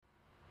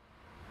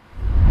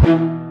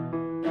Welcome,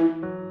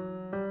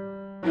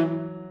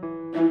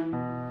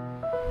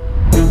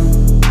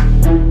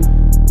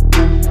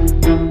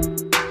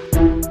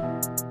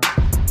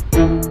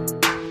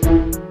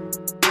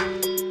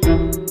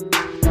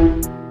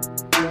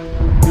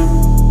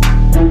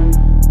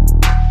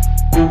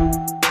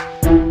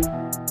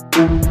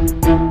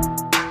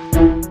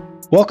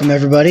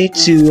 everybody,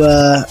 to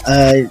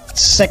a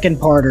second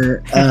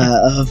parter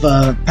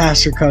of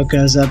Pastor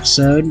Coco's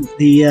episode.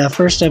 The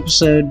first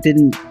episode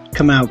didn't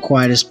come out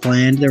quite as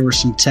planned. There were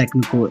some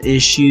technical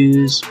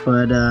issues,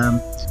 but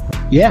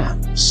yeah.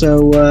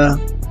 So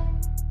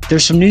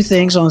there's some new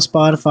things on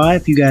Spotify.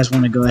 If you guys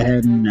want to go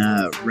ahead and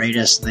rate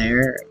us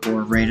there,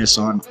 or rate us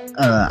on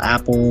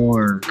Apple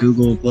or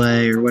Google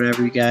Play or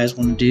whatever you guys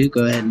want to do,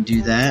 go ahead and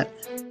do that.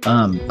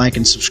 Like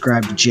and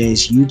subscribe to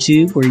Jay's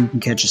YouTube, where you can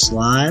catch us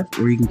live,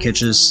 or you can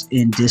catch us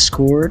in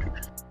Discord,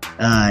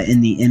 in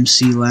the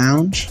MC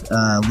Lounge.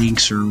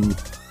 Links are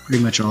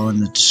pretty much all in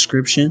the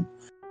description.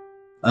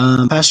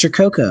 Pastor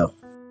Coco,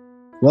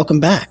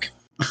 welcome back.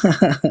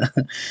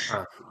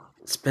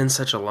 It's been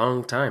such a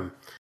long time.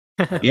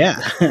 Yeah.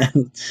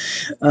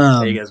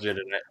 How you guys doing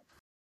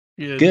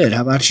tonight? Good.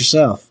 How about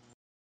yourself?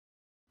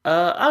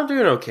 I'm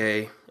doing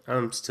okay.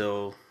 I'm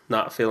still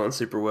not feeling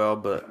super well,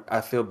 but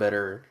I feel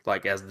better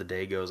like as the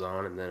day goes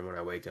on, and then when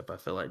I wake up I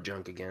feel like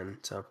junk again.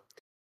 So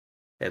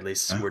at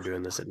least we're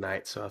doing this at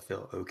night, so I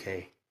feel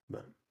okay.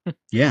 But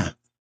yeah,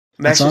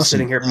 I'm actually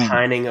sitting here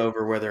pining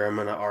over whether I'm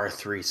gonna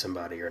R3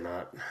 somebody or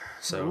not.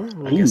 So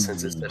I guess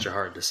since it's such a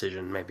hard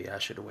decision, maybe I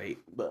should wait.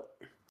 But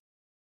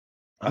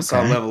I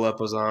saw Level Up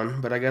was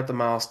on, but I got the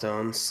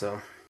milestones, so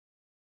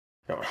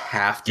I don't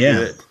have to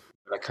do it,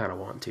 but I kind of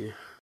want to.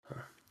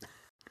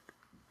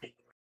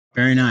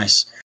 Very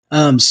nice.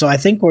 So I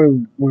think where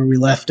we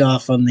left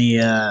off on the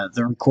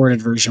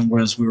recorded version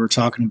was we were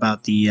talking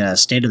about the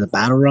State of the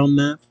Battle Realm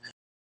map.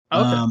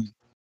 Okay.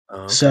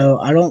 So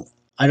I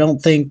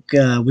don't think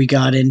we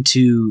got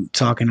into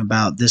talking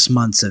about this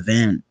month's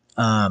event.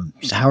 So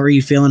how are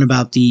you feeling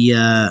about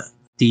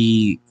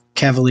the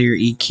Cavalier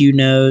EQ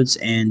nodes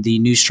and the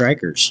new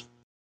strikers?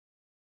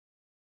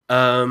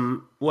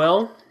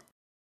 Well,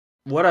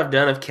 what I've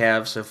done of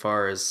Cav so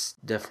far is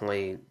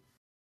definitely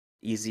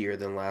easier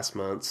than last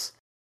month's.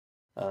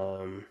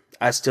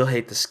 I still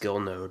hate the skill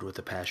node with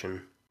a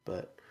passion,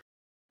 but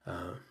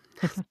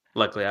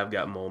luckily I've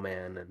got Mole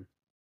Man and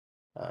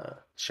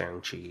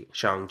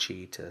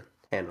Shang-Chi to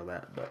handle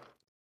that. But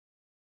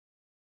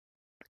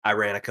I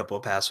ran a couple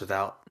of paths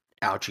without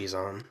ouchies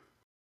on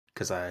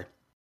because I,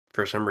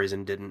 for some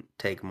reason, didn't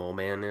take Mole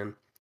Man in.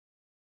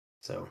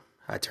 So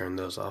I turned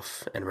those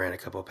off and ran a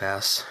couple of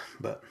paths,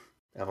 but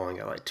I've only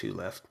got like 2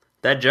 left.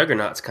 That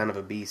Juggernaut's kind of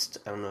a beast.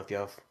 I don't know if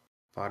y'all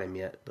fought him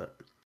yet, but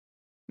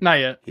not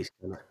yet.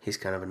 He's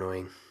kind of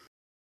annoying.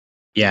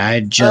 Yeah, I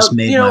just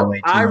made my way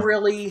to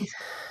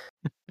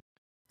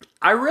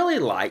I really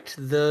liked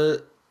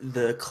the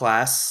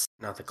class,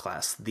 not the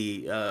class,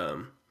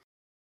 the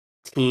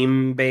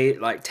team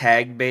bait, like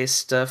tag based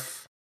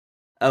stuff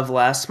of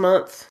last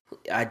month.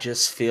 I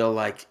just feel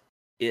like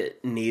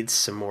it needs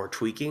some more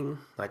tweaking.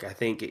 Like I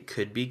think it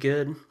could be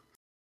good.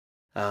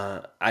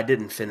 I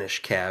didn't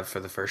finish Cav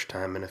for the first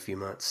time in a few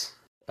months.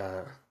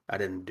 I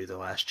didn't do the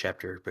last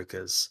chapter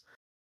because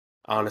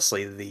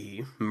honestly,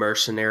 the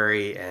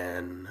mercenary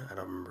and I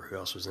don't remember who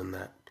else was in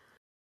that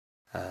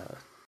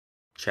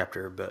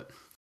chapter, but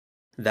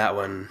that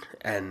one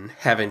and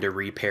having to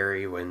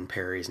re-parry when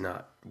parry's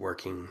not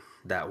working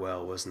that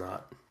well was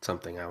not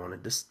something I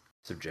wanted to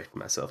subject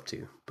myself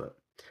to. But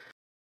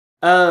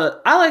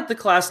I like the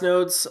class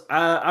nodes.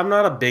 I'm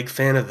not a big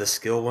fan of the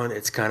skill one.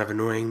 It's kind of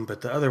annoying,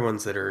 but the other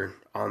ones that are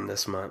on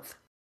this month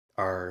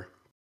they're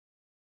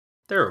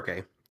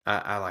okay.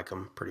 I like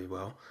them pretty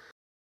well.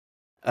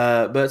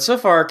 But so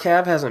far,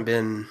 Cav hasn't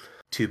been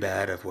too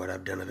bad of what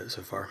I've done of it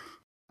so far.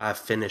 I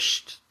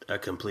finished a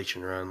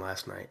completion run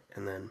last night,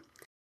 and then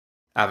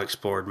I've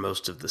explored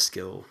most of the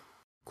skill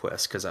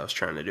quests because I was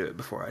trying to do it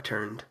before I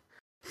turned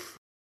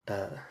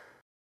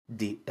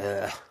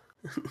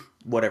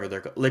whatever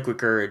they're called, Liquid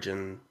Courage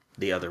and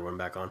the other one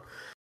back on,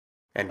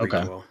 and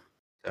Recoil.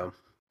 So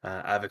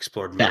I've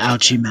explored the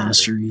ouchie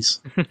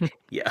masteries.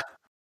 Yeah.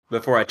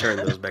 Before I turn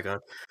those back on.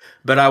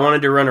 But I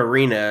wanted to run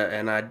Arena,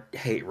 and I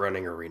hate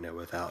running Arena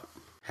without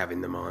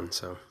having them on,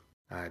 so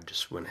I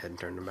just went ahead and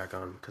turned them back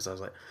on, because I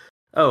was like,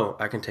 oh,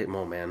 I can take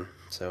Mole Man,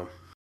 so.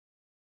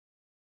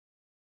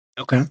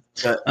 Okay.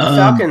 But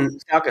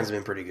Falcon's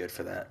been pretty good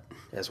for that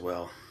as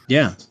well.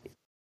 Yeah.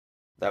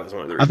 That was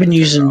one of the reasons I've been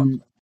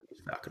using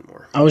Falcon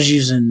more. I was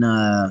using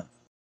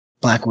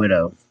Black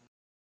Widow,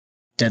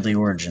 Deadly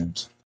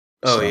Origins.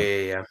 Oh, so.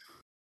 Yeah.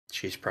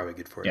 She's probably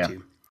good for it,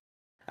 too.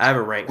 I have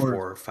a rank 4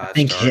 or 5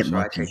 star, so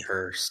I take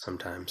her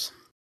sometimes.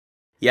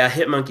 Yeah,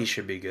 Hitmonkey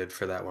should be good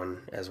for that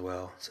one as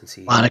well, since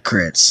he a lot of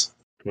crits.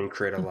 Can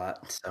crit a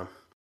lot. So,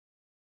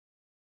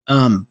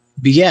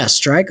 but yeah,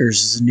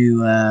 Strikers is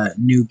a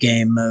new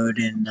game mode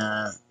in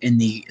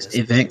the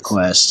event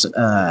quest.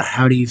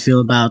 How do you feel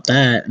about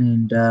that,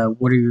 and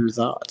what are your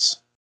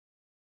thoughts?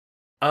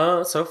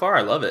 So far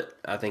I love it.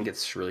 I think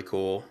it's really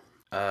cool.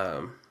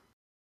 Um,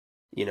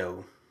 you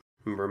know,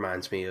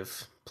 reminds me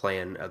of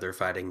playing other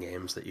fighting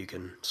games that you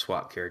can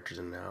swap characters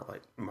in now,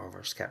 like Marvel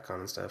vs. Capcom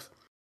and stuff.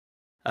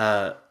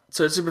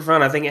 So it's super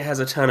fun. I think it has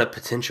a ton of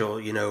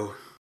potential,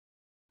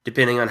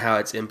 depending on how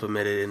it's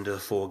implemented into the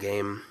full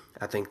game.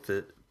 I think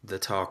that the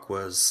talk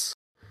was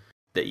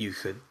that you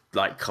could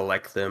like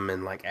collect them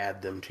and like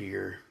add them to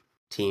your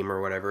team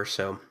or whatever.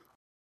 So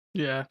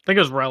Yeah, I think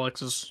it was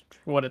relics is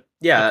what it.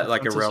 yeah, the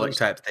like a consensus relic is.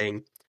 type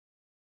thing.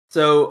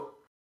 So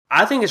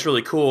I think it's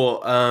really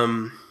cool.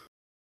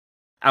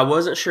 I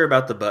wasn't sure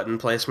about the button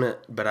placement,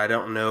 but I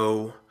don't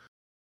know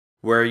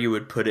where you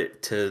would put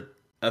it to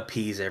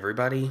appease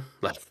everybody.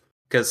 Like,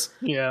 because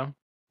Yeah,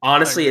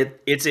 honestly, agree.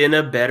 it's in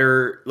a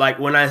better like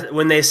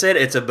when they said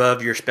it's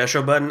above your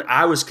special button,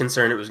 I was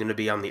concerned it was going to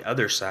be on the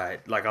other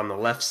side, like on the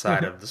left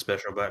side of the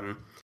special button,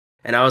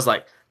 and I was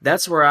like,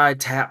 that's where I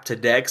tap to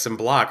Dex and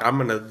block. I'm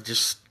gonna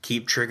just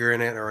keep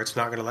triggering it, or it's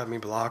not going to let me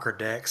block or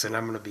Dex, and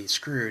I'm going to be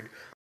screwed.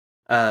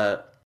 Uh,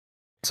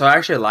 so I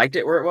actually liked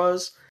it where it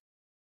was.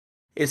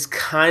 It's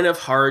kind of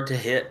hard to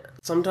hit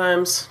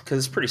sometimes because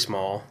it's pretty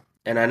small,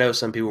 and I know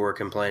some people were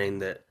complaining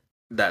that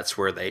that's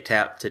where they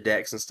tap to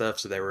Dex and stuff,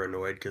 so they were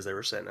annoyed because they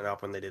were setting it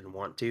up when they didn't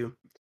want to.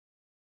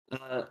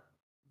 Uh,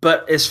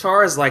 but as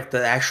far as like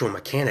the actual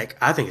mechanic,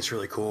 I think it's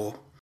really cool.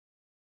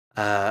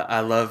 I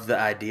love the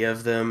idea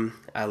of them.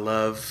 I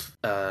love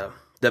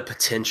the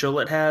potential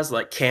it has.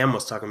 Like Cam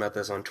was talking about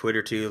this on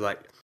Twitter too. Like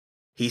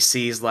he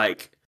sees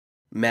like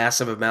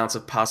massive amounts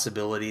of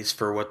possibilities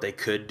for what they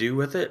could do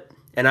with it,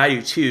 and I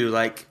do too.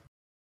 Like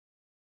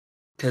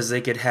because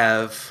they could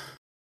have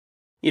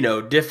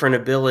different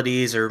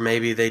abilities, or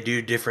maybe they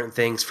do different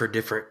things for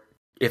different.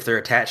 If they're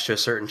attached to a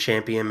certain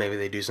champion, maybe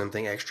they do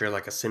something extra,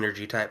 like a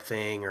synergy type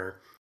thing,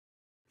 or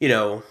you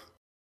know,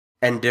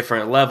 and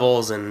different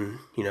levels, and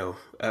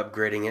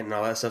upgrading it and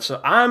all that stuff. So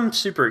I'm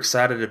super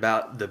excited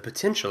about the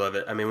potential of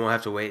it. I mean, we'll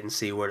have to wait and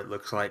see what it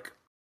looks like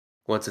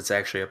once it's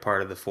actually a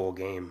part of the full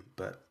game,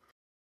 but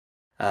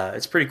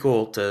it's pretty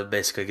cool to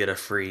basically get a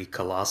free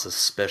Colossus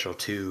Special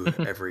 2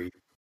 every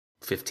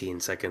 15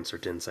 seconds or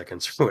 10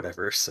 seconds or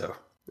whatever. So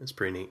it's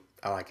pretty neat.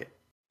 I like it.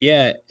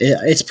 Yeah,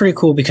 it's pretty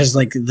cool because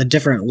like the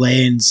different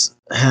lanes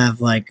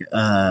have like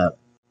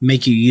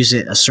make you use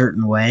it a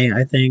certain way.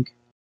 I think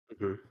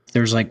Mm-hmm.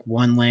 there's like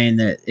one lane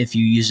that if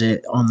you use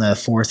it on the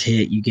fourth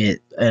hit, you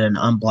get an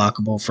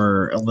unblockable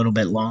for a little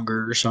bit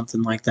longer or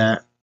something like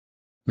that.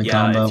 The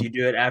Yeah, if combo. you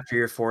do it after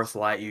your fourth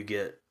light, you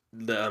get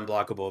the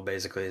unblockable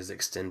basically is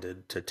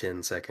extended to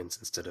 10 seconds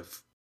instead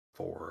of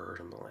 4 or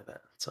something like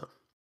that. So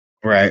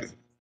Right.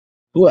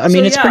 Well, I So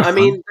mean, it's yeah, pretty I fun.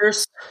 mean,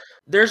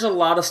 there's a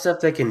lot of stuff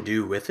they can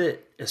do with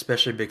it,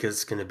 especially because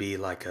it's going to be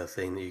like a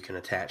thing that you can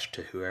attach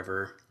to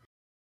whoever.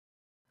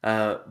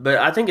 But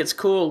I think it's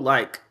cool.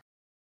 Like,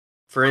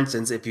 for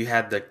instance, if you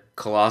had the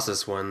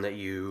Colossus one that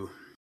you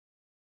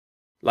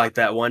like,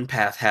 that one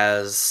path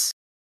has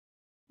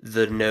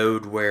the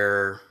node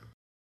where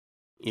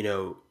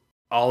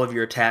all of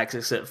your attacks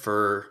except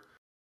for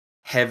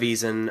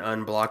heavies and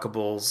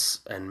unblockables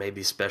and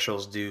maybe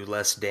specials do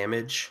less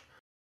damage.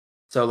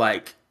 So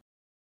like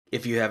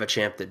if you have a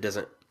champ that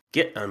doesn't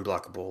get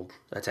unblockable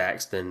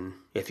attacks, then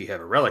if you have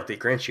a relic that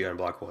grants you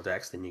unblockable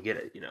attacks, then you get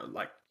it.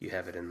 Like you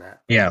have it in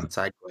that Yeah.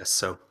 side quest.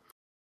 So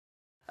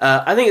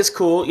I think it's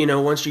cool.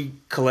 Once you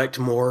collect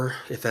more,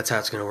 if that's how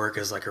it's going to work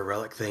as like a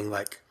relic thing,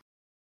 like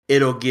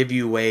it'll give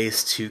you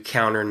ways to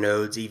counter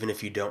nodes even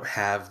if you don't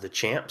have the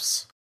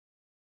champs.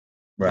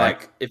 Right.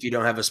 Like if you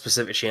don't have a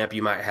specific champ,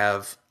 you might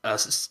have a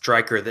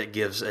striker that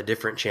gives a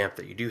different champ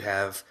that you do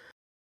have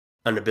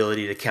an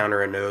ability to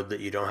counter a node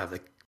that you don't have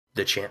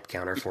the champ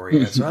counter for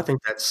yet. So I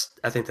think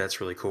that's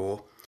really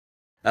cool.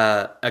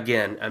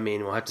 Again, I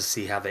mean, we'll have to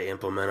see how they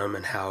implement them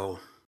and how,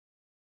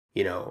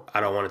 I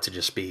don't want it to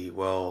just be,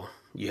 well,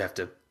 you have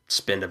to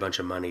spend a bunch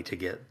of money to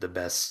get the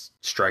best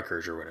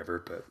strikers or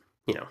whatever, but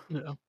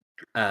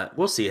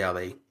we'll see how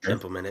they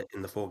implement it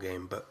in the full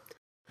game, but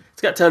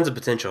it's got tons of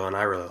potential and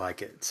I really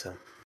like it. So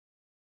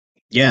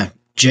Yeah.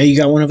 Jay, you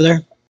got one over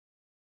there?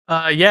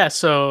 Yeah.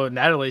 So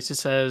Natalie, she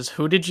says,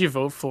 "Who did you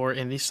vote for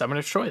in the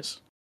Summoner's Choice?"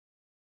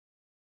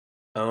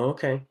 Oh,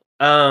 okay.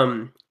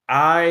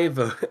 I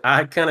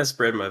kind of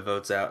spread my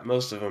votes out.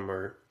 Most of them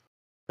are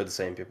for the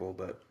same people,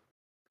 but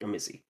let me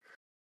see.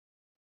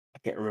 I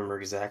can't remember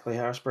exactly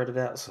how I spread it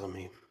out, so let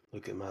me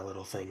look at my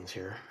little things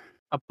here.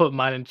 I'll put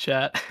mine in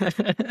chat.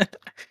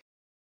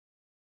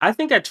 I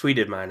think I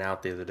tweeted mine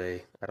out the other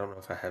day. I don't know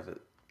if I have it.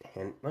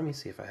 Let me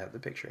see if I have the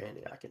picture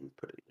handy. I can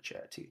put it in the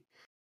chat too.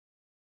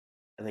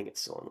 I think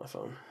it's still on my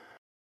phone.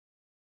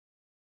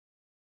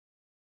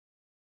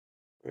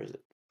 Where is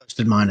it?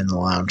 Posted mine in the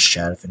lounge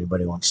chat if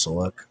anybody wants to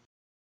look.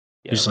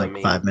 Yeah, Just like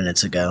 5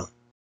 minutes ago.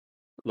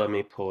 Let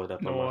me pull it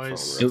up on my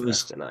phone real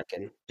fast, and I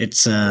can.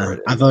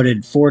 I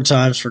voted 4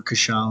 times for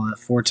Kashala,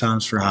 4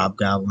 times for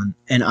Hobgoblin,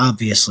 and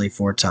obviously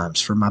 4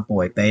 times for my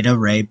boy Beta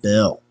Ray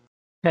Bill.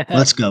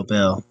 Let's go,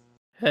 Bill.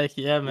 Heck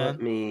yeah, man.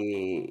 Let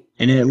me.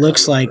 And it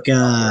looks like in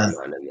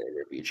the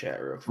interview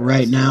chat real fast.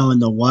 Right now in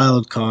the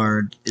wild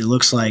card, it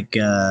looks like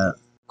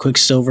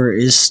Quicksilver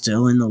is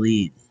still in the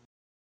lead.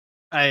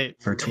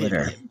 for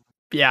Twitter.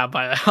 Yeah,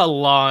 by a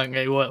long,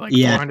 like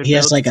Yeah, 400 he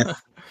has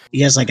builds?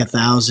 he has like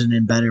 1,000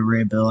 embedded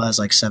Ray Bill has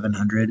like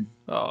 700.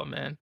 Oh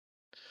man,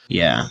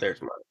 Yeah,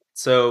 There's mine.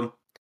 So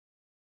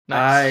nice.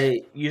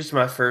 I used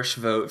my first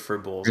vote for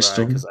Bullseye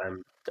Crystal. because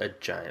I'm a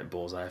giant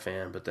Bullseye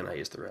fan, but then I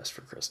used the rest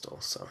for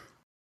Crystal. So,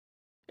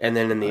 and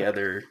then in the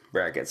other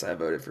brackets, I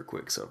voted for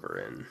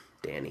Quicksilver and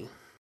Danny.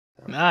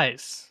 So.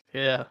 Nice.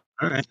 Yeah.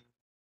 All right,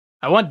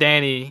 I want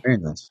Danny. very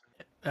nice.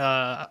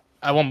 I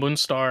want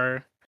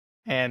Moonstar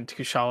and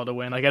Kushala to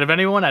win. Like, out of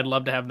anyone, I'd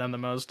love to have them the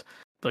most.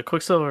 But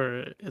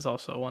Quicksilver is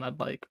also one I'd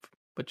like,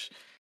 which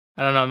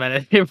I don't know,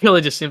 man. It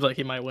really just seems like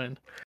he might win.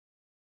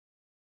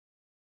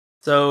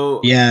 So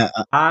Yeah,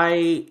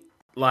 I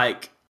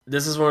like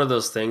this is one of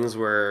those things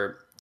where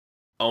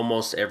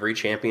almost every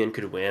champion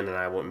could win, and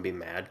I wouldn't be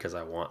mad because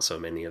I want so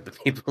many of the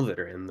people that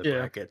are in the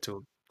bracket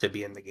to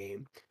be in the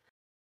game.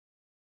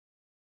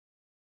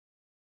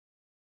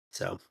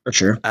 So for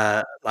sure.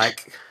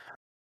 Like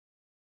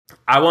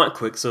I want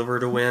Quicksilver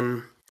to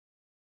win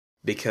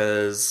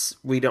because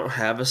we don't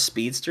have a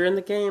speedster in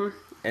the game,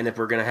 and if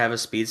we're gonna have a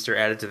speedster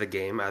added to the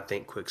game, I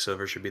think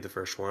Quicksilver should be the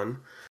first one.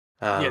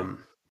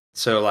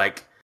 So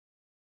like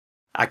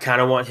I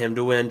kind of want him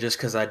to win just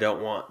because I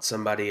don't want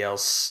somebody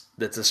else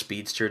that's a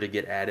speedster to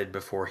get added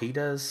before he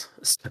does.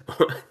 So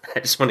I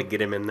just want to get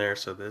him in there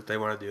so that if they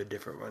want to do a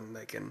different one,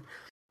 they can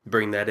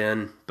bring that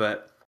in.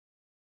 But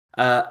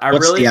I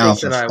What's really the think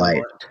Alpha that I Flight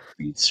want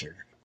speedster?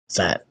 Is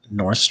that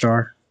North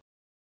Star?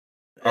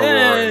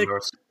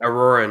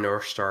 Aurora and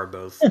North Star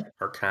both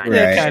are kind of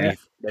Right. Kinda.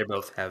 They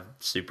both have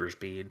super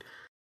speed.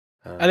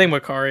 I think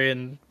Makari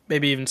and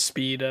maybe even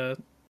Speed,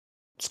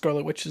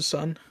 Scarlet Witch's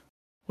son,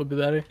 would be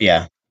better.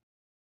 Yeah,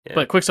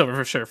 But Quicksilver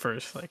for sure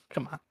first. Like,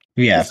 come on.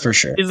 yeah, for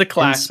sure. He's a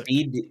classic.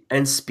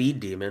 And Speed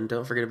Demon.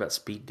 Don't forget about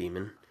Speed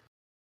Demon.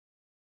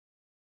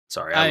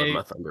 Sorry, I love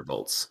my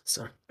Thunderbolts.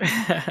 So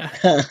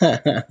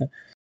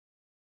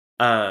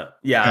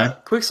yeah, Okay.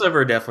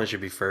 Quicksilver definitely should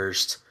be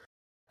first.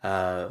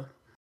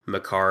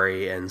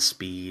 Makari and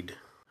Speed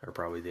are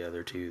probably the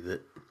other two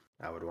that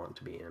I would want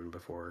to be in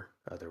before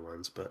other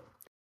ones, but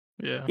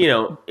yeah, you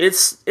know,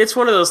 it's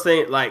one of those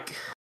things. Like,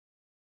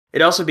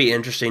 it'd also be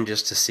interesting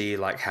just to see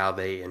like how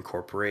they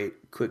incorporate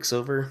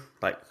Quicksilver,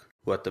 like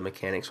what the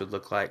mechanics would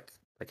look like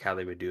how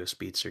they would do a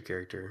speedster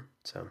character.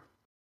 So,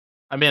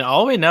 I mean,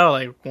 all we know,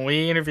 like when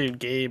we interviewed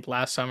Gabe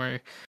last summer,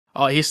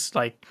 he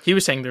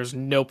was saying there's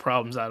no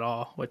problems at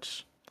all.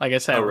 Which, like I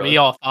said, really? we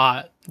all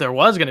thought there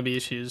was going to be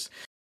issues,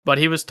 but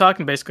he was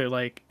talking basically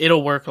like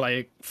it'll work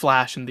like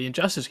Flash in the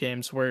Injustice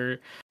games, where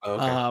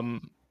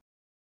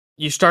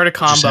you start a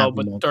combo,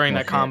 but during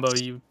that combo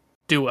you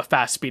do a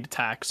fast speed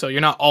attack. So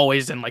you're not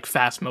always in like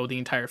fast mode the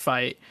entire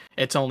fight.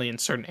 It's only in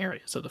certain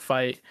areas of the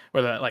fight,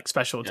 where the like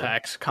special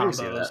attacks,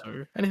 combos,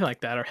 or anything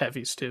like that, or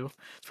heavies too.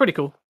 It's pretty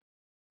cool.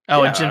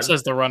 Oh, and Jim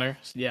says the runner.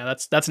 Yeah,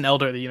 that's an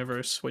Elder of the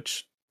Universe,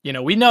 which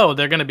we know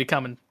they're gonna be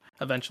coming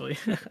eventually.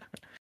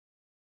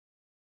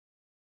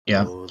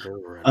 Yeah.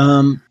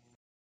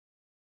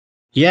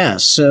 Yeah.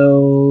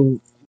 So,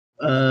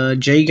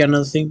 Jay, you got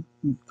another thing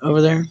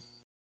over there?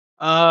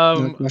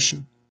 Another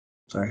question.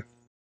 Sorry.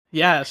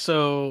 Yeah.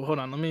 So hold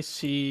on. Let me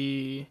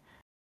see.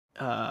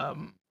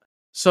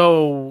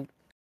 So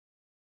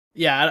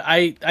yeah,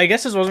 I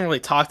guess this wasn't really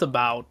talked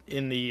about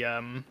in the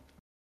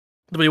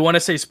Do we want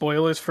to say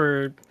spoilers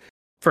for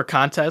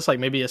contest? Like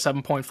maybe a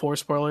 7.4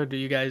 spoiler? Do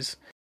you guys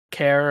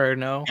care or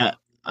no? Yeah,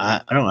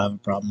 I don't have a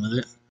problem with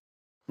it.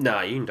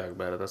 No, you can talk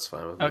about it. That's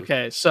fine with me.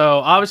 Okay, so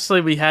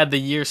obviously we had the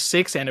year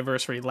 6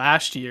 anniversary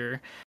last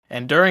year,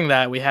 and during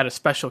that we had a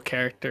special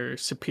character,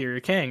 Superior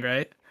King,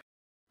 right?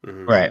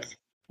 Mm-hmm. Right.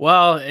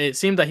 Well, it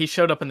seemed that he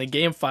showed up in the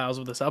game files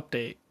with this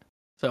update.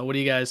 So what do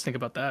you guys think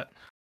about that?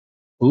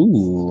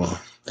 Ooh,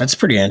 that's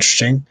pretty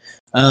interesting.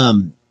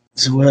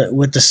 So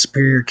with the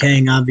Superior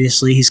King,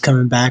 obviously he's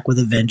coming back with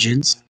a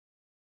vengeance.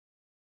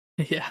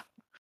 Yeah.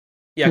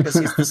 Yeah, because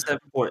he's the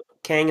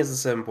Kang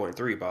is the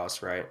 7.3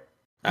 boss, right?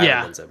 I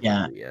haven't done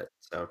 7.3 yet.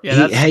 So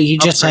he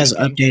just has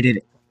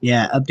updated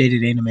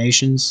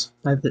animations,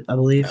 I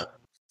believe. Yeah.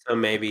 So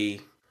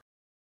maybe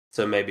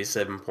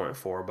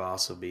 7.4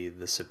 boss will be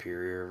the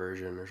superior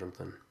version or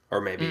something, or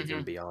maybe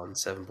even beyond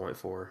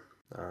 7.4.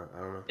 I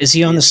don't know. Is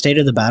he on the State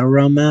of the Battle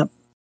Realm map?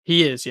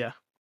 He is, yeah.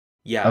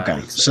 Yeah. Okay, I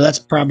think so that's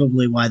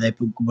probably why they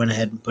went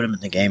ahead and put him in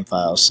the game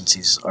files, since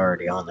he's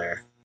already on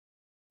there.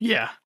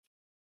 Yeah.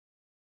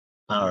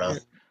 I don't know.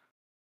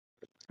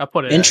 I'll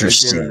put it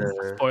interesting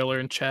spoiler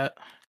in chat.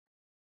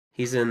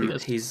 He's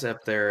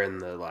up there in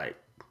the like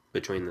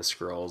between the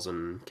Skrulls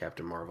and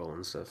Captain Marvel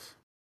and stuff.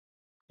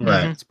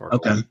 Right.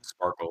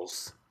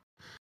 Sparkles.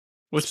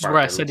 Which is where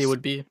I said he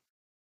would be.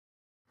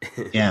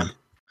 Yeah.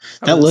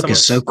 That look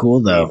is so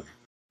cool, though.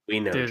 We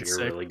know you're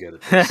really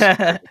good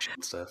at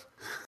this stuff.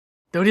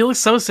 Dude, he looks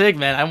so sick,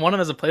 man. I want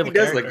him as a playable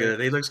character. He does look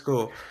good. He looks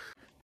cool.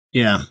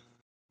 Yeah.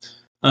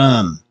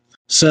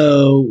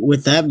 So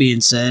with that being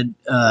said,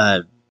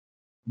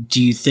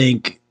 do you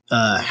think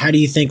how do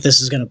you think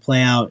this is going to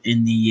play out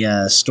in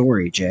the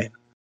story, Jay?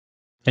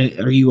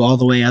 Are you all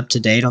the way up to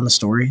date on the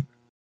story?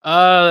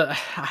 I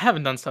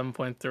haven't done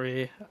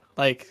 7.3.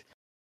 Like,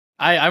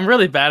 I'm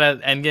really bad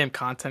at endgame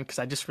content because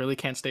I just really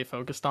can't stay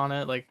focused on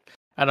it. Like,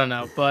 I don't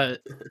know,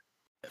 but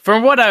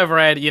from what I've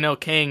read,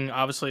 King,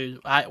 obviously,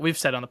 we've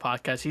said on the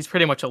podcast, he's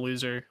pretty much a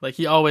loser. Like,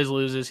 he always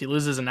loses. He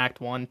loses in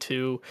Act 1,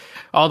 2,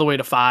 all the way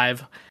to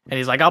 5. And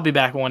he's like, I'll be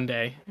back one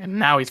day. And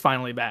now he's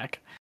finally back.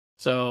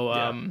 So,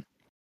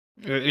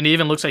 Yeah. it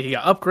even looks like he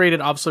got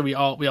upgraded. Obviously, we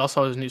all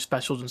saw his new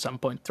specials in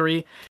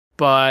 7.3.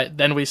 But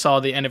then we saw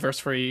the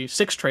Anniversary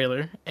 6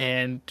 trailer,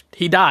 and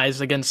he dies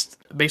against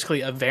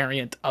basically a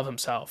variant of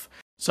himself.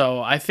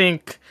 So I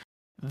think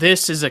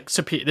this is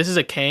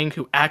a King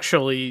who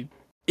actually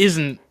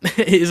isn't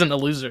isn't a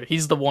loser.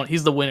 He's the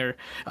winner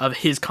of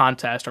his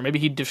contest, or maybe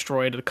he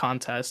destroyed the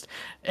contest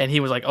and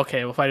he was like,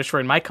 okay, well, if I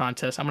destroyed my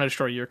contest, I'm gonna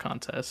destroy your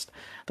contest.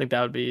 I think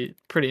that would be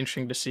pretty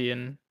interesting to see,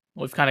 and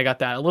we've kind of got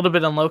that a little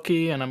bit in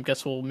Loki, and I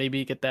guess we'll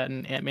maybe get that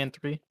in Ant-Man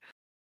 3.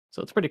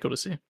 So it's pretty cool to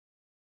see.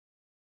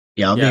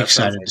 Yeah, I'll be Yeah, it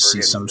sounds excited like to we're see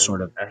getting some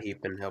sort of. a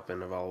heap and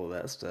helping of all of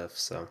that stuff.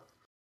 So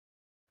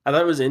I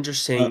thought it was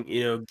interesting.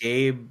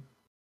 Gabe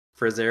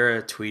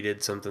Frazera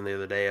tweeted something the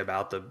other day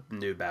about the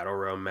new Battle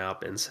Realm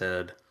map and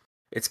said,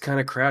 it's kind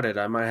of crowded.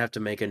 I might have to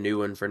make a new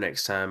one for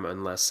next time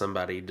unless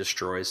somebody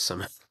destroys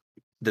some of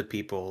the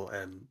people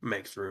and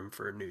makes room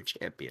for new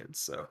champions.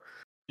 So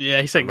Yeah, he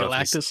I don't said know if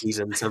he's Galactus.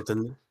 teasing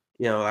something.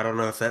 I don't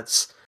know if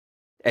that's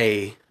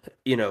a,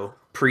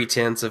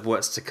 pretense of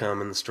what's to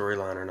come in the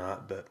storyline or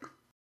not, but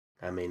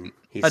I mean, That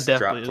he's dropped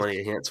definitely is. plenty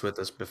of hints with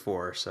us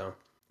before, so.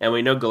 And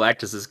we know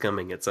Galactus is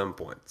coming at some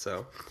point,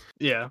 so.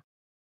 Yeah.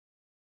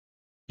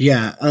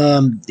 Yeah,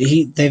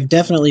 they've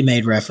definitely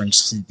made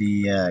reference to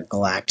the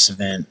Galactus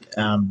event.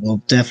 We'll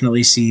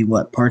definitely see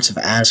what parts of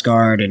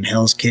Asgard and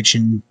Hell's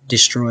Kitchen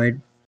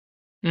destroyed.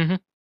 Mm-hmm. You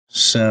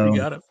So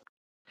got it.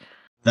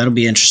 that'll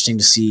be interesting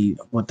to see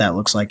what that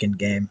looks like in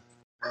game.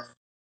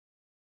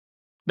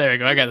 There you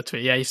go. I got the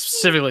tweet. Yeah, he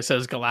specifically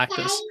says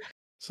Galactus.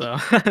 So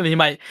he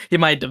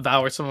might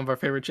devour some of our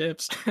favorite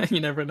chips. You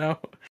never know.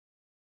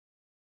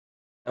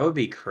 That would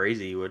be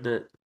crazy,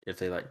 wouldn't it? If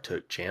they,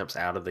 took champs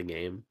out of the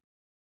game.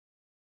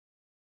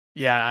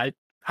 Yeah,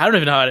 I don't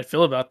even know how to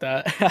feel about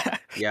that.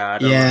 Yeah, I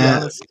don't know. To be Yeah,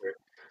 honest.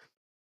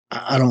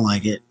 I don't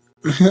like it.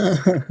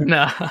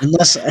 No.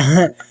 Unless,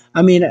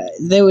 I mean,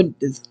 they would.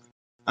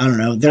 I don't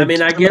know. I They're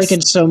mean, I they're guess.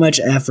 making so much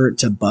effort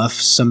to buff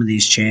some of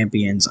these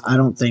champions. I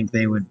don't think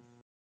they would.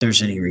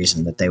 There's any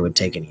reason that they would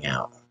take any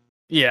out.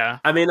 Yeah.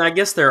 I mean, I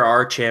guess there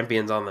are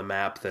champions on the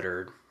map that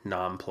are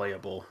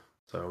non-playable,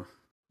 so.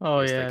 Oh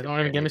I guess they yeah, could don't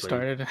even get me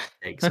technically started.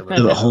 take some of The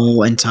those out.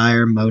 whole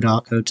entire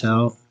Modoc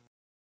Hotel.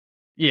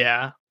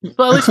 Yeah.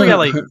 Well, at least we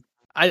got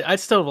I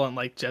still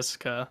want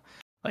Jessica.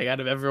 Out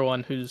of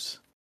everyone who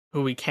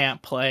we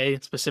can't play,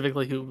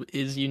 specifically who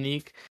is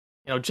unique,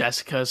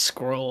 Jessica,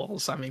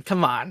 Squirrels. I mean,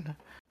 come on.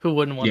 Who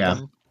wouldn't want Yeah.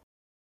 them?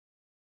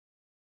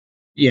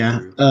 Yeah.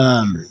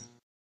 True.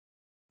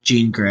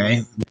 Jean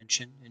Grey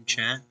mentioned in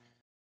chat.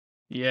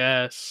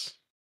 Yes.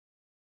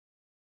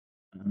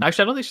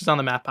 Actually, I don't think she's on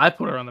the map. I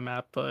put her on the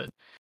map, but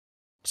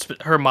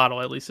her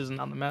model at least isn't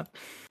on the map.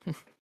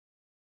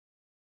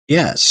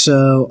 Yeah,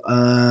 so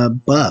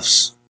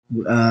buffs.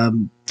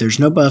 There's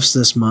no buffs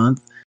this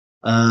month.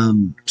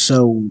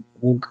 So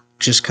we'll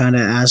just kind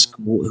of ask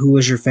who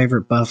was your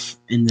favorite buff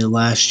in the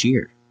last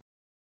year?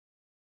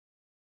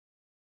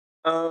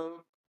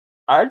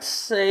 I'd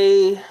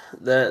say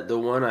that the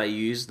one I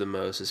used the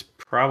most is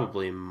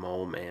probably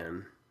Mole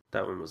Man.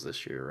 That one was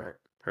this year, right?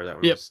 Or that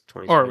one Yep. was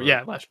Or 2021.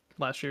 yeah,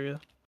 last year, yeah.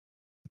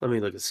 Let me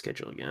look at the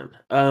schedule again.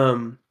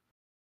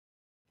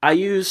 I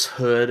use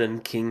Hood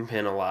and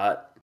Kingpin a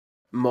lot.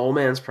 Mole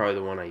Man's probably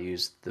the one I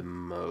use the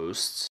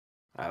most,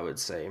 I would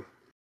say.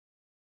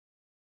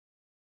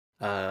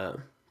 But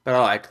I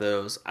like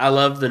those. I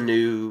love the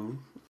new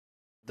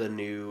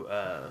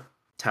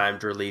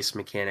timed release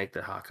mechanic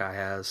that Hawkeye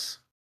has.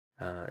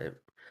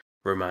 It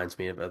reminds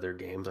me of other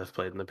games I've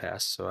played in the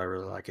past, so I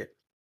really like it.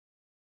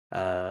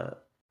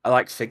 I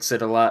like Fix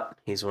It a lot.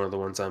 He's one of the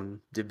ones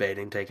I'm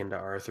debating taking to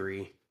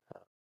R3.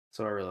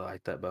 So I really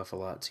like that buff a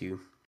lot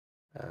too.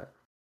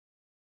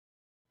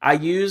 I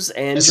use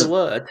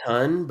Angela a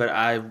ton, but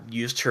I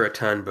used her a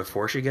ton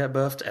before she got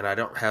buffed, and I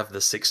don't have the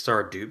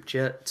 6-star duped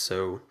yet,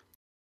 so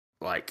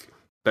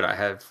but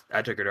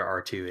I took her to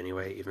R2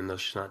 anyway, even though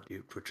she's not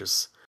duped, which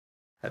is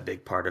a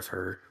big part of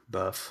her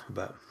buff.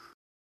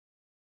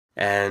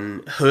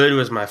 And Hood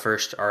was my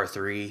first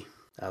R3.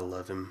 I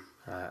love him.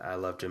 I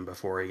loved him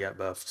before he got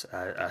buffed.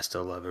 I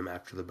still love him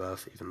after the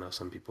buff, even though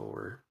some people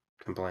were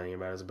complaining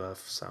about his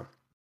buff. So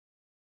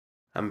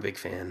I'm a big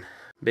fan.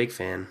 Big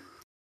fan.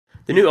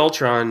 The new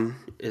Ultron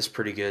is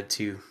pretty good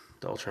too.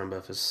 The Ultron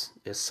buff is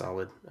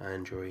solid. I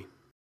enjoy.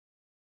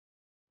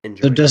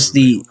 So does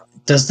the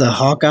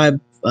Hawkeye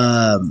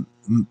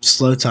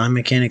slow time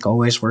mechanic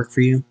always work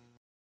for you?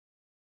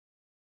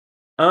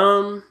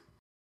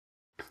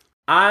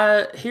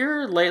 I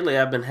here lately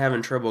I've been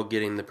having trouble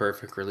getting the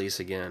perfect release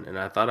again, and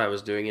I thought I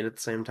was doing it at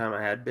the same time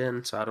I had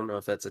been, so I don't know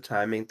if that's a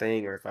timing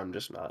thing or if I'm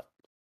just not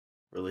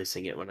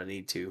releasing it when I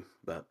need to,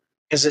 but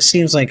Because it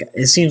seems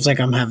like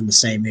I'm having the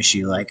same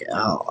issue. Like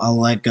I'll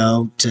let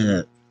go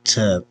to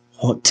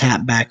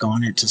tap back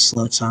on it to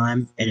slow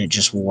time, and it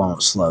just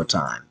won't slow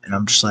time, and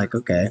I'm just like,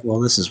 okay, well,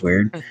 this is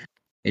weird.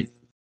 It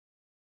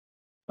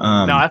No,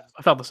 um I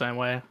felt the same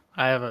way.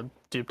 I have a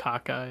dupe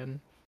Taka, and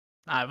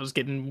I was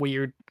getting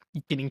weird,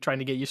 trying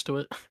to get used to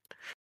it.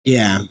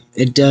 yeah,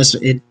 it does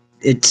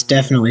it's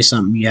definitely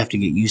something you have to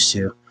get used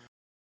to.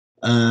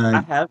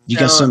 I have You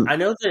got found. some I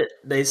know that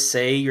they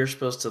say you're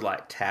supposed to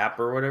like tap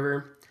or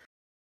whatever.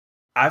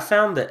 I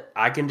found that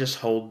I can just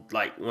hold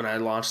like when I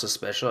launch the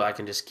special, I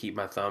can just keep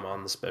my thumb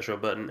on the special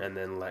button and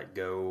then let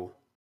go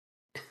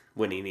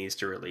when he needs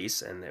to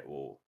release, and it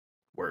will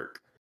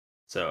work.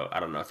 So I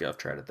don't know if y'all have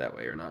tried it that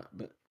way or not,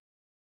 but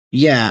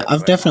Yeah, that's I've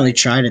what definitely I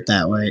tried it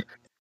that way.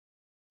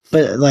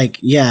 But like,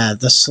 yeah,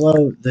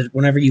 the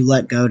whenever you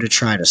let go to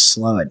try to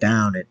slow it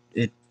down,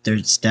 it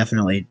there's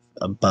definitely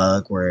a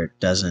bug where it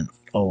doesn't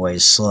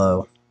always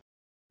slow.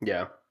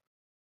 yeah.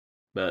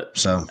 But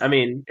So I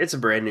mean, it's a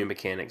brand new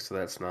mechanic, so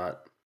that's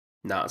not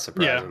Yeah,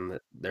 surprising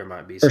that there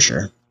might be for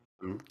some,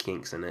 sure.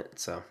 kinks in it.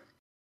 So,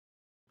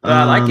 but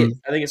I like it.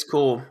 Um, I think it's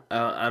cool.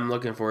 I'm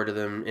looking forward to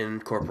them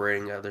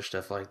incorporating other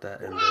stuff like that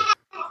into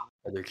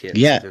other kits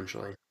yeah,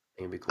 eventually. I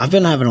think it'd be I've cool.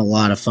 been having a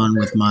lot of fun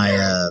with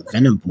my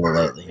Venom pool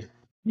lately. Venom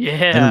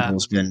yeah,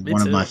 pool's been me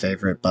one of my too.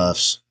 favorite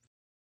buffs.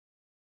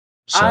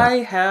 So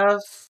I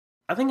have,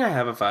 I think I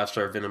have a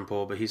 5-star Venom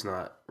pool, but he's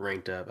not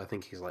ranked up. I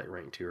think he's like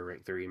rank 2 or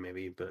rank 3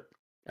 maybe. But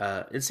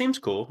it seems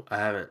cool. I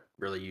haven't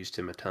really used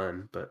him a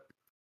ton, but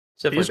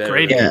it's He's definitely better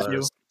great than he in yeah, Q,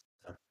 was.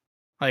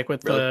 like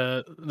with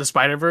Really? the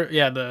Spider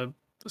yeah, the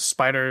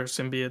spider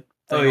symbiote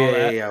Oh thing, all yeah,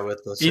 that. yeah,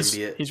 with the He's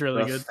symbiote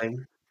really buff good,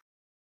 thing.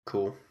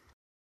 Cool.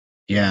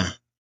 yeah,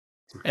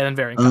 and then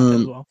variant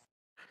content as um, well.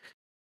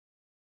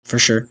 for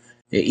sure.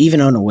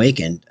 Even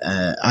unawakened,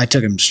 I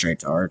took him straight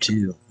to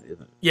R2.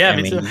 Yeah, I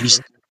me too. mean,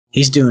 Mhm.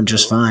 he's doing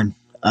just Cool. fine.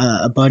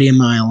 A buddy in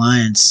my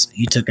alliance,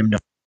 he took him to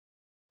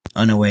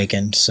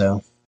unawakened,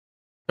 so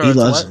he Or to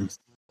loves what? him.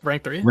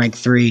 Rank 3? Rank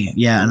 3,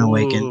 yeah,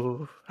 unawakened.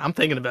 Ooh, I'm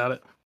thinking about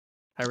it.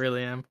 I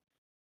really am.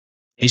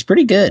 He's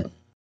pretty good,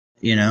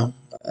 you know.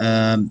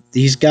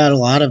 He's got a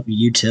lot of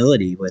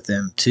utility with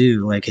him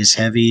too. Like his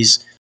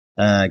heavies,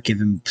 give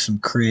him some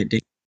crit.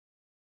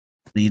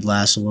 Lead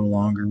lasts a little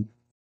longer.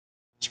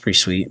 It's pretty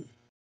sweet.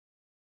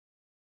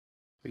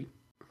 Sweet.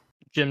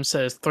 Jim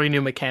says 3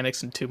 new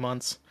mechanics in 2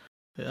 months.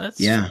 Yeah, that's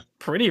Yeah,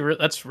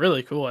 that's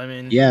really cool. I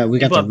mean, yeah. We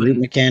got people the have root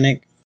been,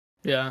 mechanic.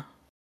 yeah.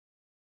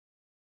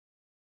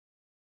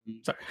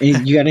 Sorry.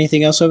 You got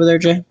anything else over there,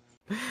 Jay?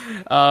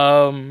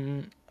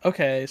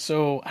 Okay,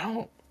 so I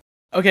don't.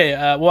 Okay,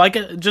 well, I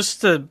get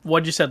just to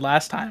what you said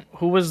last time.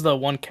 Who was the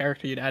one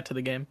character you'd add to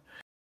the game?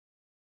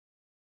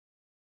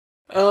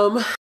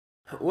 Um.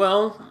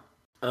 Well,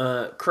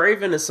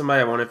 Craven is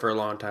somebody I wanted for a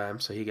long time,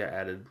 so he got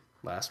added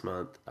last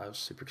month. I was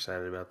super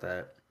excited about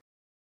that.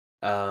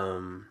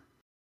 Um.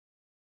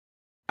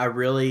 I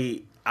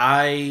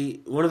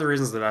one of the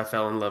reasons that I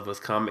fell in love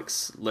with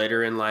comics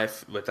later in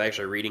life, with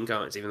actually reading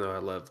comics, even though I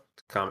loved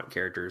comic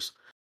characters,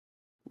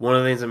 one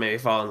of the things that made me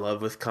fall in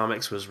love with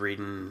comics was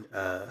reading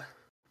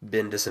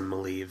Bendis and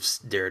Maleev's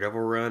Daredevil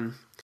run.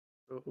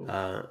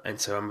 And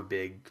so I'm a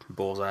big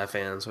Bullseye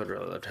fan, so I'd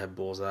really love to have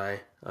Bullseye.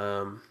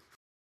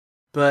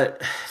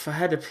 But if I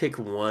had to pick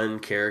one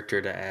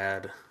character to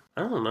add,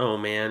 I don't know,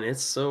 man.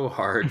 It's so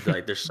hard.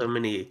 Like, there's so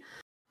many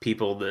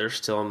people that are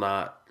still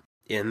not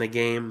in the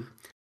game.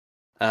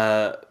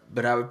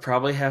 But I would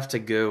probably have to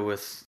go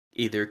with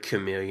either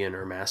Chameleon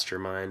or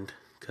Mastermind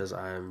because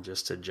I'm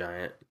just a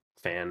giant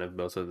fan of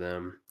both of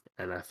them,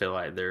 and I feel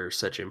like they're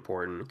such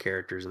important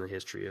characters in the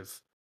history of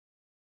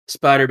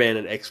Spider-Man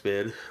and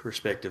X-Men,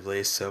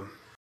 respectively. So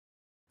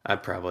I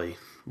probably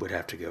would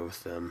have to go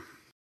with them.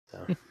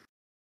 So,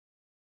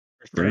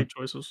 Sure. Great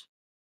choices.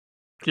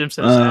 Jim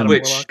says Adam Um,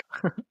 which, Warlock.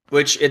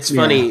 which it's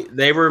yeah. funny.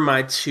 They were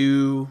my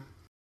two.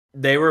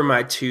 They were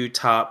my two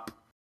top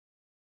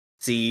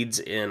seeds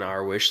in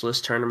our wish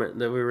list tournament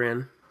that we were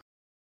in,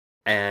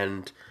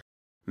 and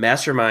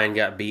Mastermind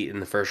got beat in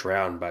the first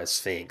round by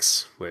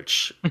Sphinx,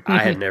 which I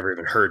had never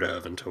even heard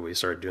of until we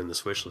started doing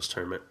this wishlist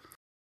tournament.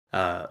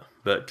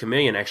 But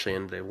Chameleon actually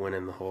ended up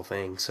winning the whole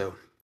thing. So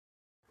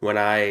when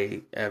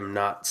I am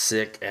not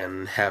sick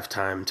and have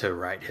time to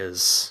write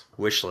his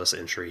wishlist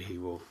entry, he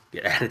will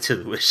get added to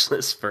the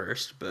wishlist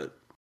first. But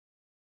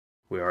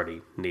we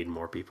already need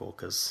more people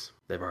because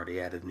they've already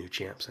added new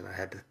champs, and I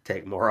had to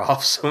take more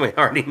off. So we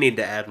already need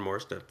to add more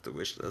stuff to the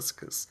wishlist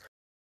because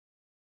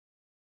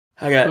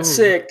I got Ooh,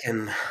 sick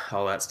and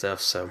all that stuff,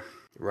 so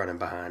running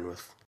behind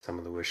with some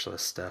of the wish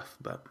list stuff.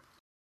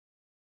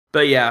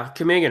 But yeah,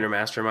 Chameleon or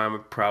Mastermind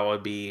would probably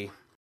be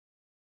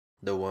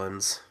the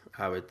ones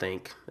I would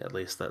think. At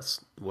least that's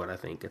what I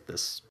think at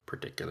this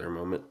particular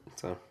moment.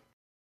 So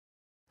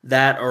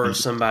that or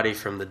somebody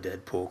from the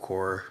Deadpool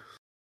core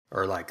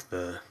or like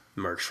the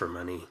Mercs for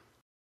Money.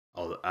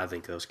 I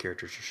think those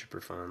characters are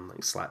super fun,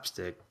 like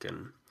Slapstick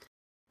and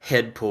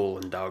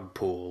Headpool and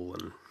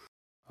Dogpool and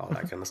all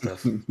that kind of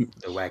stuff.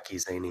 The wacky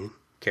zany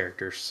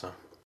characters. So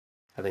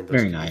I think those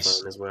Very could be nice.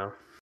 fun as well.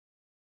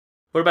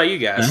 What about you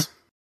Yeah. guys?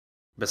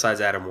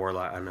 besides Adam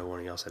Warlock, I know one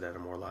of y'all said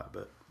Adam Warlock,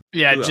 but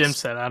Yeah, who Jim else?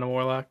 said Adam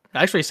Warlock.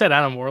 Actually, he said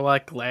Adam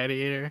Warlock,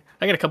 Gladiator.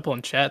 I got a couple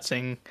in chat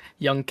saying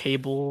Young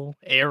Cable,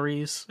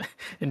 Ares,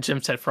 and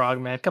Jim said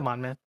Frogman. Come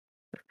on, man.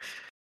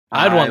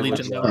 I'd I want would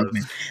Legion though. love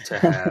to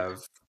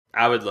have.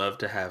 I would love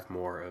to have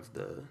more of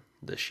the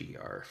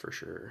Shi'ar for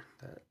sure.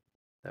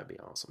 That'd be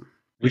awesome.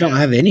 We don't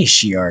have any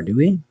Shi'ar, do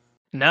we?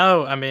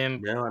 No, I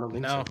mean, No, I don't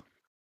think so.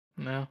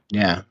 No.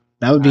 Yeah,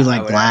 that would be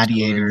like I would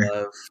absolutely Gladiator.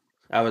 love.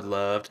 I would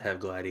love to have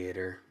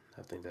Gladiator.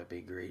 I think that'd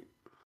be great.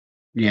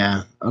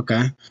 Yeah.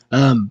 Okay.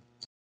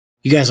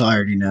 You guys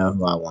already know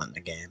who I want in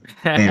the game,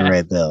 Beta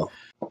Ray Bill.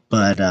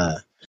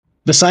 But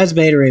besides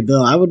Beta Ray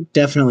Bill, I would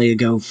definitely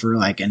go for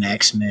like an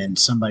X-Men,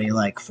 somebody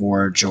like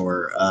Forge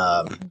or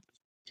I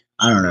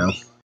don't know,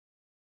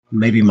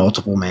 maybe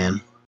Multiple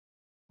Man.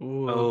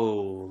 Ooh.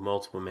 Oh,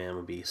 Multiple Man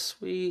would be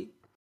sweet.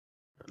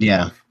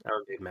 Yeah. I'm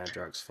a big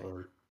Madrox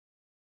fan.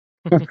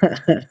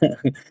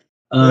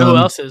 Who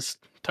else is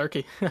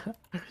Turkey?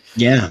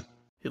 Yeah.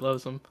 He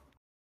loves them.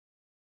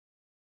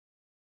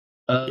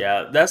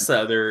 Yeah, that's the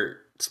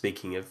other.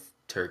 Speaking of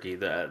Turkey,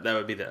 that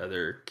would be the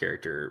other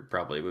character.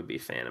 Probably would be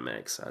Phantom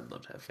X. I'd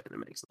love to have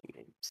Phantom X in the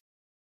games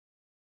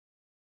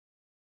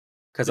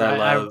because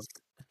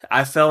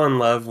I fell in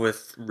love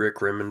with Rick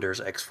Remender's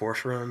X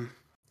Force run,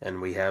 and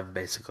we have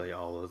basically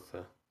all of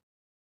the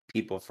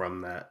people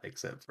from that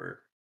except for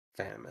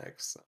Phantom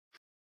X. So.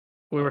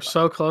 We were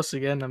so close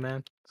to getting them,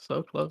 man.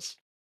 So close.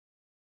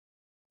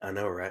 I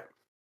know, right?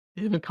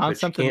 Even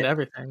concept and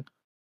everything.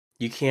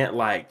 You can't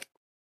like.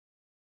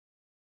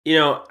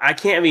 I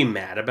can't be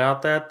mad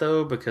about that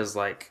though because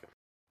like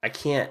I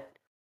can't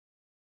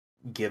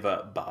give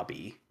up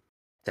Bobby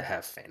to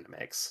have Phantom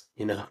X.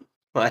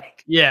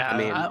 Like yeah,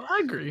 I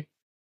agree.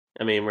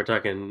 I mean, we're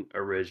talking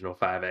original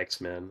 5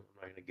 X-Men. I'm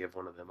not going to give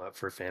one of them up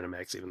for Phantom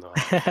X, even though I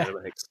have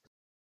Phantom X.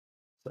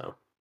 So.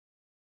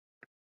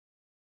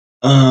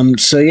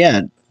 So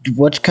yeah,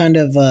 what kind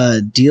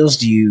of deals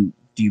do you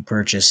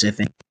purchase if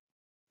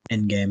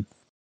in game?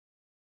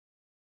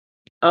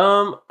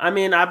 I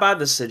mean, I buy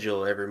the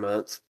sigil every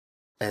month,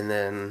 and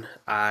then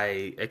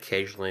I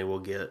occasionally will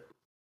get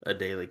a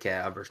daily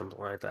cab or something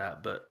like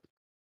that. But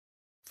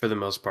for the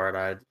most part,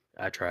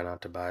 I try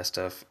not to buy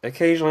stuff.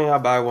 Occasionally, I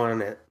buy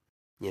one at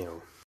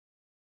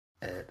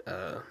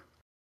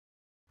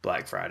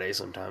Black Friday.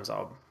 Sometimes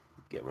I'll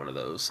get one of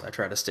those. I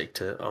try to stick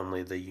to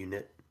only the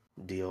unit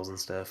deals and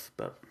stuff,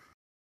 but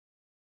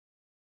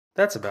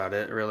that's about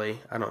it, really.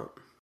 I don't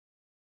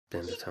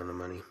spend a ton of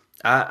money.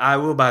 I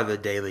will buy the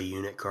daily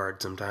unit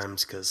card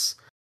sometimes because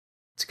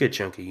it's a good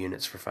chunk of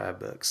units for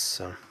 $5.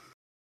 So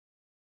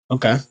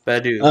Okay, but I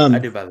do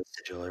buy the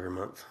sigil every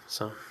month.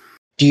 So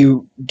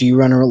do you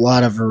run a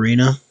lot of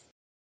arena?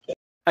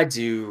 I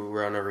do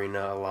run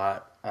arena a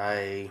lot.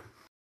 I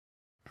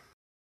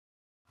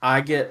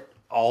get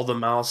all the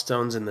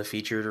milestones in the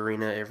featured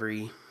arena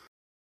every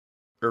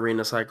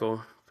arena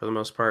cycle for the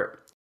most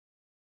part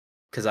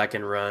because I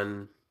can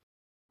run.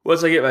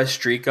 Once I get my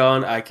streak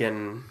on, I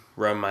can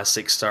run my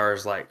 6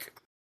 stars like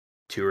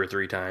 2 or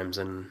 3 times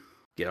and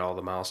get all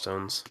the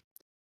milestones.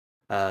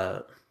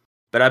 But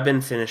I've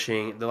been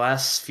finishing the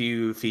last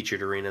few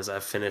featured arenas.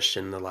 I've finished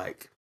in the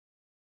like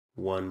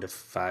 1 to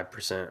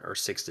 5% or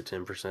 6 to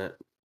 10%.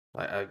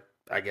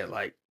 I get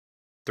like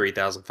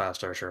 3,000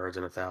 5-star shards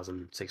and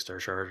 1,000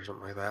 6-star shards or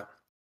something like that.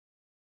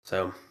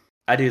 So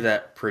I do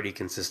that pretty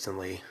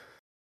consistently.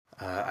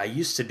 I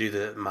used to do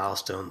the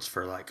milestones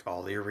for like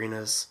all the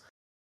arenas,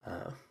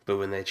 but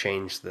when they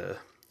changed the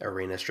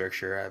arena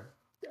structure,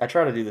 I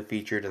try to do the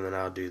featured and then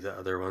I'll do the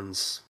other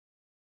ones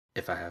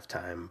if I have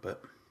time.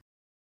 But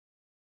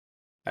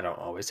I don't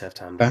always have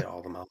time to get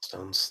all the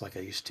milestones like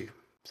I used to.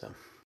 So,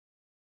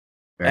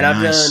 Very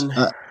and nice.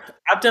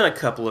 I've done a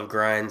couple of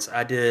grinds.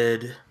 I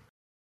did.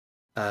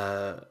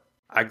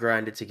 I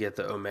grinded to get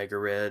the Omega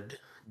Red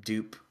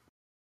dupe,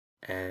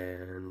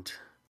 and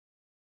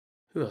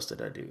who else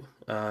did I do?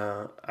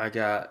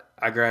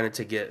 I grinded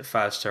to get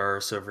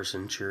 5-star Silver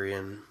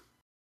Centurion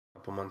a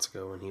couple months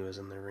ago when he was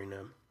in the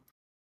arena.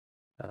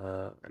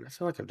 And I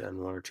feel like I've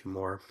done 1 or 2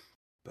 more,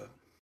 but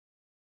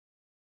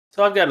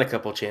so I've gotten a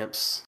couple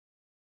champs.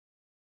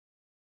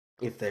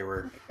 If they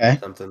were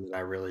something that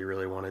I really,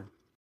 really wanted.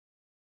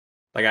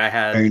 Like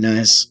very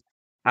nice.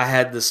 I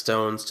had the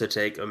stones to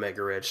take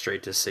Omega Red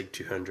straight to Sig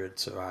 200,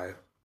 so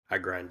I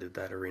grinded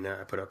that arena.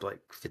 I put up like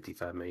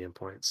 55 million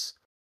points.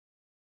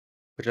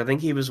 Which I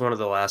think he was one of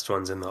the last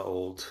ones in the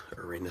old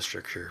arena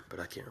structure, but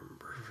I can't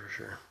remember for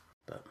sure.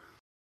 But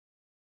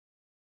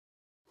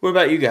what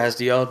about you guys?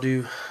 Do y'all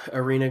do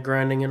arena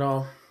grinding at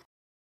all?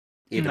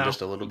 Even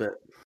just a little bit?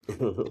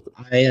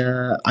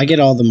 I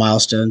get all the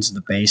milestones in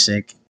the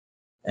basic,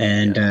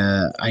 and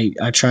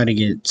I try to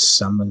get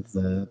some of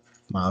the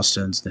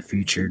milestones the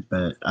featured,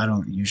 but I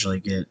don't usually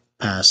get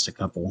past a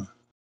couple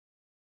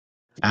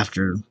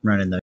after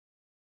running the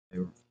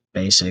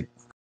basic.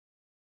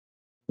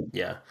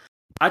 Yeah.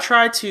 I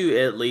try to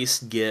at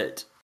least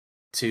get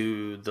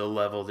to the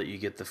level that you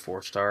get the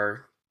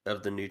 4-star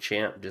of the new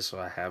champ, just so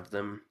I have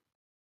them.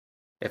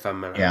 If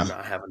I'm gonna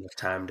not have enough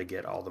time to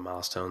get all the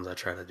milestones, I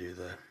try to do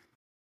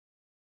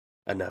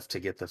enough to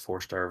get the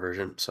 4-star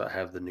version, so I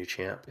have the new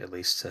champ at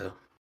least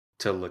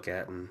to look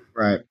at and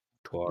Right.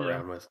 toil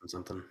around with and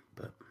something.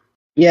 But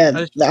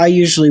yeah, I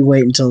usually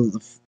wait until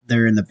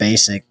they're in the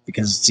basic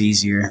because it's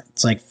easier.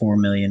 It's like 4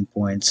 million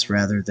points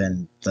rather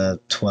than the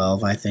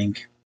 12, I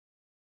think.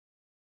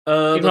 You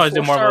can the always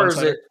do more 4-star one is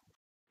sider.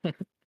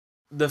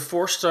 the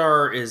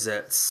 4-star is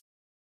at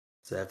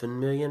 7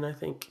 million, I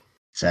think.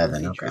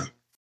 7, okay.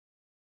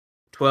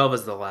 12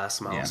 is the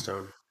last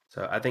milestone. Yeah.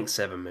 So I think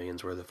 7 million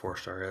is where the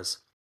 4-star is.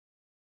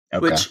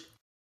 Okay. Which,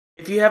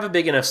 if you have a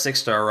big enough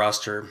 6-star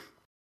roster,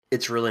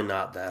 it's really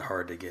not that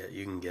hard to get.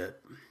 You can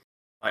get,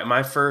 like,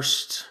 my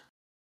first,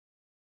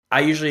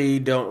 I usually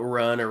don't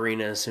run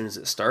arena as soon as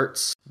it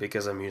starts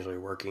because I'm usually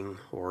working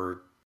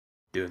or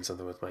doing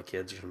something with my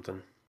kids or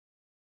something.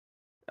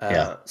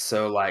 Yeah.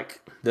 So,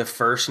 like, the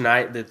first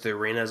night that the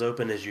arena is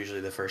open is usually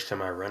the first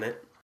time I run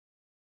it.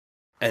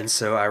 And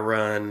so I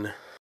run,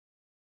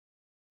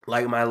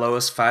 like, my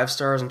lowest 5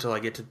 stars until I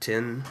get to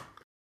 10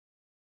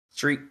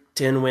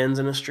 wins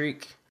in a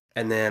streak.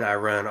 And then I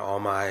run all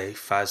my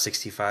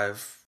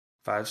 565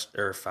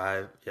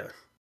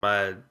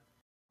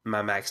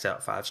 my maxed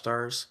out 5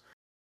 stars.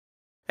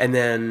 And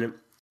then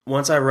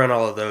once I run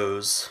all of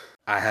those,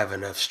 I have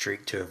enough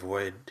streak to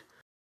avoid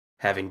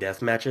having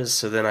death matches.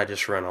 So then I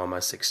just run all my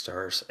 6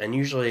 stars. And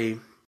usually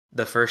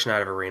the first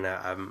night of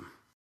arena,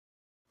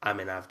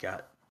 I've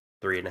got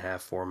 3.5,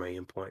 4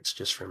 million points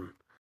just from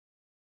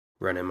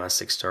running my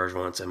 6 stars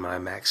once and my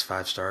max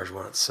 5 stars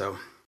once. So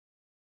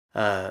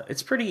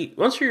it's pretty,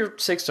 once your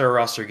 6-star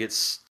roster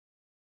gets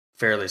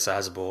fairly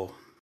sizable,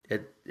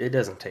 it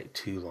doesn't take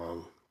too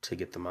long to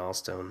get the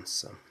milestones.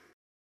 So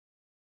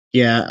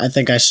yeah, I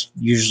think I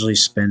usually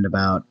spend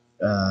about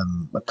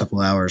a couple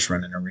hours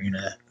running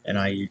arena, and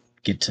I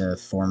get to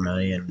 4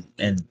 million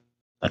in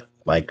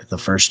like the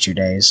first 2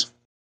 days.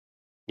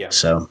 yeah.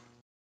 So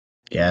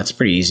yeah, it's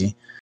pretty easy.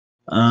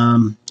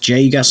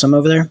 Jay, you got some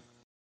over there?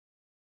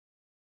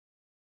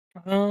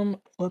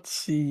 Let's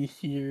see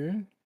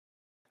here.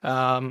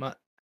 I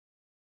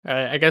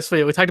guess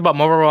we talked about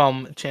Mobile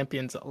Realm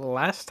Champions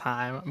last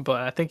time,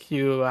 but I think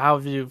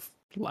have you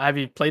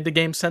played the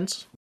game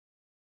since?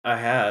 I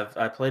have.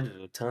 I played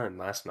it a ton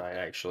last night,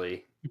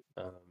 actually.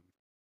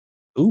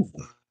 Ooh.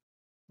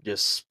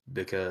 Just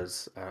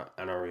because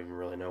I don't even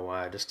really know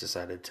why. I just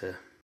decided to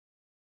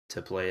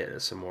play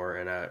it some more,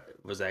 and I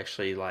was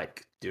actually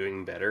like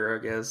doing better, I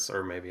guess,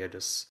 or maybe I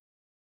just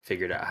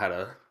figured out how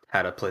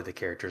to play the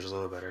characters a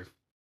little better.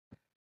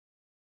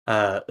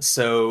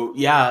 So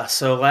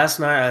last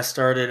night I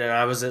started, and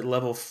I was at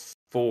level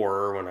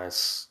 4 when I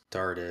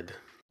started,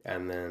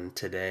 and then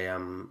today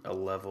I'm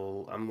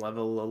level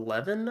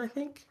 11, I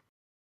think,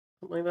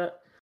 something like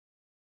that.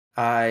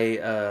 I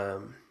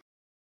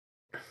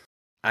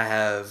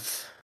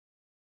have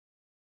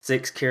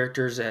 6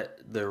 characters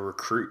at the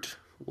recruit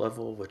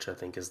level, which I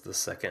think is the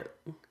second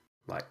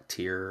like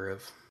tier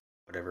of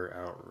whatever.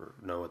 I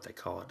don't know what they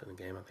call it in the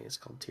game. I think it's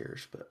called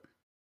tiers, but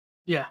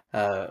Yeah.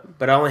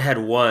 but I only had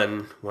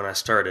one when I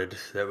started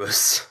that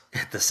was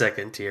at the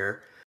second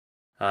tier,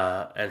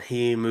 and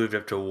he moved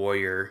up to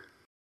warrior,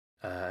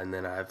 and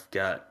then I've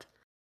got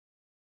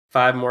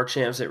 5 more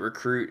champs at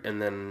recruit,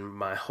 and then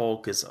my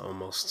Hulk is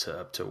almost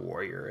up to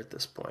warrior at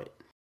this point.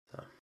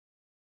 So,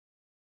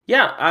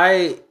 yeah,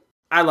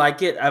 I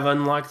like it. I've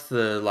unlocked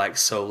the like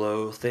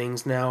solo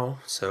things now,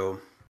 so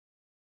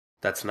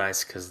that's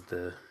nice because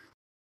the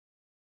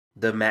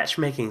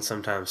matchmaking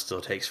sometimes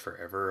still takes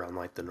forever on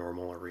like the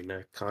normal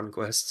arena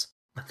conquests.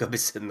 Like I'll be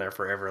sitting there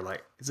forever,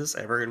 like, is this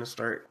ever gonna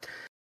start?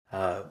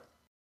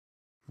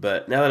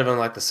 But now that I've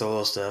unlocked the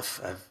solo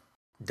stuff, I've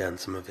done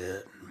some of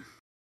it.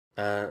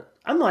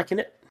 I'm liking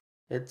it.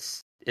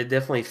 It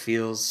definitely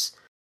feels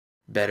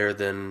better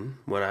than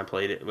when I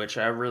played it, which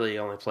I really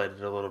only played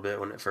it a little bit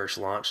when it first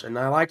launched, and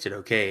I liked it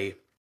okay.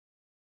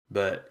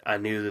 But I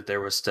knew that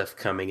there was stuff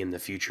coming in the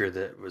future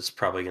that was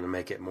probably going to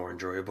make it more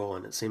enjoyable,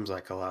 and it seems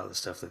like a lot of the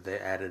stuff that they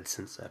added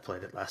since I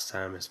played it last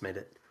time has made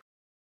it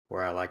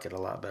where I like it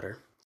a lot better.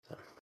 So.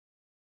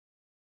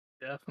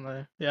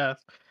 Definitely, yeah.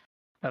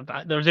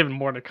 There's even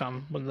more to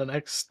come when the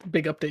next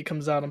big update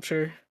comes out, I'm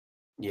sure.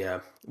 Yeah.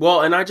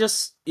 Well, and I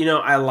just,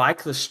 I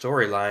like the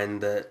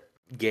storyline that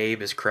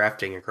Gabe is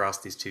crafting across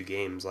these 2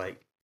 games. Like,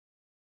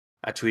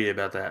 I tweeted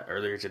about that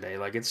earlier today.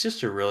 Like, it's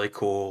just a really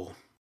cool,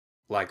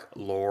 like,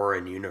 lore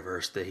and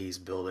universe that he's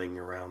building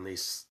around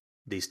these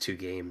 2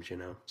 games,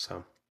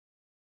 So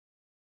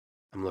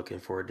I'm looking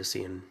forward to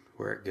seeing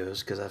where it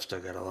goes because I've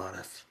still got a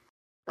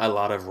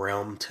lot of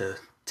realm to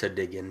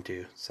dig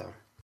into. So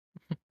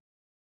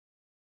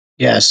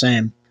Yeah,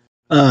 same.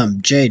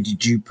 Jay,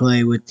 did you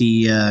play with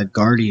the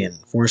Guardian,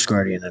 Force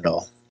Guardian at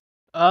all?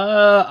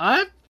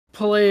 I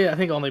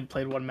think I only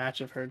played one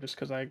match of her just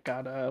because I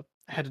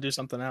had to do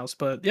something else.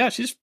 But yeah,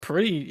 she's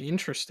pretty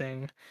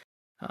interesting.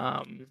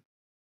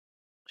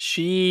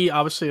 She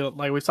obviously,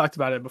 like we've talked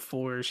about it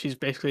before, she's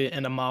basically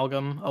an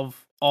amalgam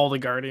of all the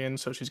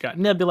Guardians. So she's got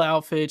Nebula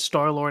outfit,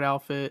 Star Lord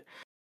outfit,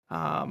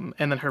 and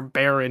then her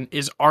Baron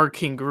is our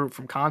King Groot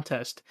from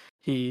Contest.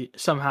 He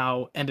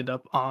somehow ended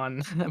up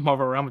on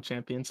Marvel Realm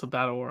Champions, so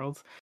Battle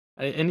World.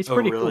 and he's Oh,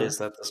 pretty really? cool. Is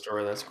that the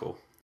story? That's cool.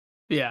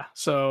 Yeah.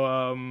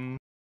 So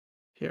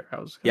here I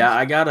was.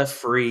 I got a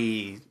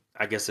free.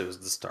 I guess it was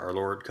the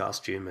Star-Lord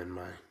costume in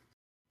my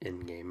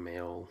in-game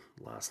mail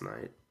last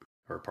night,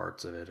 or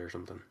parts of it, or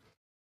something.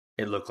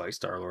 It looked like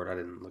Star-Lord. I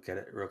didn't look at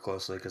it real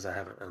closely because I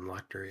haven't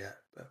unlocked her yet.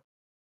 But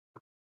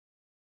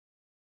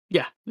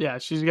yeah,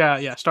 she's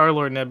got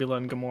Star-Lord, Nebula,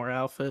 and Gamora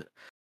outfit,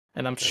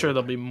 and I'm sure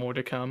there'll be more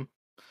to come.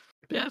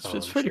 But yeah, it's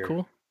I'm pretty sure.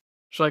 cool.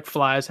 She like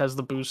flies, has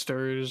the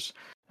boosters.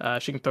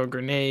 She can throw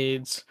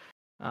grenades.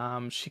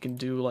 She can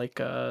do like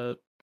a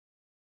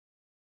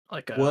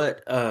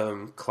What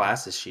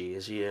class is she?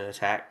 Is she an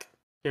attack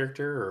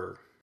character or?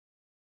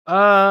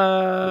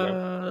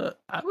 I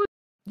would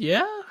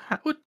yeah,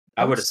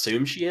 I would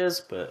assume she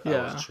is, but I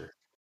wasn't yeah. sure.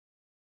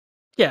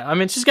 Yeah, I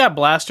mean she's got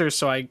blasters,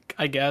 so I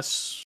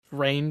guess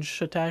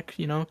range attack,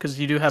 because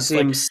you do have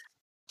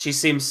She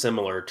seems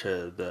similar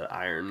to the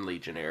Iron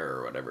Legionnaire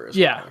or whatever. Is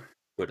yeah. what I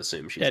would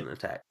assume she's Yeah, an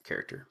attack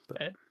character.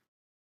 But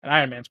and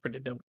Iron Man's pretty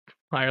dope.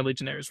 Iron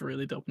Legionnaire is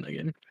really dope in the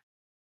game.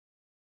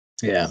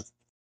 Yeah.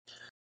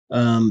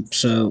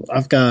 So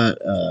I've got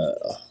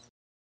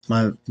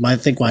I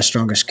think my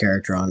strongest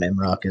character on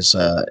Imrock is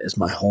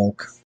my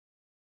Hulk.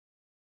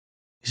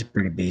 He's a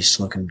pretty beast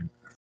looking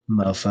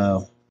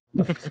mofo.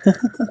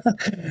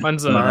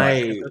 Mine's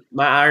my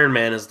Iron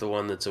Man is the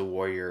one that's a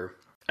warrior,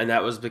 and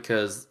that was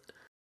because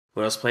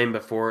when I was playing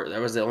before,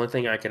 that was the only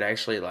thing I could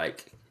actually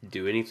like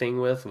do anything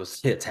with was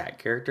the attack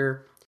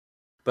character.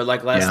 But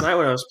like last night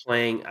when I was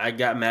playing, I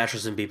got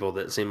matches and people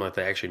that seemed like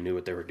they actually knew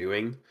what they were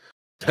doing.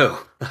 So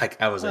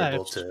like I was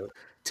able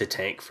to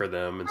tank for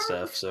them and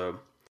stuff. So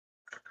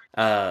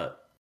I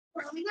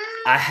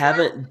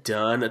haven't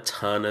done a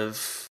ton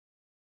of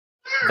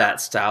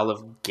that style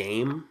of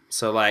game.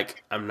 So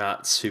like I'm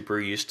not super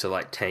used to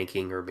like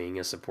tanking or being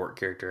a support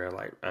character.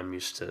 I'm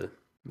used to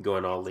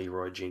going all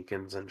Leroy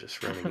Jenkins and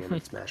just running in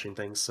and smashing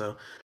things. So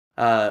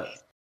but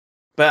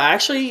I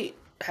actually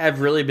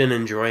have really been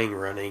enjoying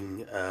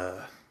running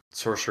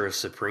Sorcerer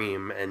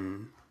Supreme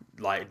and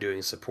like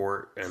doing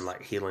support and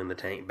like healing the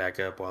tank back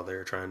up while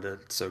they're trying to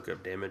soak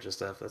up damage and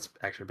stuff. That's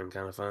actually been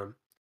kind of fun.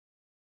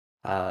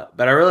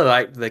 But I really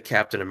like the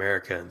Captain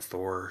America and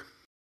Thor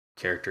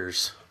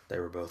characters. They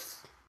were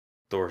both.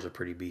 Thor's a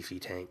pretty beefy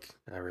tank.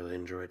 I really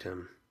enjoyed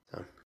him.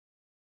 So.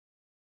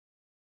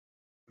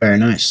 Very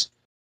nice.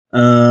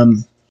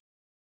 What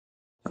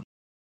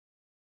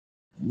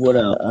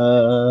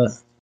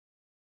else?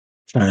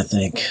 Trying to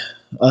think.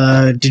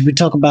 Did we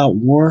talk about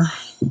war?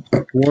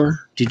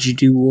 War? Did you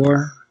do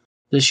war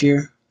this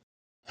year?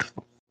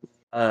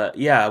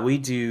 Yeah, we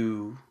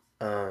do.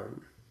 I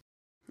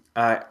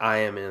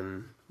am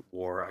in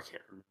war. I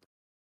can't remember.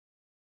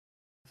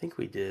 I think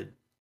we did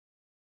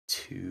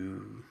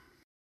 2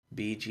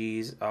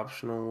 BGs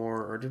optional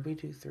war, or did we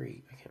do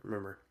 3? I can't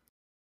remember.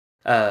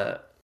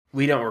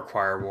 We don't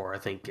require war. I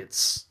think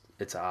it's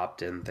an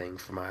opt-in thing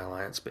for my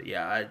alliance. But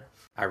yeah,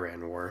 I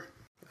ran war.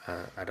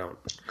 I don't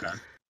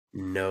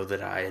know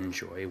that I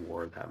enjoy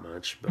war that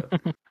much, but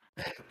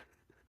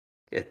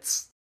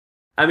it's.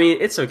 I mean,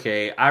 it's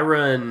okay. I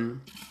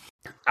run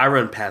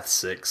Path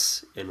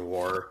 6 in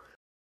war,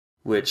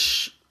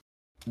 which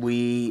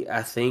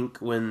I think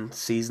when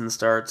season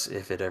starts,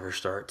 if it ever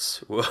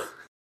starts,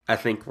 I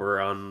think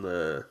we're on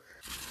the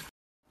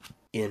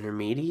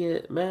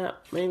intermediate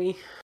map, maybe.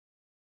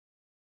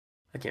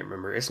 I can't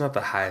remember. It's not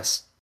the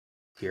highest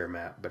tier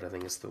map, but I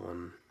think it's the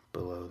one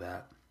below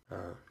that.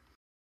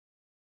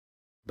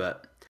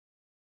 But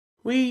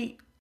we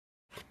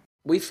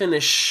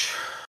finish.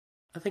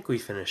 I think we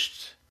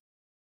finished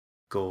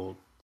gold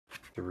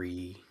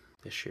 3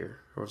 this year,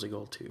 or was it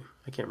gold 2?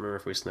 I can't remember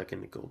if we snuck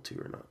into gold 2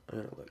 or not. I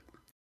gotta look.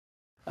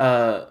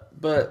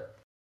 But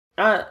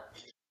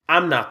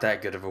I'm not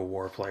that good of a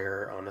war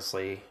player,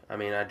 honestly. I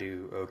mean, I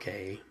do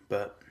okay,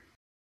 but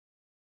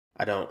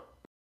I don't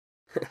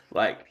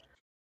like.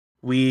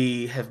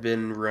 We have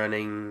been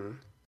running.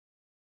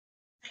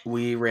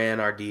 We ran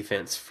our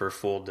defense for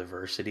full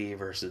diversity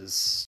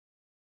versus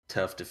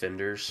tough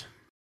defenders.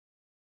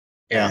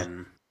 Yeah.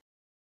 And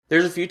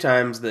there's a few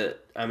times that,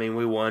 I mean,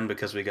 we won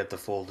because we got the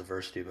full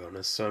diversity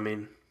bonus. So, I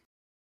mean,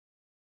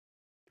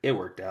 it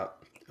worked out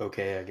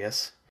okay, I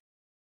guess.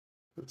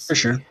 For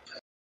sure.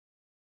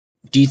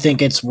 Do you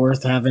think it's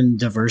worth having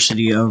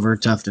diversity over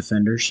tough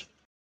defenders?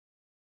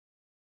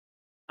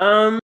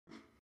 I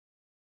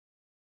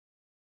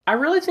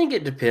really think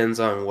it depends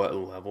on what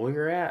level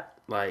you're at.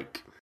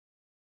 Like,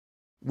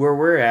 where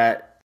we're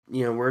at,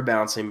 we're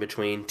bouncing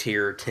between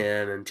tier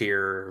 10 and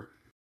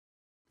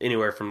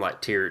anywhere from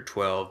like tier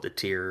 12 to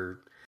tier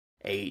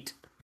 8.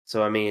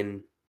 So, I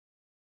mean,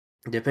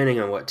 depending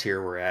on what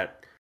tier we're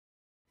at,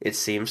 it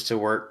seems to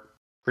work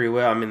pretty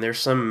well. I mean, there's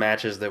some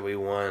matches that we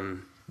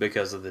won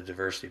because of the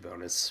diversity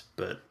bonus,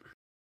 but,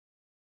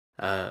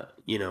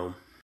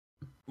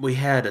 we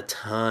had a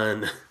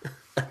ton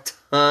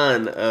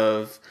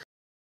of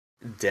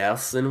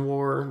deaths in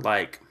war.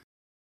 Like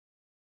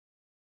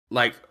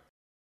my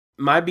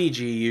BG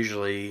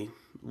usually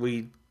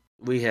we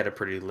had a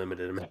pretty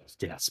limited amount of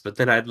deaths, but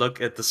then I'd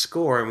look at the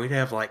score and we'd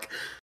have like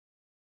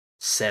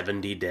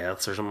 70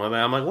 deaths or something like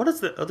that. I'm like, what is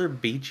the other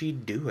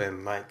BG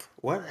doing? Like,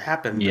 what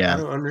happened? Yeah. I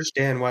don't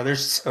understand why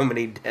there's so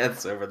many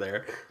deaths over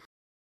there.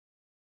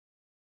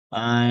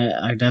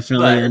 I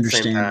definitely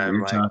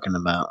understand what you're like, talking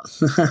about.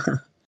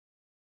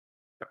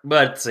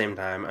 But at the same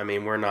time, I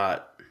mean, we're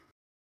not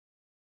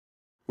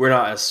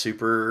a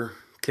super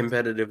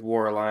competitive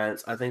war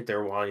alliance. I think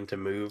they're wanting to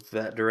move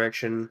that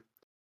direction,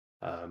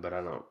 but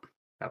I don't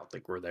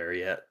think we're there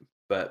yet.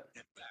 But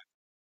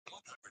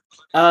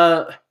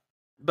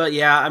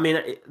yeah, I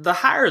mean, the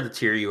higher the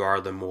tier you are,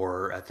 the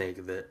more I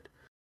think that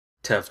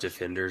tough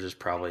defenders is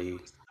probably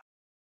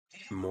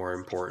more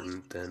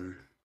important than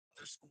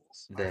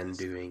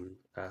doing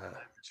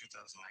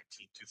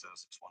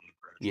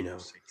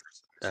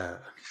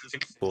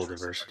full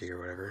diversity or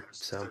whatever.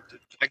 So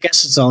I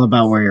guess it's all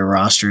about where your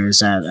roster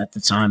is at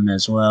the time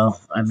as well.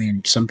 I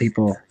mean, some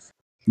people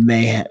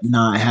may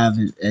not have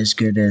as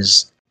good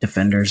as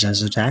defenders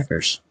as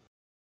attackers.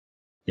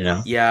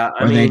 Yeah,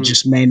 I or mean, they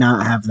just may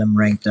not have them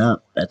ranked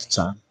up at the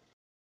time.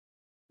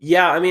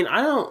 Yeah, I mean,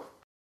 I don't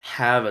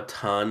have a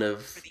ton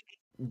of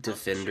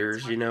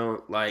defenders,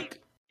 like.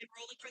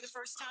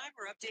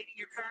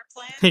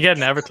 You get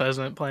an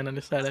advertisement playing on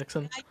your side,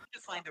 Exxon.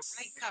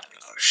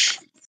 Oh,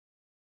 shit.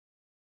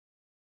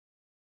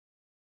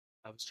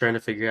 I was trying to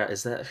figure out,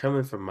 is that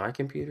coming from my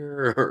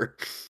computer or?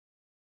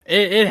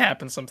 It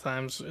happens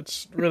sometimes.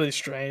 It's really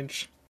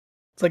strange.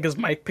 It's like his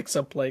mic picks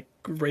up like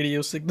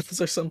radio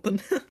signals or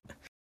something.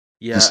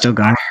 Yeah, still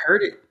going? I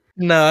heard it.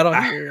 No, I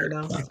don't hear it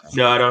now.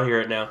 No, I don't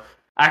hear it now.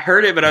 I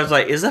heard it, but I was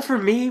like, is that for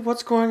me?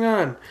 What's going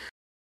on?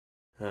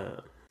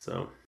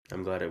 So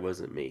I'm glad it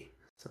wasn't me.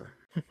 So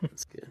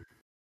that's good.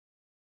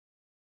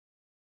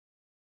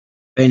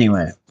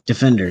 Anyway,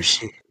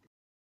 defenders.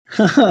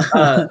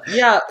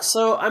 Yeah,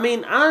 so I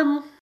mean,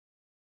 I'm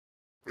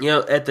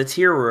at the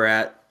tier we're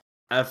at,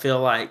 I feel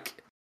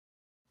like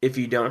if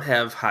you don't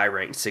have high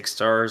ranked 6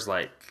 stars,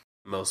 like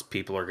most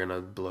people are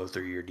gonna blow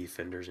through your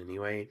defenders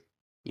anyway.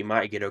 You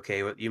might get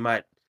okay with, you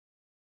might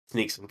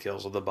sneak some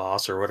kills with the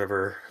boss or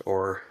whatever,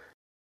 or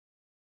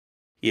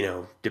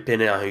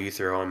depending on who you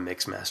throw on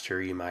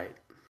Mixmaster, you might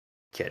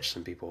catch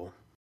some people.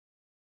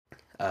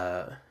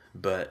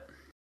 But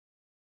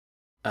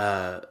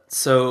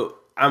so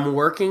I'm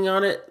working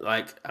on it.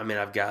 Like, I mean,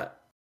 I've got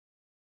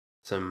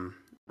some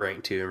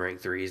rank 2 and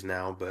rank 3s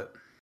now, but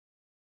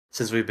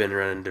since we've been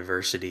running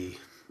diversity,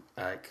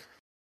 like,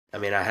 I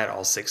mean, I had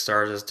all 6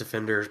 stars as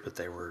defenders, but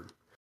they were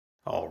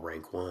all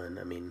rank 1.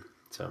 I mean,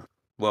 so,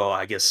 well,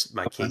 I guess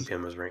my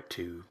Kingpin was rank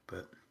 2,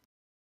 but.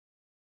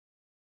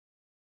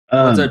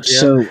 What's up,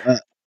 Jim? So,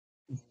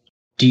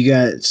 do you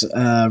guys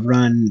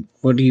run?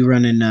 What do you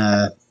run in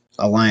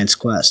Alliance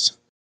Quest?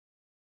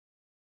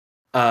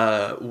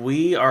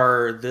 We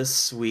are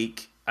this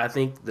week. I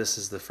think this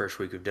is the first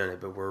week we've done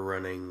it, but we're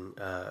running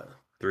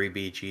 3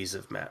 BGs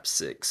of map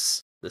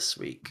 6 this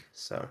week.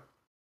 So.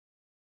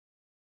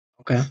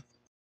 Okay.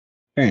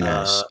 Very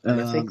nice.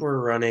 I think we're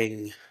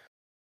running.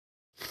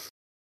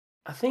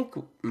 I think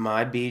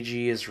my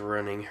BG is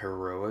running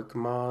heroic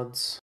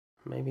mods,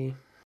 maybe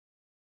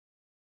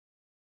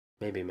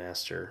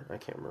master. I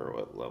can't remember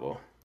what level.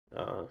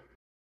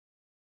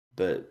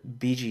 But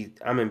BG,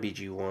 I'm in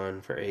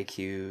BG1 for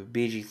AQ.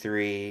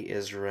 BG3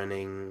 is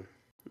running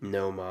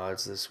no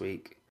mods this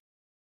week.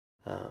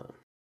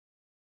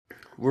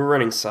 We're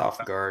running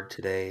soft guard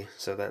today,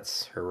 so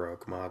that's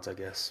heroic mods, I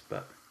guess.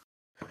 But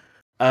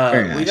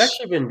Very we've nice.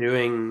 actually been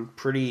doing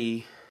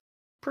pretty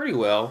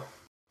well.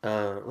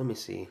 Let me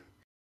see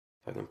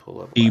if I can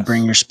pull up. Do you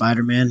bring your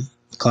Spider-Man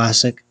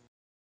Classic?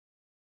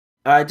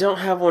 I don't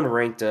have one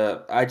ranked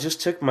up. I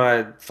just took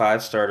my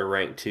 5-star to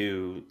rank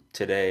 2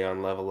 today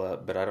on level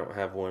up, but I don't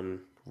have one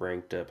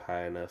ranked up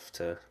high enough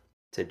to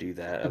do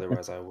that.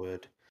 Otherwise, I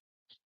would.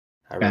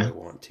 I really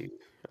want to.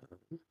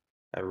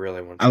 I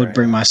really want to. I would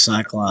bring my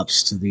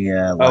Cyclops to the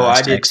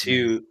I did X-Men.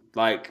 too.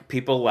 Like,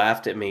 people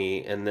laughed at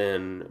me, and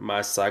then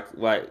my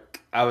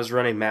I was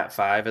running map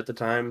 5 at the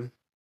time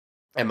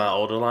at my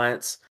old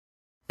alliance,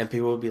 and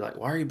people would be like,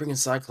 "Why are you bringing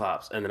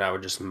Cyclops?" And then I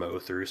would just mow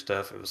through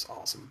stuff. It was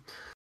awesome.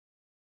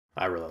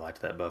 I really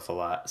liked that buff a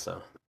lot.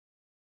 So.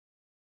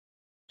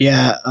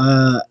 Yeah,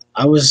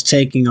 I was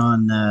taking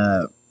on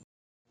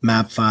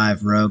map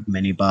 5 rogue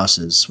mini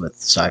bosses with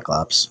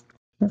Cyclops.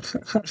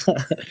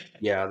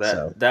 Yeah,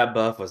 that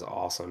buff was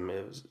awesome.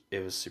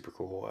 It was super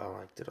cool. I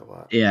liked it a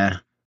lot. Yeah.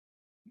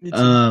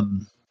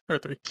 Or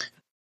 3.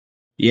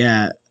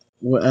 Yeah.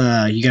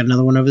 You got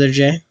another one over there,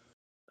 Jay?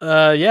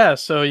 Yeah.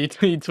 So you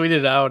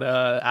tweeted out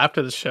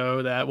after the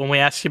show that when we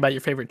asked you about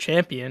your favorite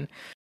champion,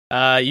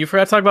 you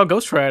forgot to talk about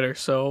Ghost Rider.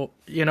 So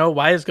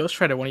why is Ghost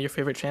Rider one of your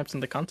favorite champs in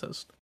the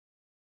contest?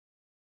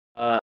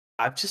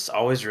 I've just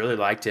always really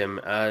liked him.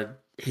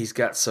 He's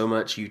got so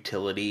much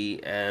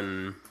utility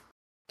and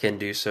can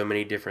do so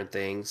many different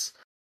things.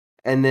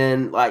 And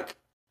then, like,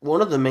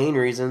 one of the main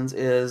reasons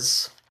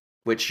is,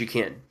 which you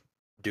can't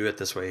do it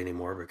this way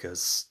anymore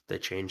because they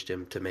changed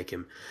him to make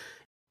him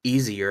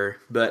easier,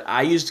 but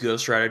I used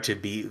Ghost Rider to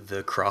beat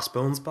the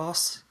Crossbones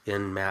boss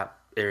in Act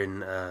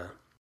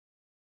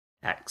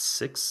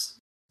 6. Is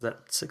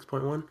that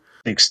 6.1?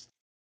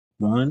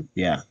 1?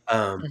 Yeah.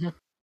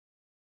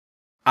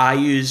 I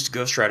used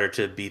Ghost Rider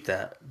to beat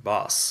that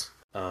boss,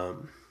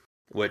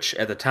 which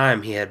at the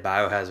time he had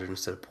biohazard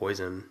instead of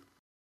poison,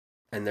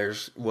 and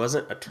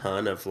wasn't a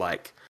ton of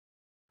like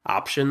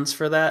options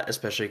for that,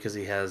 especially because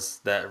he has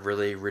that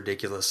really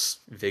ridiculous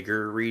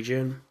vigor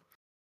regen.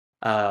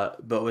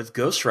 But with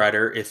Ghost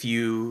Rider, if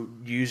you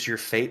use your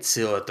Fate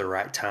Seal at the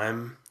right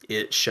time,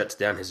 it shuts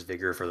down his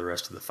vigor for the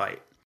rest of the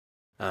fight.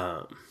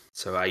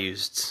 So I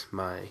used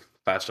my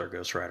 5-star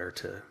Ghost Rider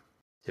to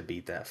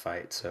beat that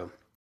fight. So,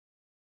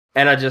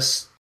 and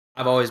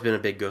I've always been a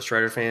big Ghost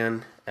Rider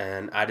fan,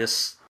 and I'm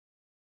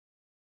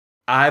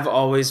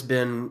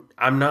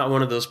not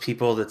one of those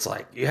people that's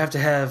like, you have to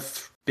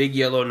have big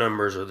yellow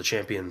numbers or the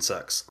champion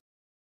sucks.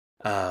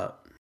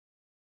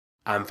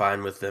 I'm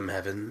fine with them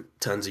having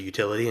tons of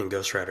utility, and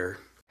Ghost Rider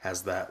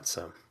has that,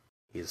 so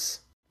he's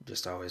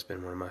just always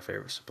been one of my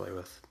favorites to play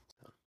with.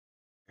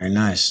 Very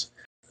nice.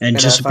 And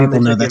just so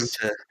people know,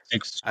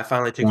 I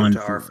finally took him to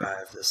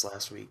R5 this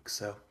last week,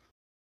 so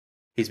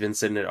he's been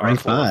sitting at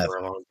R4 for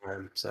a long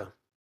time. So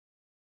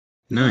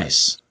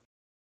nice.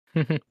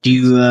 Do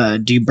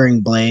you bring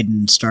Blade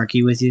and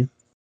Starkey with you?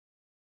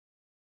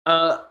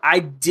 I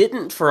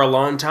didn't for a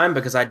long time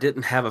because I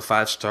didn't have a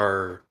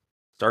 5-star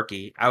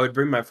Starkey. I would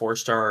bring my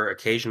 4-star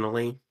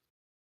occasionally,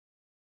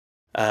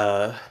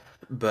 but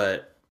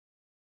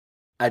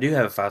I do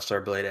have a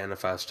 5-star Blade and a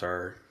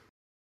 5-star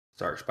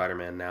Stark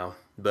Spider-Man now.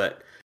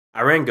 But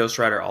I ran Ghost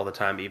Rider all the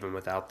time, even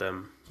without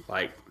them.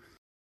 Like,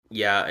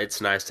 yeah, it's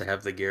nice to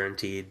have the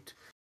guaranteed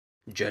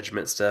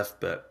judgment stuff,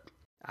 but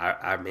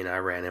I mean, I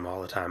ran him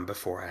all the time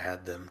before I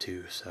had them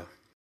too. So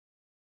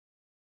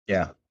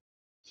yeah.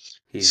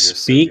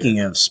 Speaking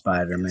of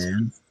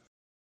Spider-Man,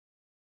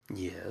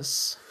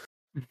 yes.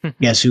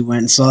 Guess who went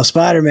and saw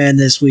Spider-Man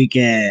this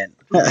weekend?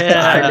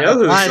 Yeah, I know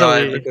who saw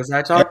it because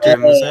I talked to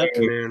him this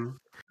afternoon.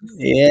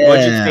 Yeah,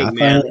 what'd you think,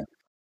 man?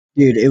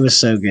 Dude, it was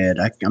so good.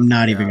 I'm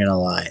not even gonna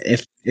lie.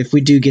 If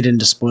we do get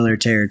into spoiler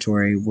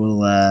territory,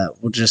 we'll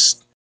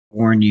just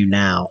warn you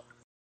now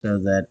so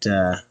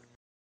that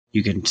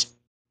you can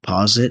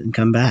pause it and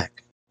come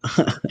back.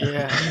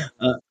 Yeah.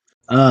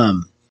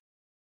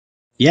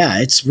 Yeah,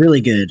 it's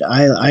really good.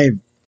 I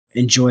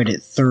enjoyed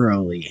it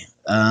thoroughly.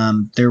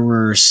 There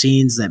were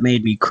scenes that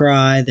made me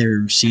cry. There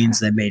were scenes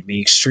that made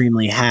me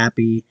extremely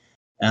happy.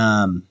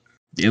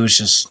 It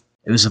was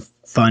a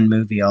fun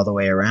movie all the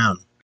way around.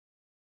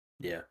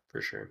 Yeah,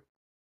 for sure.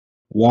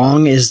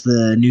 Wong is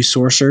the new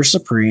Sorcerer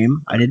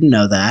Supreme. I didn't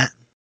know that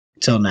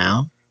until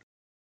now.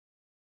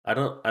 I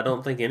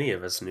don't think any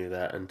of us knew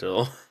that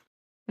until.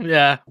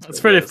 Yeah, it's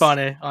pretty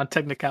funny on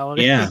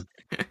technicality. Yeah,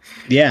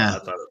 yeah. I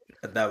thought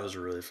that was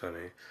really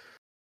funny.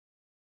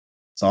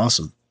 It's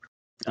awesome.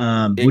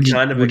 What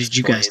did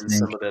you guys think?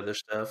 Some of the other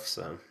stuff,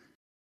 so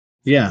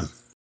yeah,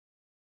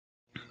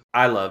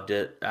 I loved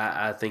it.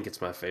 I think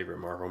it's my favorite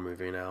Marvel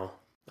movie now.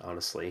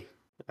 Honestly,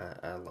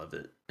 I love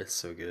it. It's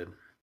so good.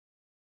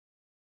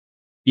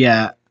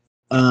 Yeah.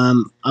 I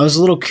was a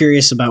little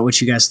curious about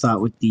what you guys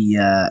thought with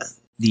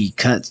the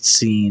cut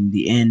scene,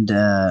 the end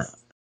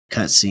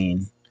cut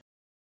scene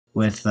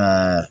with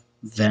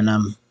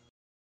Venom.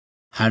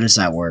 How does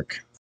that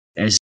work?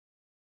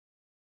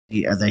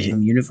 Are they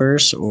in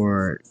universe,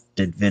 or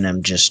did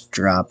Venom just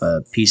drop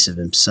a piece of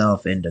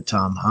himself into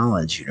Tom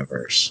Holland's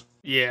universe?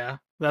 Yeah,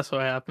 that's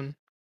what happened.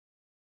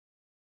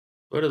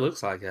 What it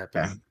looks like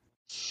happened.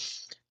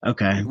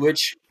 Okay.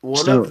 Which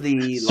which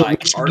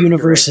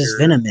universe is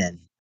Venom in?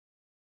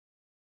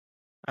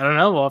 I don't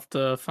know. We'll have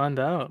to find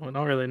out. We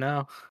don't really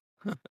know.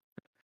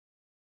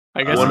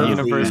 I guess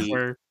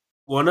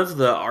one of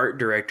the art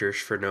directors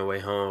for No Way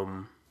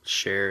Home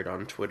shared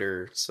on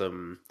Twitter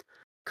some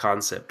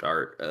concept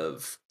art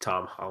of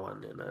Tom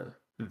Holland in a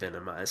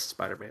Venomized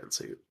Spider-Man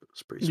suit. It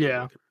was pretty sweet.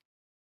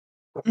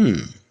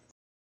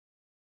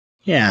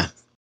 Yeah.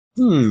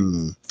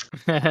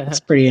 That's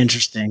pretty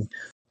interesting.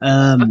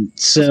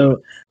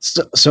 So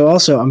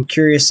also, I'm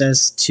curious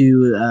as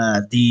to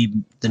the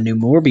new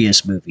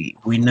Morbius movie.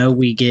 We know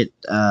we get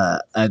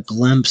a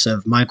glimpse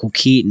of Michael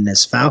Keaton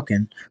as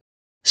Falcon.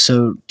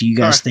 So, do you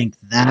guys think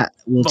that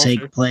will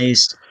take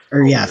place?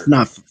 Or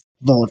not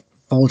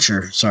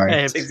Vulture. Sorry,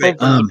 hey, that's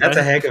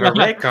a heck of a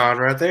retcon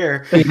right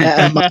there.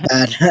 Yeah, my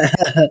bad.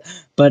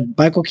 But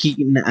Michael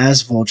Keaton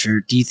as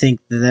Vulture. Do you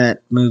think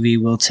that movie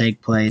will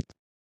take place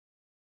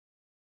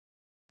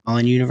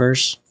on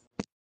universe?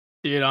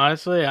 Dude,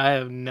 honestly, I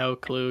have no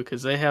clue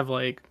because they have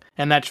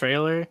and that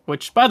trailer,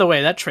 which by the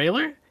way, that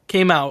trailer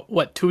came out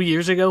 2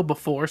 years ago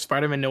before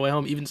Spider-Man No Way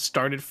Home even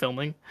started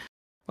filming.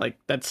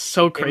 That's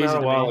so crazy. Came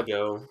out a while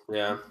ago,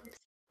 yeah.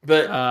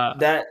 But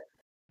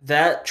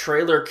that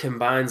trailer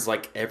combines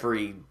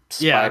every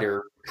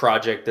Spider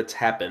project that's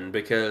happened,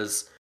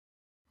 because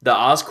the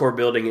Oscorp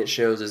building it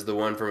shows is the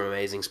one from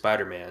Amazing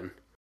Spider-Man,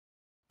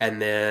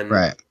 and then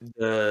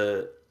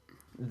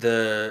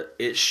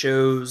it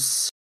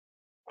shows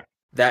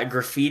that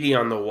graffiti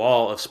on the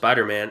wall of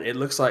Spider-Man. It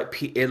looks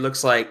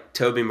like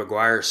Tobey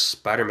Maguire's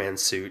Spider-Man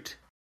suit,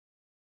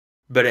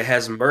 but it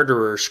has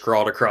murderer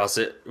scrawled across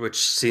it, which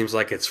seems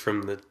like it's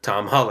from the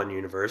Tom Holland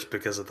universe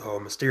because of the whole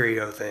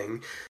Mysterio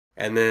thing.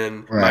 And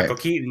then Michael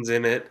Keaton's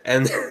in it,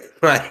 and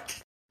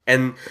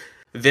and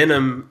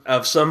Venom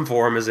of some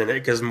form is in it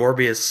because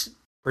Morbius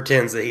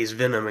pretends that he's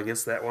Venom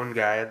against that one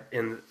guy at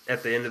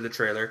the end of the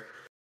trailer.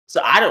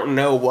 So I don't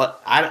know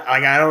what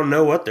I don't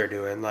know what they're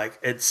doing. Like,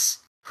 it's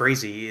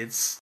crazy.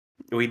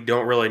 We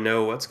don't really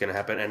know what's going to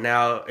happen, and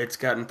now it's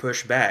gotten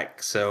pushed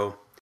back. So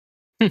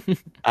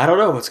I don't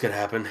know what's going to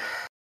happen.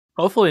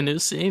 Hopefully, new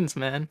scenes,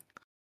 man.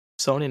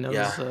 Sony knows.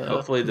 Yeah,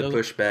 hopefully the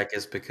pushback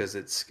is because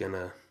it's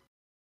gonna.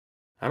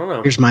 I don't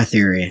know. Here's my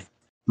theory.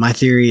 My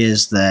theory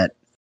is that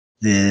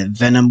the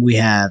Venom we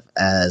have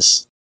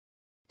as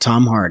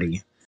Tom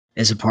Hardy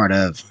is a part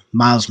of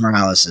Miles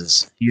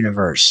Morales'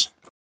 universe.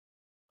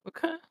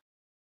 Okay.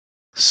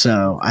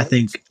 So I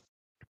think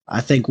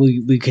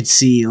we could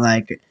see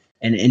like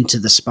an Into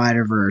the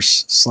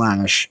Spider-Verse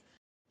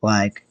 /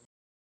 like,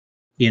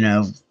 you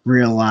know,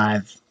 real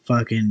live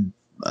fucking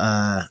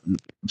I'm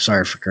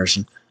sorry for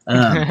cursing.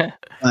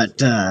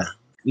 But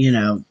you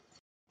know,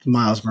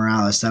 Miles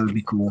Morales, that would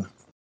be cool.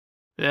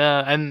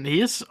 Yeah, and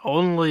he's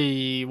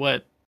only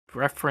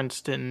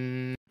referenced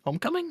in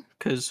Homecoming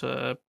because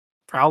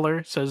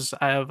Prowler says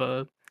I have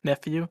a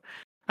nephew.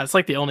 That's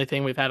like the only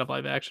thing we've had of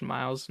live action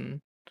Miles,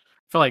 and I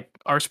feel like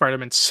our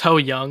Spider-Man's so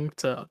young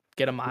to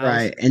get a Miles.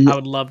 Right, and I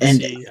would love to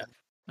see.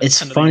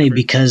 It's funny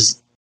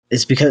because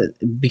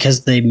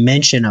they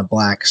mention a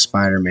black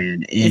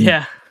Spider-Man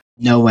in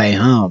No Way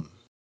Home,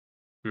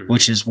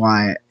 which is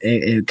why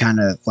it kind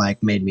of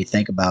like made me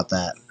think about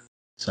that.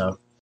 So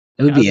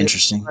it would be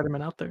interesting.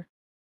 Spider-Man out there.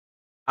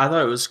 I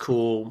thought it was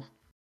cool,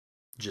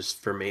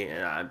 just for me,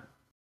 and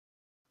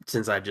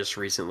since I just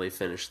recently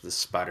finished the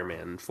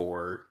Spider-Man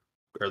 4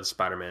 or the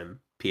Spider-Man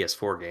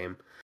PS4 game,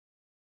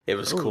 it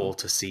was cool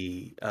to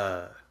see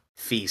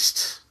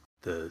Feast,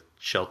 the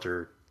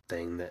shelter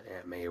thing that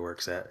Aunt May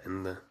works at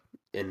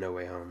in No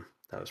Way Home.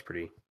 That was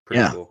pretty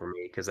cool for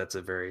me because that's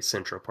a very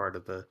central part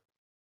of the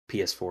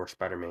PS4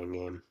 Spider-Man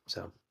game.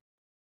 So,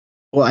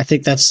 well, I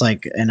think that's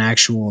like an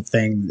actual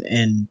thing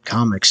in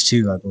comics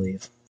too, I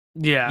believe.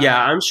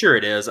 Yeah, I'm sure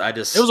it is. It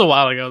was a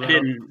while ago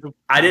though.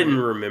 I didn't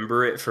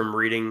remember it from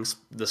reading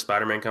the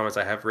Spider-Man comics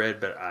I have read,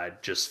 but I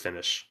just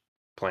finished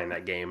playing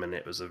that game, and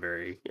it was a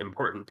very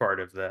important part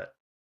of the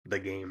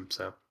game.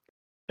 So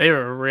they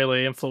were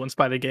really influenced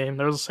by the game.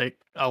 There was like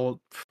a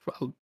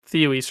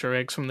few Easter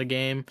eggs from the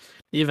game,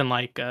 even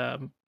like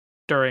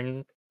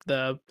during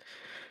the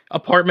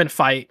apartment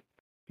fight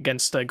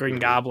against the Green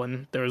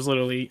Goblin. There was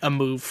literally a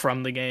move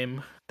from the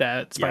game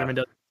that Spider-Man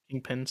does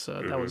Kingpin,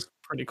 so that was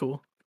pretty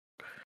cool.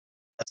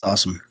 That's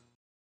awesome.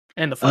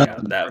 And the fight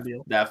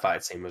that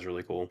fight scene was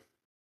really cool.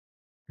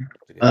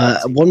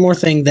 One more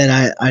thing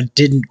that I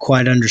didn't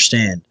quite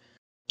understand.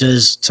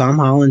 Does Tom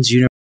Holland's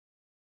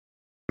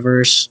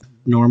universe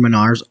Norman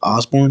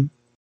Osborn?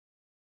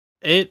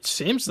 It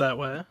seems that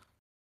way.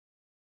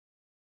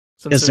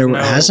 Because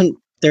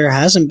there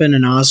hasn't been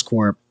an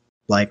Oscorp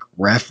like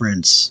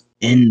reference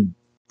in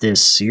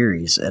this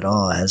series at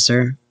all, has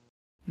there?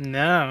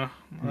 No.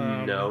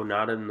 No,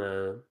 not in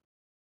the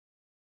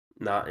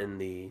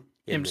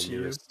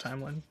MCU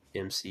timeline.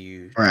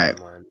 MCU right.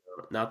 timeline.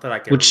 Not that I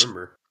can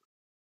remember.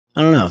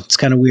 I don't know. It's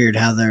kind of weird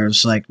how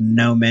there's like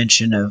no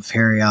mention of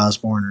Harry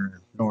Osborn or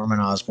Norman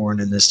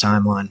Osborn in this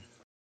timeline.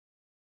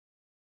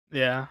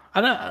 Yeah,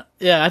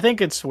 I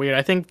think it's weird.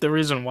 I think the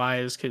reason why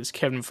is because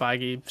Kevin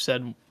Feige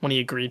said when he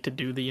agreed to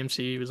do the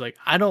MCU, he was like,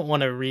 "I don't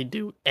want to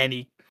redo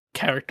any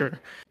character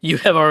you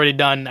have already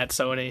done at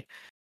Sony."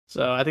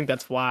 So I think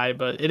that's why.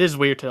 But it is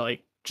weird to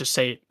like just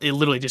say it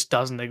literally just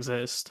doesn't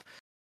exist.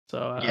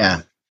 So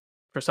yeah,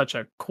 for such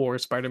a core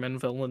Spider-Man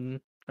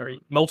villain or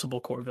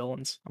multiple core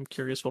villains, I'm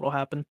curious what'll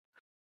happen.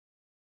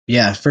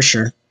 Yeah, for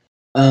sure.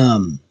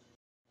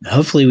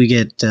 Hopefully we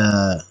get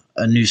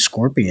a new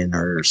Scorpion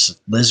or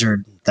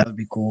Lizard. That would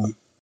be cool.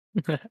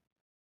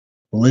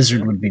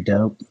 Lizard would be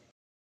dope.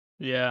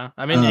 Yeah,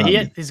 I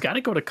mean, he's got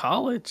to go to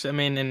college. I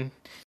mean, and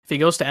if he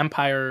goes to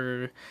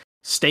Empire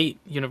State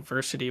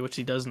University, which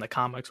he does in the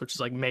comics, which is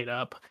like made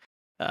up,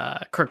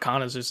 Kirk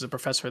Connors is a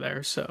professor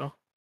there, so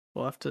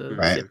we'll have to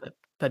see if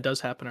that does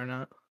happen or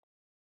not.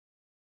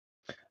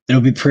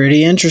 It'll be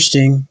pretty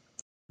interesting.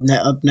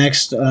 Up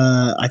next,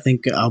 I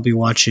think I'll be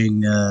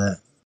watching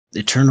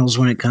Eternals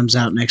when it comes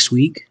out next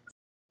week,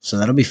 so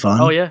that'll be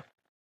fun. Oh yeah.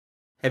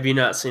 Have you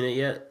not seen it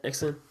yet,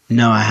 Nixon?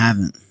 No, I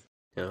haven't.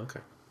 Oh, okay.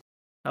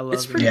 I love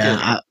it's pretty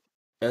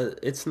good.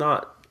 It's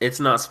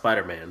not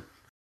Spider-Man,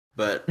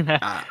 but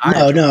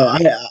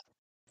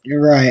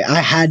you're right. I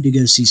had to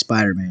go see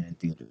Spider-Man in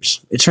theaters.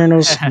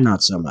 Eternals,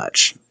 not so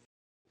much.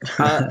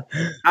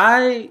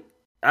 I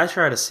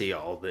try to see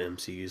all the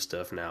MCU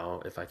stuff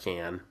now if I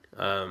can.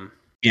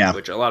 Yeah,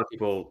 which a lot of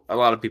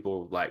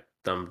people like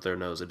thumb their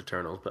nose at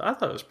Eternals, but I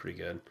thought it was pretty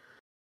good.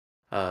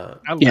 I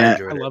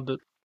loved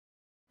it.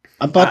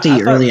 I bought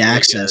the early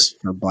access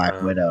for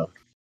Black Widow.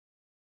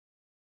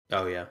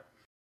 Oh yeah,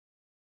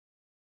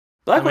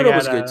 Black Widow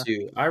was good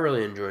too. I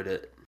really enjoyed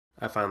it.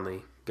 I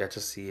finally got to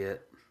see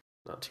it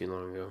not too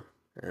long ago.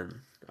 and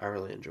I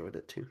really enjoyed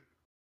it too.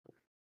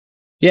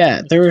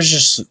 Yeah, there was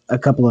just a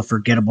couple of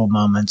forgettable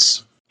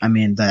moments.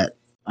 The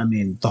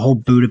whole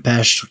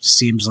Budapest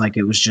seems like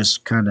it was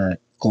just kind of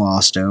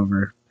glossed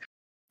over.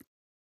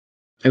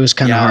 It was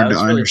kind of Yeah, hard to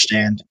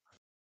understand.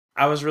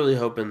 I was really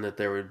hoping that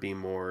there would be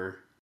more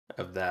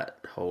of that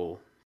whole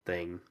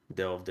thing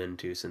delved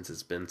into, since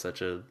it's been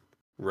such a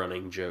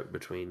running joke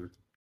between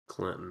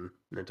Clint and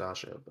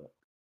Natasha. But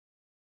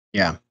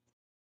Yeah,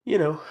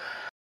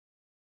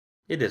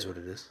 it is what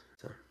it is.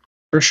 So.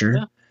 for sure.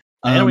 Yeah.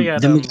 And we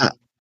got Then we got.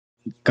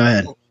 Go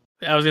ahead.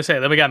 I was gonna say,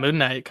 then we got Moon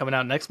Knight coming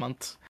out next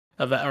month,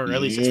 or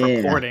at least it's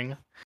reporting.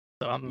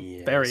 So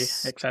I'm very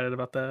excited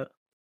about that.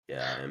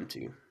 Yeah, I am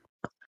too.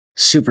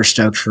 Super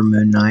stoked for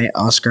Moon Knight.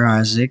 Oscar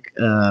Isaac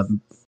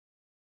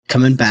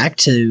coming back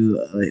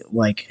to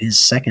like his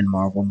second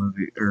Marvel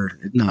movie, or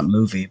not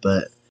movie,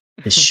 but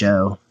his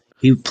show.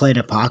 He played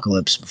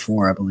Apocalypse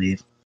before, I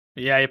believe.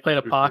 Yeah, he played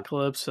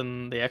Apocalypse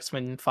in the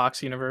X-Men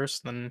Fox universe.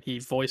 Then he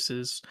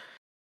voices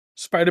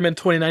Spider-Man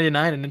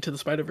 2099 and Into the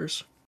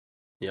Spider-Verse.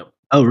 Yep.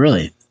 Oh,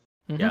 really?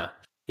 Mm-hmm. Yeah,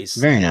 he's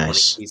very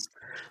nice. He's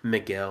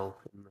Miguel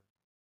in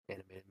the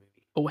animated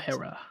movie.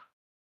 O'Hara.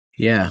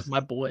 Yeah, my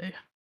boy.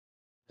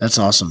 That's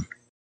awesome.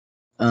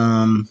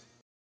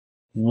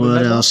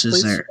 What else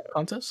is there?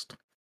 Contest.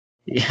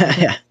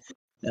 Yeah.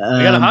 We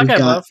got a Hawkeye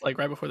buff like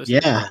right before this.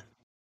 Yeah,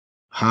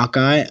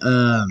 Hawkeye.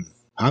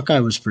 Hawkeye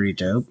was pretty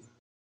dope.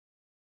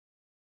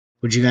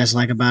 What'd you guys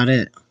like about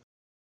it?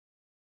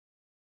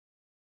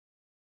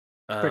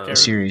 The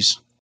series.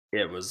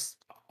 It was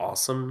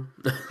awesome.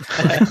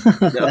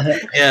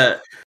 Yeah.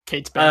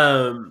 Kate's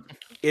back.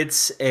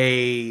 It's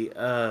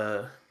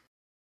a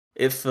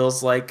it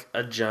feels like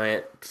a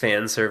giant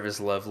fan service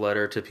love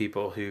letter to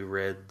people who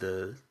read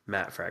the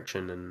Matt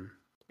Fraction and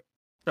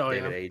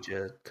David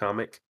Aja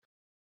comic,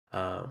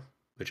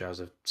 which I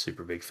was a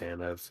super big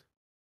fan of.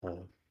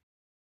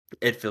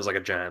 It feels like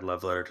a giant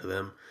love letter to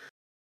them,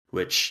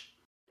 which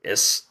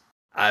is,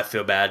 I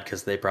feel bad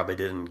because they probably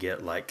didn't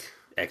get like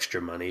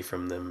extra money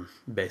from them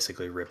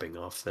basically ripping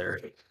off their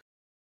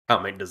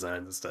comic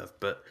designs and stuff.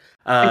 But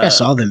I think I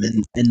saw them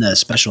in the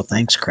special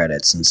thanks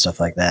credits and stuff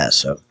like that.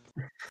 So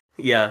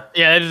yeah,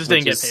 they just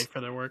didn't get paid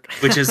for their work.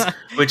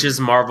 which is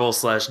Marvel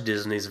 /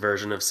 Disney's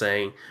version of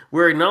saying,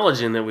 we're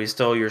acknowledging that we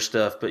stole your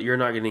stuff, but you're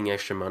not getting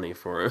extra money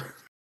from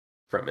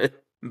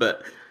it.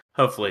 But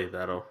hopefully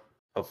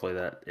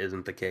that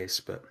isn't the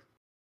case. But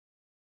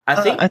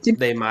I think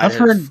they might. I've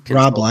heard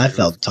Rob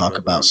Liefeld talk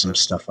about some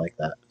stuff like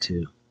that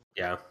too.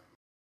 Yeah,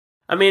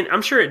 I mean,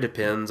 I'm sure it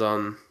depends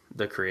on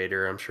the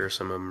creator. I'm sure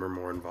some of them are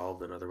more involved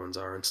than other ones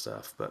are and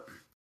stuff. But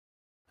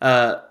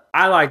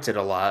I liked it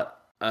a lot.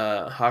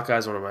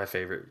 Hawkeye's one of my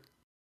favorite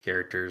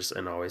characters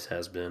and always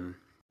has been.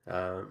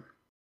 And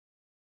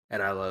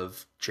I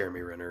love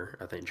Jeremy Renner.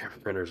 I think Jeremy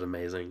Renner's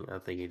amazing. I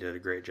think he did a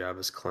great job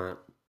as Clint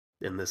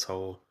in this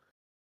whole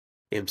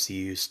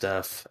MCU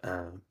stuff.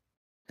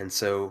 And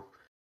so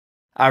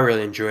I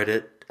really enjoyed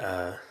it.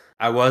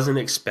 I wasn't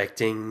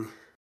expecting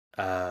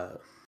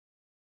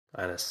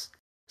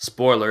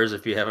spoilers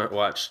if you haven't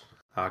watched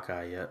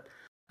Hawkeye yet.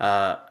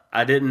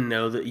 I didn't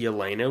know that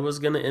Yelena was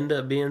going to end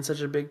up being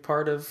such a big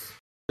part of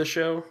the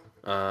show.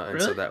 And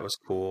really? So that was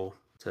cool.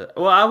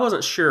 Well, I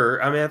wasn't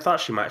sure. I mean, I thought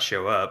she might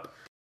show up.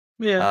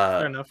 Yeah,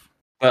 fair enough.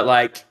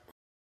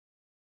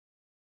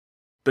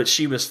 But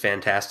she was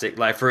fantastic.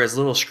 Like, for as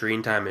little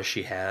screen time as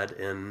she had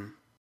in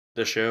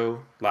the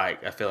show,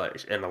 like, I feel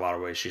like in a lot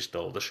of ways she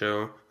stole the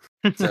show.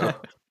 So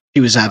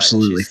she was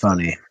absolutely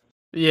funny.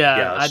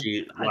 Yeah,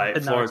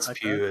 Florence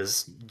Pugh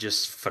is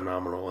just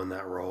phenomenal in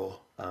that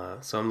role.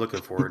 So I'm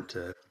looking forward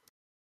to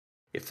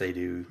if they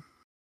do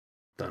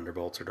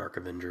Thunderbolts or Dark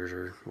Avengers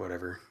or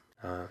whatever.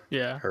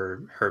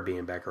 Her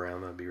being back around,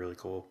 that'd be really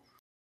cool.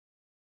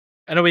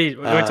 I know we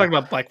talking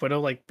about Black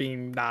Widow like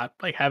being not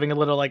like having a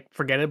little like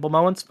forgettable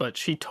moments, but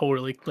she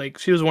totally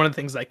she was one of the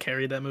things that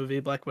carried that movie,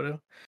 Black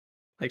Widow.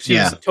 Like she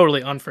was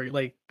totally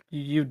like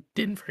you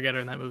didn't forget her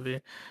in that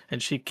movie,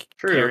 and she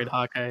carried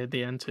Hawkeye at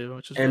the end too,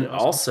 which is really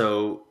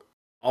awesome.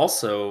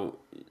 Also,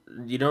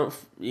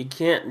 you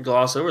can't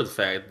gloss over the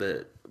fact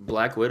that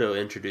Black Widow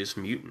introduced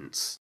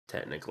mutants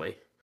technically.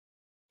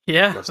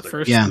 Yeah, unless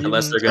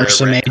they're going to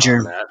Ursa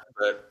Major. That,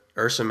 but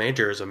Ursa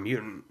Major is a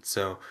mutant,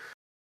 so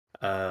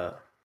I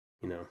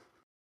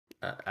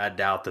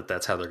doubt that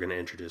that's how they're going to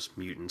introduce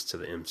mutants to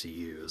the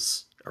MCU.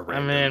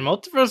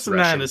 Multiverse of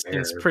Madness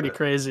seems pretty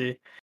crazy.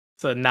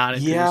 So not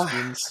introduce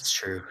mutants. That's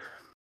true.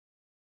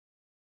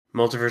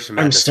 Multiverse of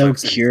Madness. I'm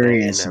so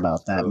curious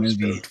about that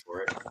movie.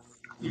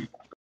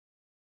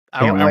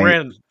 I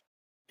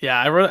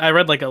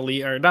read like a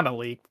leak, or not a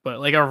leak, but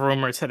like a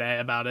rumor today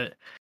about it,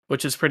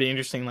 which is pretty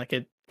interesting. Like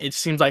it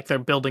seems like they're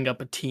building up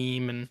a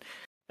team, and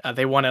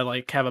they want to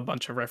like have a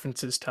bunch of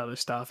references to other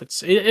stuff.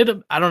 I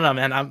don't know,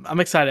 man. I'm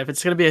excited. If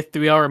it's gonna be a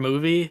 3-hour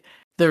movie,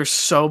 there's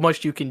so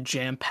much you can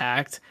jam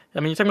packed. I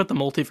mean, you're talking about the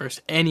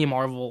multiverse. Any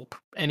Marvel,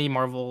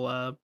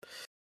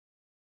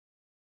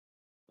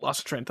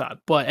 lost a train of thought,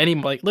 but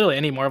literally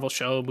any Marvel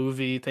show,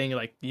 movie thing,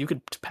 like you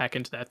could pack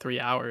into that 3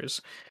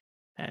 hours,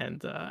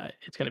 and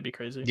it's gonna be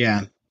crazy.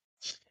 Yeah,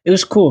 It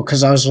was cool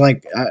because I was I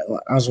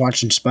was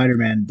watching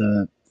Spider-Man: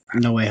 The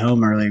No Way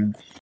Home earlier,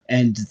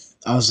 and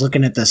I was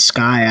looking at the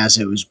sky as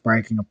it was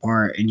breaking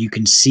apart, and you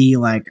can see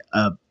like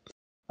a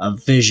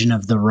vision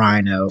of the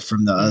Rhino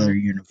from the other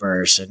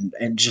universe, and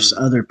just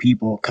other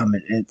people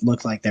coming. It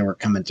looked like they were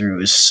coming through.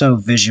 It was so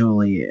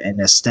visually and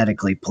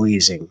aesthetically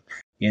pleasing.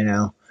 You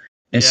know,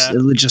 it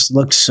just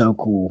looked so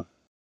cool.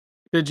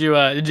 Did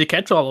you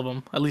catch all of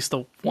them? At least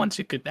the ones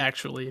you could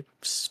actually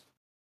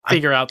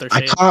figure out their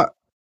shape.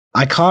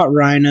 I caught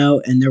Rhino,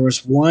 and there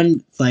was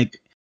one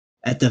like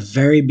at the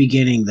very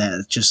beginning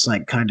that just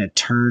like kind of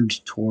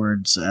turned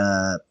towards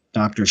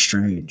Doctor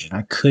Strange, and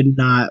I could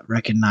not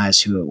recognize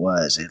who it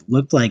was. It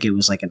looked like it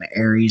was like an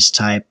Ares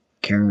type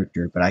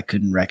character, but I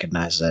couldn't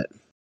recognize it.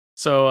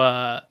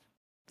 So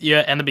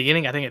yeah, in the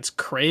beginning I think it's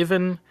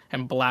Craven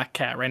and Black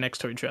Cat right next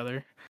to each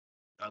other.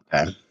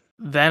 Okay.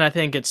 Then I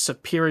think it's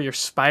Superior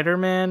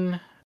Spider-Man,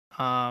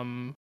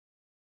 I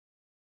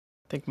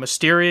think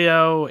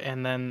Mysterio,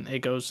 and then it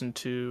goes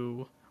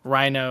into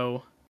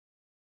Rhino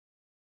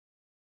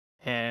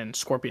and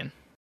Scorpion.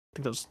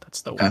 I think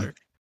that's the order.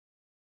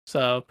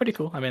 So pretty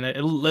cool. I mean,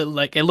 it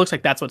looks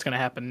like that's what's going to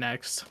happen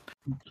next.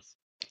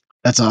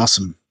 That's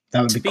awesome.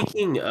 That would be cool.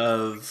 Speaking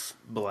of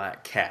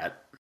Black Cat,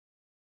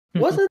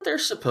 wasn't there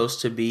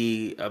supposed to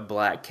be a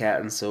Black Cat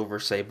and Silver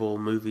Sable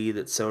movie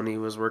that Sony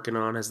was working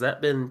on? Has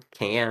that been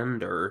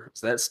canned, or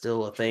is that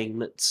still a thing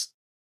that's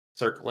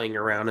circling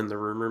around in the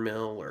rumor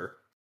mill? Or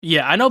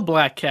yeah, I know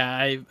Black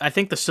Cat. I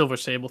think the Silver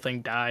Sable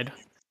thing died,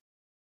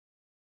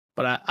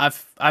 but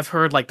I've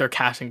heard like they're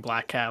casting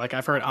Black Cat. Like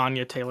I've heard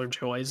Anya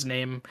Taylor-Joy's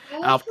name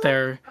out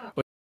there.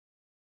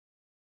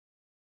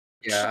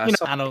 Yeah,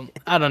 I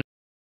don't.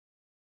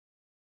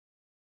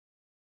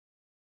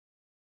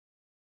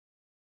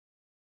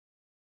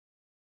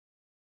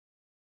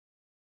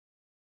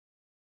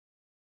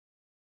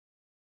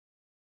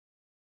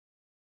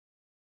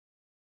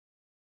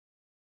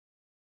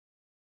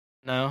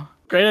 No,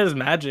 great as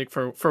Magic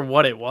for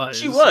what it was.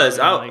 She was.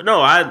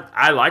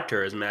 I liked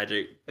her as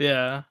Magic.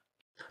 Yeah,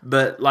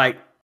 but like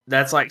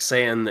that's like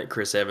saying that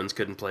Chris Evans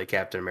couldn't play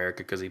Captain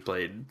America because he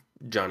played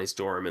Johnny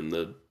Storm in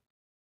the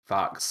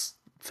Fox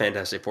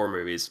Fantastic Four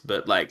movies.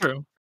 But like,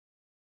 true.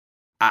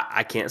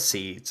 I can't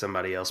see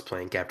somebody else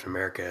playing Captain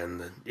America in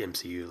the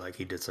MCU. Like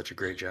he did such a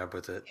great job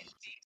with it.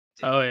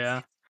 Oh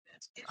yeah.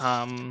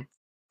 What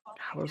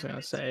was I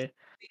gonna say?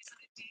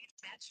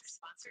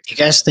 You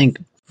guys think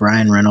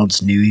Ryan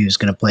Reynolds knew he was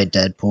going to play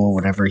Deadpool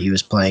whenever he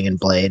was playing in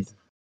Blade?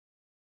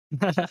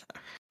 I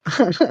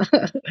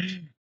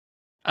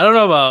don't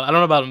know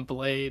about in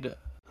Blade.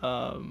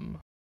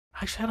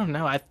 Actually, I don't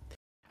know. I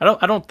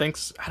don't think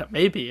so.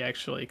 Maybe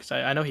actually, because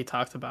I know he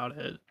talked about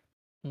it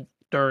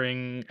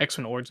during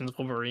X-Men Origins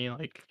Wolverine.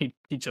 Like he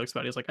jokes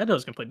about it. He's like, I know I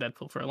was gonna play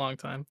Deadpool for a long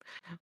time.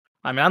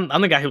 I mean,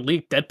 I'm the guy who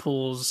leaked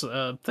Deadpool's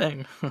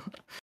thing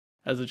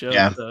as a joke.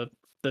 Yeah.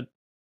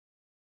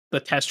 The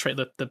test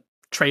trailer, the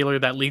trailer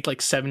that leaked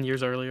like 7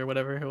 years earlier,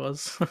 whatever it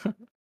was.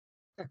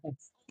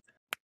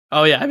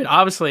 Oh yeah, I mean,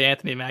 obviously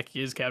Anthony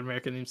Mackie is Captain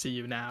America in the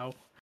MCU now,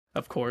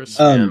 of course.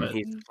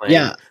 He's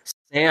playing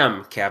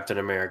Sam Captain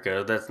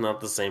America. That's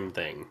not the same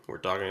thing. We're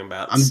talking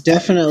about. I'm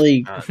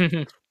definitely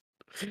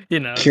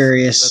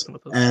curious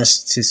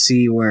as to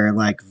see where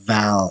like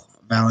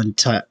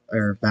Valentina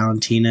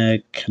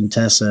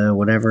Contessa,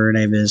 whatever her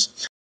name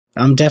is.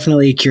 I'm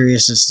definitely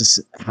curious as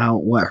to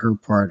what her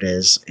part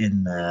is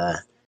in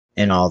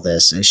all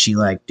this. Is she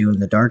like doing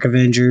the Dark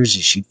Avengers?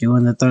 Is she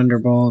doing the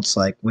Thunderbolts?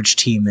 Like, which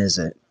team is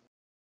it?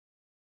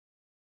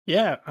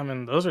 Yeah, I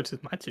mean, those are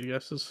my two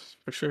guesses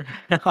for sure.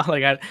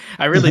 Like,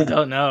 I really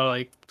don't know.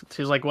 Like,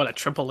 she's like what, a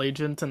triple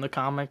agent in the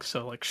comics,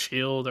 so like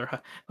Shield or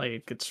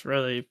like it's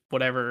really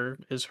whatever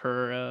is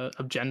her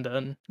agenda.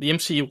 And the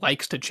MCU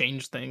likes to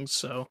change things,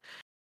 so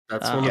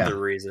that's one of the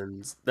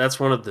reasons. That's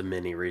one of the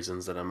many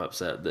reasons that I'm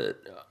upset that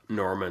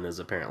Norman is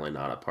apparently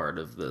not a part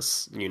of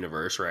this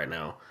universe right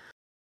now,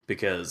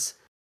 because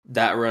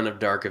that run of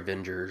Dark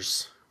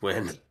Avengers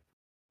when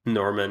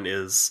Norman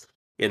is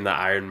in the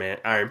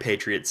Iron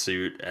Patriot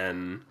suit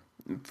and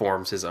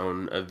forms his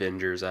own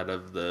Avengers out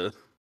of the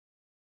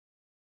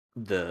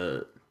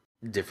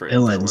different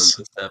villains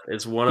and stuff.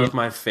 It's one of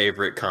my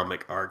favorite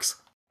comic arcs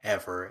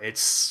ever.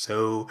 It's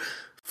so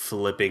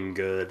flipping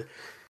good,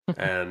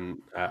 and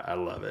I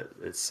love it.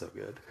 It's so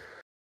good.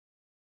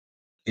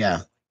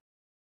 Yeah.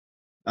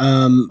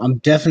 I'm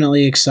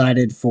definitely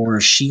excited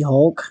for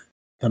She-Hulk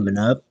coming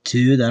up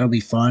too. That'll be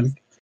fun.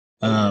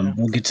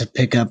 We'll get to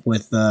pick up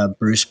with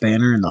Bruce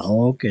Banner and the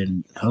Hulk,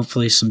 and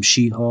hopefully some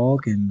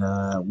She-Hulk and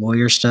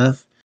lawyer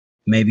stuff.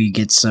 Maybe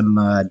get some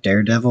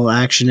Daredevil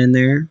action in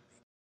there.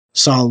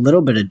 Saw a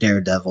little bit of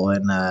Daredevil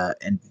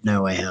in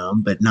No Way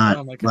Home, but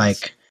not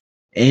like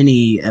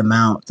any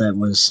amount that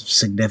was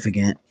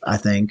significant. I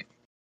think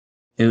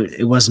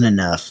it wasn't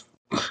enough.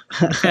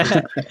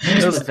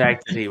 Just the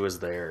fact that he was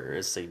there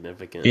is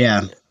significant.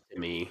 Yeah, to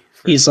me.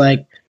 He's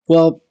like,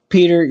 well,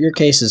 Peter, your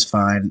case is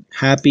fine.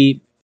 Happy.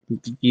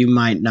 You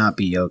might not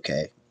be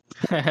okay.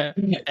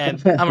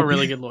 And I'm a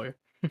really good lawyer.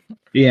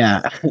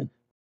 Yeah.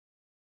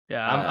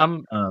 Yeah,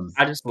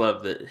 I just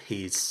love that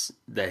he's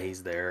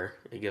there.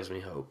 It gives me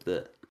hope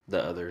that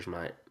the others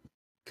might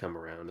come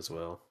around as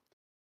well.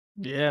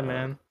 Yeah,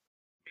 man.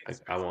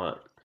 I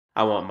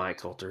want Mike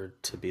Coulter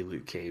to be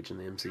Luke Cage in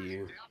the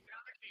MCU.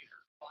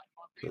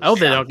 I hope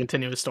they don't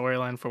continue the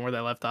storyline from where they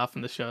left off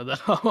in the show,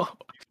 though.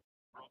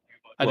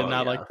 I did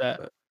not like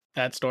that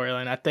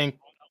storyline. I think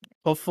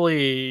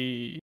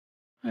hopefully,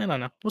 I don't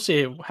know. We'll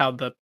see how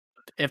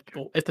if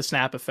the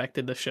snap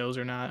affected the shows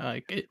or not.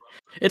 Like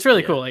it's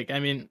really cool. Like I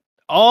mean,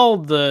 all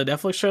the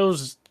Netflix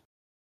shows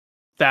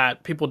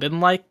that people didn't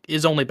like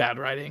is only bad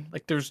writing.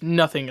 Like there's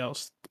nothing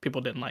else people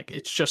didn't like.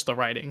 It's just the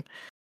writing.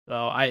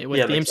 So the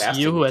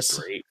MCU who has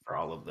great for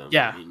all of them.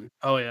 Yeah. I mean,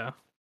 oh yeah.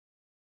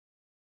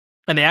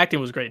 And the acting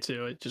was great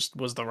too. It just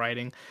was the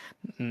writing.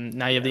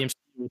 Now you have the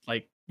MCU,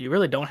 like you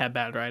really don't have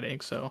bad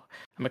writing, so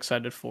I'm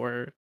excited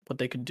for what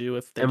they could do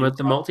if they. And with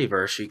the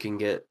multiverse, you can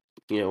get,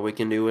 we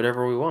can do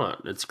whatever we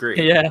want. It's great.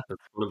 Yeah,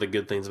 that's one of the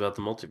good things about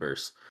the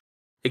multiverse.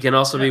 It can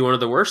also be one of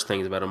the worst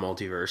things about a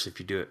multiverse if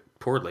you do it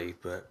poorly.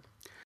 But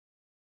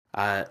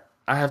I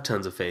have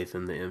tons of faith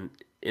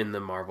in the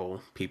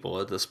Marvel people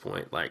at this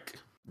point. Like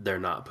they're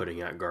not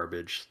putting out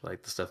garbage.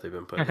 Like the stuff they've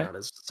been putting out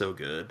is so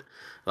good.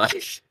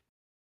 Like.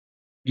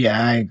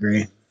 Yeah, I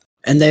agree.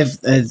 And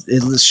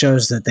it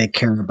shows that they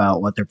care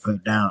about what they're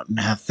putting out and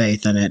have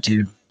faith in it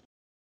too.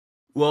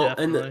 Well,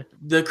 definitely. And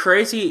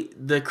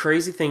the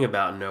crazy thing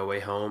about No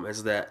Way Home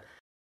is that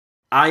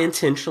I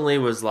intentionally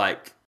was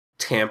like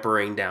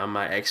tampering down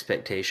my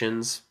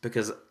expectations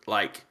because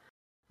like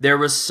there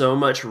was so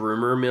much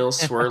rumor mill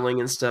swirling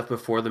and stuff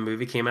before the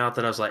movie came out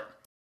that I was like,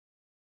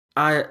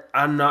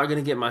 I'm not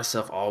gonna get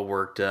myself all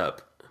worked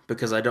up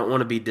because I don't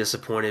want to be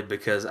disappointed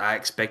because I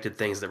expected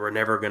things that were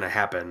never going to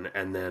happen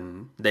and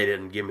then they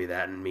didn't give me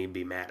that and me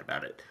be mad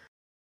about it.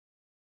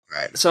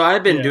 Right. So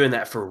I've been doing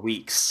that for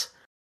weeks.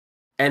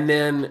 And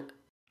then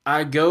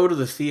I go to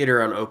the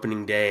theater on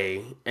opening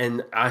day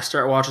and I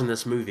start watching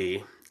this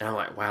movie and I'm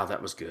like, wow,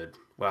 that was good.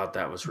 Wow,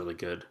 that was really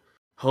good.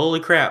 Holy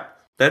crap,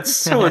 that's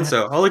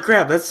so-and-so. Holy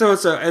crap, that's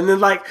so-and-so. And then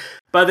like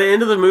by the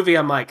end of the movie,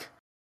 I'm like,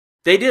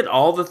 they did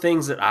all the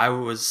things that I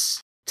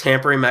was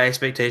tampering my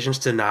expectations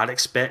to not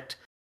expect.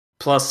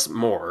 Plus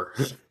more,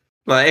 so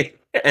like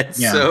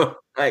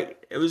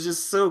it was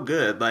just so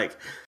good. Like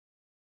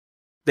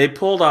they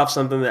pulled off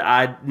something that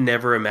I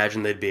never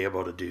imagined they'd be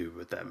able to do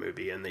with that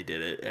movie, and they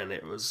did it, and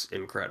it was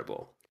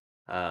incredible.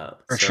 For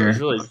sure,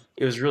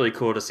 it was really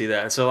cool to see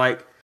that. And so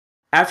like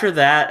after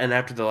that, and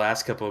after the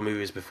last couple of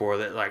movies before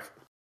that, like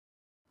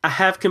I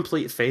have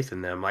complete faith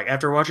in them. Like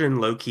after watching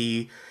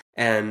Loki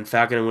and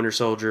Falcon and Winter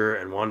Soldier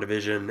and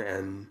WandaVision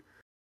and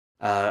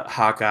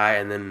Hawkeye,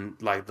 and then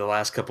like the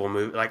last couple of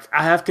movies, like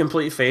I have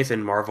complete faith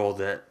in Marvel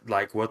that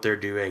like what they're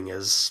doing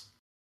is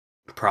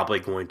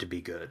probably going to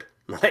be good.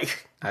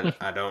 Like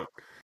I don't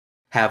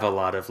have a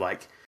lot of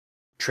like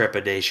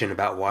trepidation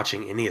about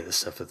watching any of the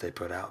stuff that they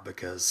put out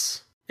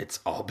because it's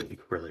all been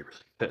really,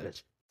 really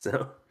good.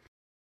 So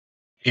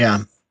yeah,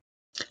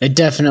 it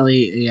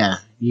definitely,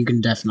 you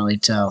can definitely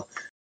tell.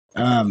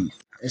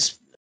 It's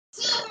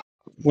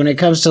when it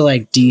comes to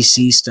like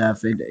DC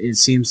stuff, it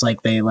seems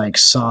like they like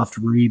soft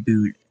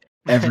reboot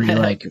every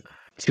like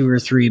 2 or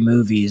 3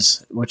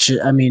 movies, which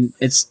I mean,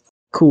 it's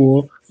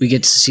cool. We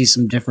get to see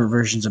some different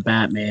versions of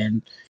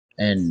Batman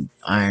and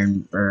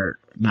not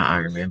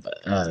Iron Man,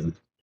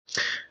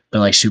 but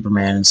like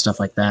Superman and stuff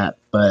like that.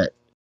 But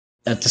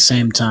at the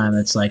same time,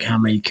 it's like how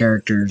many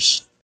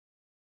characters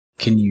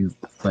can you?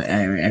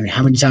 I mean,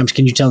 how many times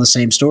can you tell the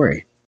same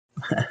story?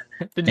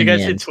 Did you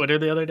guys see Twitter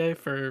the other day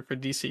for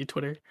DC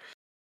Twitter?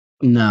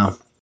 No.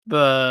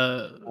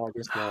 I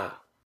guess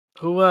not.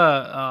 Who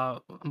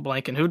I'm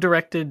blanking. Who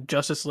directed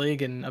Justice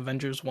League and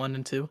Avengers 1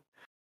 and 2?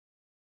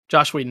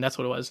 Josh Whedon, that's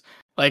what it was.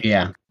 Like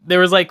there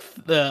was like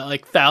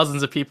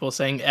thousands of people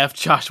saying F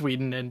Josh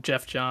Whedon and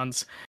Jeff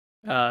Johns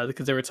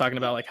because they were talking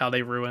about like how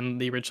they ruined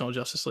the original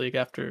Justice League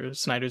after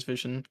Snyder's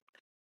vision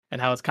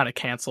and how it's kind of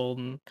canceled,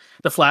 and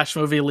the Flash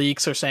movie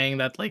leaks are saying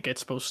that like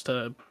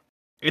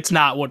it's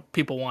not what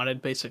people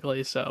wanted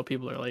basically, so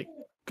people are like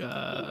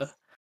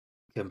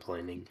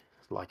complaining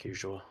like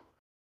usual.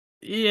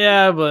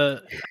 Yeah,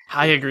 but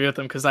I agree with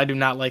them because I do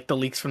not like the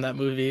leaks from that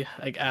movie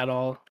like at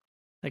all.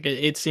 Like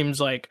it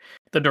seems like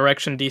the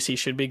direction DC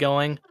should be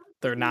going.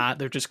 They're not.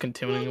 They're just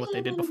continuing what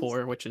they did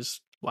before, which is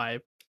why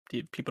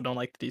people don't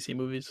like the DC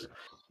movies.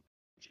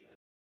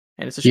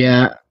 And it's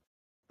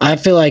I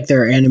feel like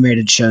their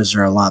animated shows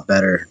are a lot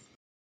better.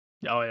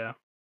 Oh yeah,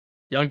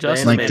 Young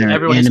Justice, like their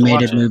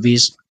animated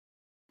movies.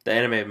 The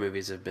animated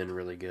movies have been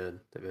really good.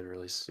 They've been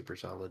really super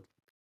solid.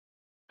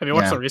 Have you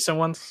watched the recent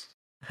ones?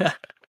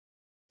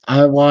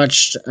 I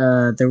watched.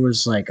 There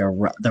was like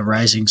the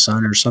Rising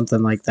Sun or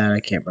something like that. I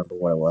can't remember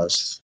what it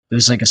was. It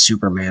was like a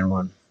Superman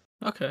one.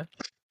 Okay.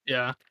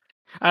 Yeah.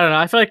 I don't know.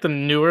 I feel like the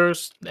newer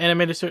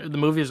animated the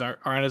movies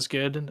aren't as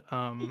good.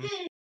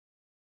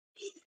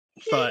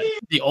 But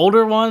the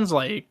older ones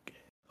like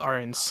are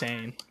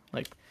insane.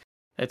 Like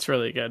it's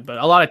really good. But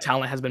a lot of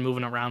talent has been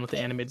moving around with the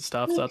animated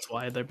stuff, so that's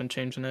why they've been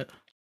changing it.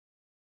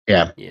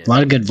 Yeah. A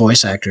lot of good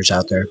voice actors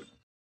out there.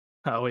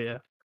 Oh yeah.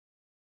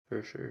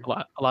 for sure.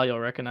 A lot you'll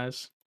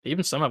recognize.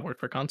 Even some have worked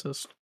for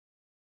contests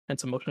and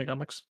some motion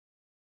comics.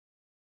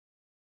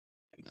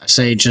 I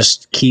say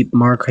just keep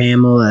Mark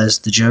Hamill as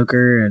the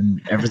Joker,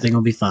 and everything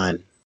will be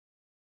fine.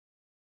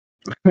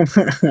 Yes.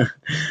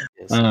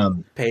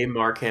 um, Pay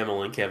Mark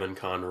Hamill and Kevin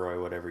Conroy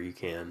whatever you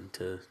can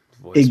to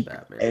voice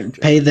Batman and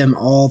pay Joker. them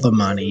all the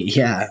money.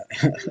 Yeah.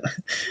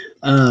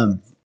 um.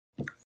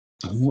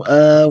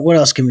 What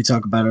else can we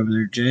talk about over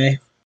there, Jay?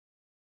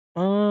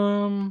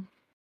 Um.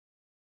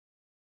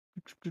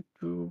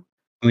 Can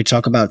we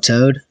talk about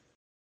Toad?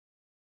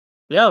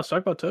 Yeah, let's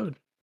talk about Toad.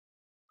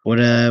 What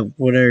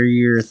are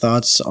your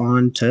thoughts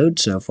on Toad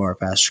so far,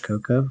 Pastor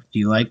Coco? Do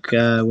you like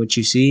what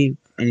you see?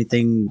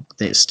 Anything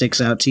that sticks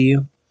out to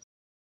you?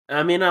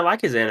 I mean, I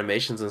like his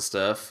animations and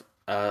stuff.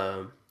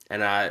 And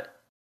I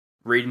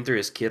reading through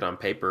his kit on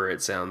paper,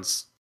 it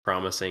sounds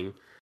promising.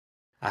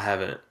 I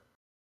haven't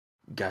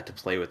got to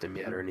play with him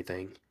yet or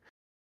anything.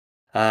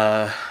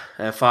 I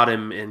fought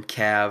him in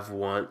Cav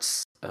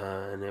once,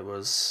 and it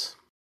was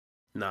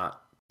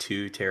not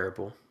too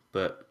terrible,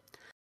 but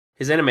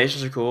his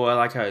animations are cool. I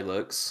like how he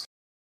looks.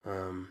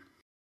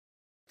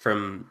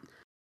 From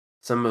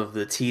some of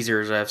the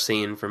teasers I've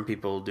seen from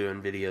people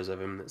doing videos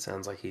of him, it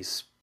sounds like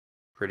he's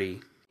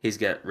pretty. He's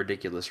got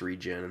ridiculous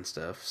regen and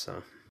stuff.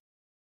 So,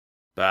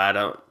 but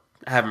I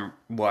haven't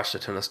watched a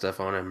ton of stuff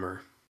on him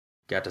or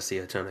got to see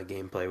a ton of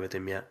gameplay with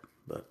him yet.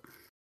 But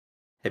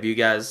have you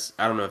guys?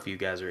 I don't know if you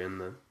guys are in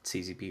the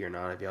CZP or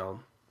not. Have y'all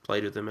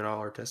played with him at all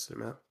or tested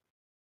him out?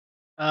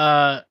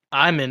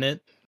 I'm in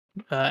it.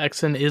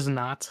 Exen is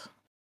not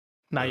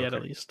yet, at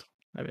Okay. least.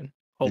 I mean,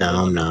 No, hopefully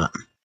I'm one day. not.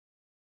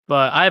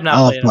 But I have not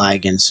I'll played apply him.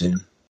 again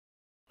soon.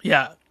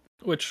 Yeah,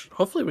 which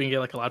hopefully we can get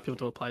like a lot of people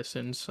to apply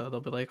soon. So they'll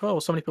be like, "Oh,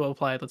 so many people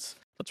applied. Let's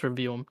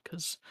review them,"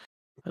 because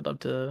I'd love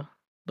to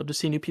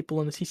see new people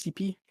in the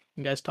CCP.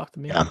 You guys talk to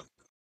me. Yeah.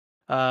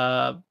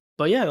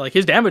 But yeah, like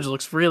his damage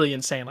looks really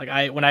insane.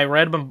 Like when I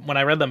read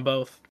them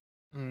both,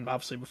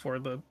 obviously before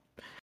the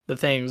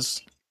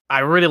things, I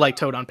really like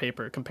Toad on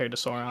paper compared to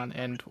Sauron.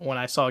 And when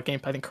I saw a game,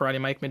 I think Karate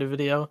Mike made a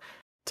video.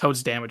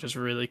 Toad's damage is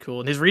really cool,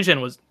 and his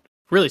regen was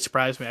really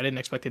surprised me. I didn't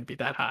expect it to be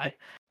that high,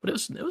 but it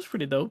was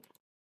pretty dope.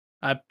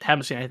 I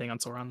haven't seen anything on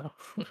Sauron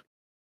though.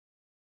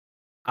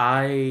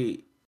 I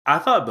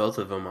thought both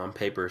of them on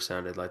paper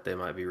sounded like they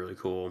might be really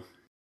cool.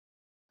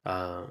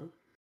 So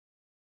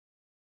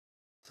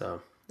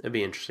it'd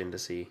be interesting to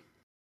see.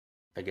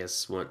 I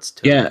guess once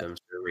Toad comes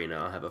to Arena,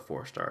 I'll have a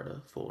 4-star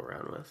to fool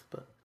around with.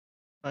 But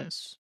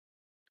Nice.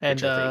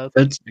 which And I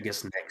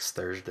guess next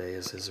Thursday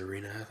is his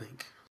Arena. I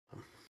think.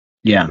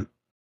 Yeah.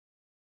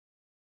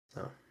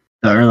 So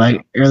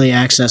The early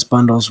access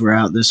bundles were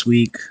out this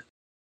week.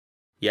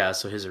 yeah,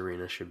 so his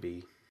Arena should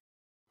be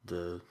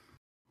the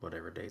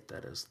whatever date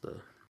that is, the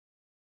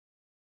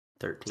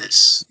 13th.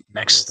 This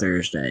next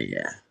Thursday,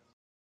 yeah.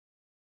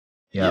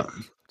 Yep.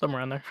 somewhere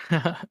around there.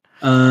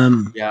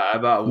 Yeah, I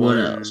bought what one.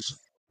 else?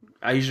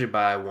 I usually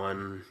buy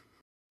one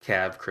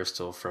Cav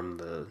crystal from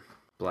the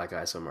Black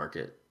ISO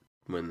market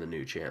when the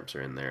new champs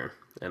are in there,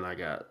 and I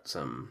got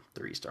some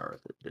 3-star.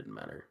 It didn't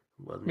matter.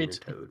 It wasn't Me even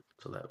too. Toad,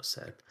 so that was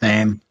sad.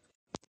 Same.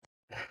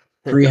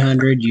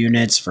 300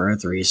 units for a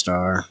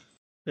 3-star.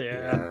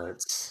 Yeah,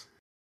 it's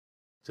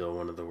still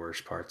one of the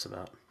worst parts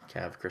about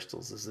Cav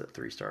crystals is that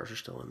 3-stars are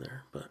still in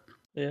there. But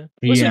yeah.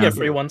 We should get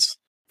free ones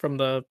from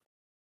the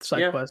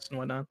side quest and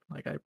whatnot.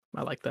 Like I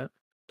like that.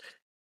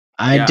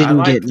 I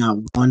didn't get not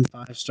one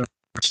 5-star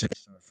or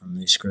 6-star from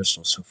these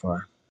crystals so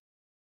far,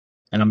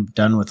 and I'm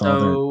done with all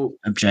their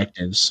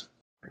objectives.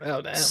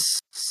 Oh damn!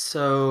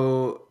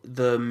 So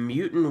the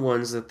mutant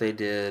ones that they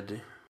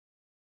did,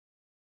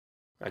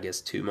 I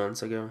guess 2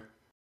 months ago,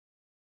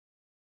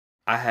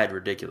 I had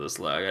ridiculous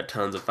luck. I got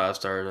tons of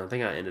 5-stars, and I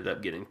think I ended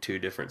up getting 2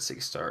 different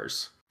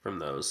 6-stars from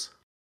those.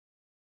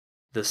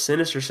 The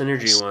Sinister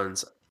Synergy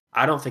ones,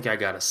 I don't think I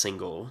got a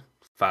single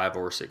 5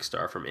 or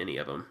 6-star from any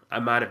of them. I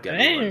might have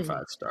gotten one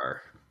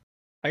 5-star.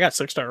 I got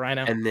 6-star right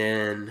now.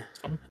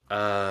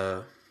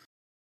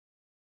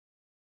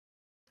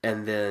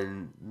 And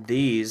then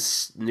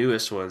these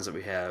newest ones that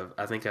we have,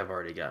 I think I've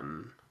already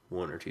gotten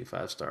 1 or 2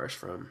 5-stars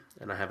from,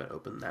 and I haven't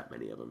opened that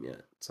many of them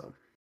yet. So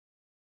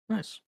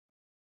nice.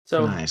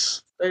 So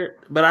nice.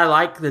 But I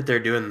like that they're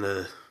doing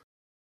the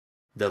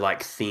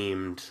like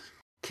themed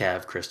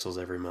Cav crystals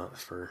every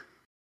month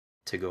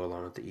to go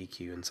along with the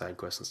EQ and side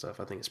quests and stuff.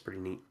 I think it's pretty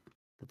neat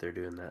that they're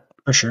doing that.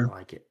 For sure. I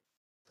like it.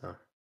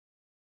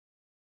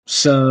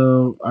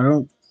 So I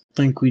don't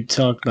think we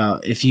talked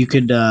about if you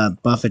could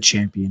buff a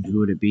champion, who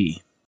would it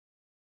be?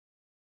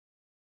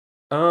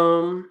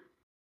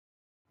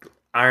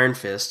 Iron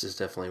Fist is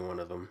definitely one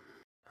of them.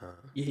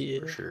 Yeah,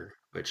 for sure.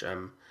 Which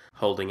I'm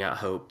holding out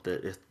hope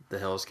that if the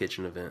Hell's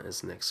Kitchen event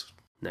is next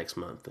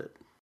month, that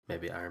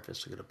maybe Iron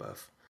Fist will get a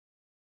buff.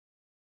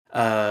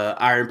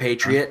 Iron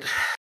Patriot.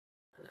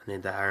 I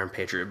need the Iron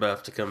Patriot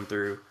buff to come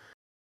through.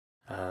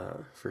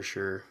 For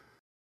sure.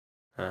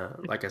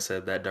 Like I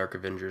said, that Dark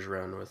Avengers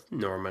run with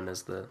Norman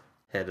as the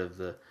head of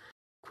the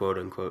quote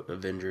unquote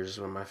Avengers is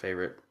one of my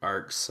favorite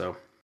arcs. So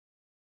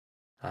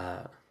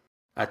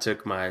I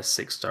took my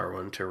 6-star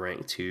one to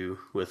rank 2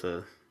 with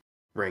a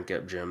rank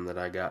up gem that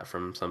I got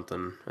from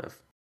something a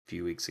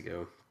few weeks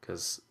ago,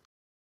 because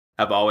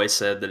I've always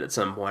said that at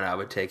some point I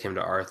would take him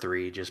to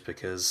R3 just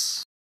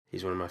because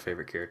he's one of my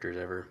favorite characters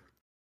ever.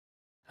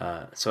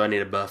 So I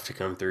need a buff to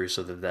come through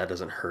so that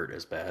doesn't hurt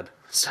as bad.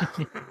 So,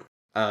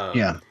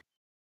 Yeah.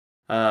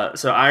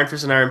 So Iron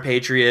Fist and Iron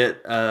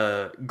Patriot,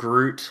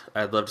 Groot.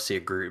 I'd love to see a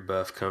Groot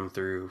buff come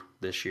through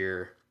this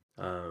year,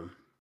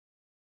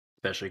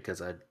 especially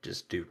because I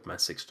just duped my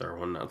 6-star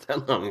one not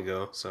that long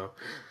ago. So,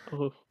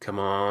 come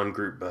on,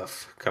 Groot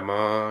buff! Come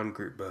on,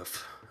 Groot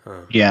buff!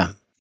 Yeah,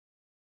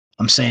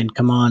 I'm saying,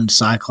 come on,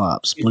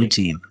 Cyclops, blue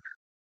team.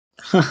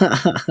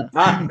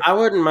 I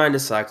wouldn't mind a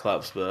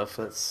Cyclops buff.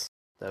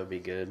 That would be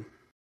good.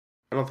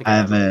 I don't think I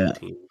have a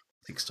blue team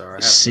 6-star. I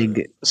have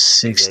Sig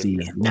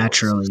 60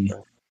 naturally.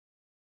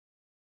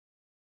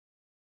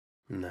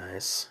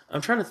 Nice. I'm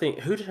trying to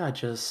think. Who did I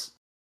just?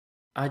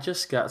 I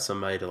just got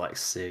somebody to like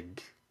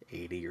Sig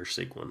 80 or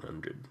Sig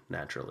 100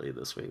 naturally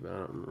this week, but I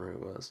don't remember who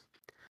it was.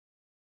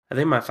 I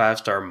think my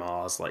 5-star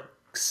Maw is like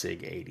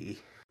Sig 80,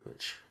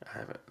 which I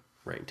haven't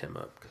ranked him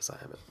up because I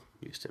haven't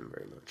used him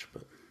very much,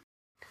 but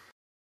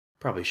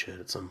probably should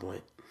at some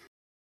point.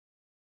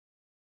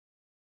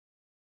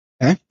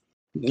 Okay.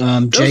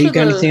 Jay, you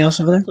got anything else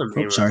over there?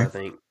 Oh, sorry. I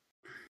think.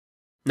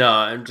 No,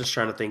 I'm just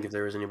trying to think if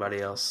there was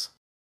anybody else.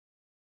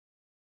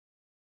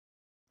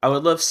 I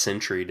would love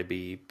Sentry to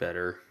be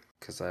better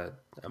because I'm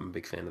a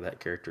big fan of that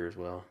character as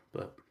well.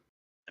 But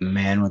the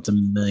man with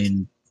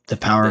the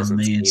power of a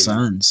million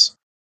suns.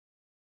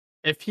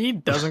 If he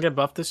doesn't get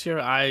buffed this year,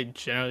 I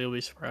generally will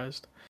be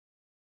surprised.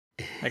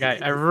 Like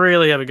I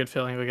really have a good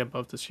feeling he'll get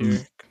buffed this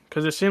year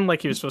because it seemed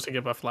like he was supposed to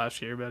get buffed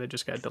last year, but it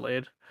just got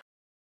delayed.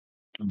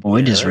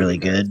 Void is really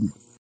good.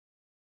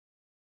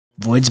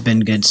 Void's been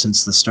good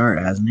since the start,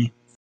 hasn't he?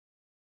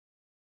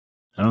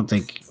 I don't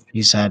think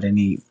he's had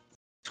any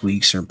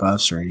tweaks or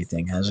buffs or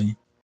anything, has he?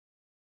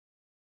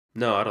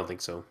 No, I don't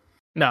think so.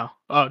 No.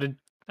 Oh,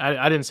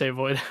 I didn't say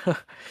Void.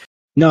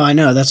 No, I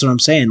know. That's what I'm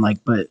saying. Like,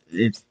 but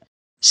if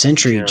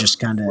Sentry just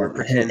kind of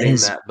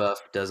that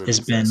buff doesn't has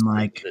been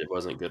like it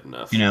wasn't good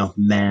enough. You know,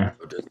 meh.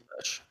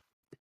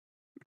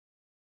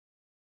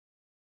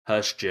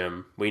 Hush,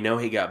 Jim. We know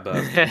he got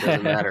buffed. It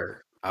doesn't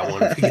matter. I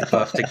want him to get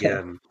buffed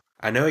again.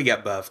 I know he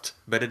got buffed,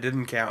 but it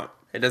didn't count.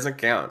 It doesn't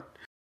count.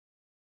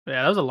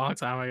 Yeah, that was a long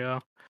time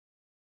ago.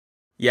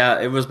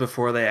 Yeah, it was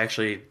before they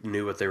actually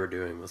knew what they were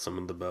doing with some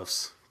of the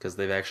buffs, because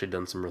they've actually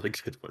done some really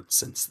good ones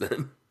since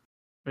then.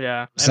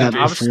 Yeah.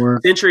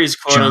 Sentry's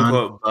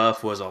quote-unquote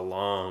buff was a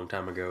long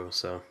time ago,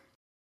 so...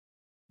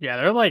 Yeah,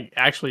 there are like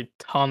actually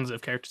tons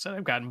of characters that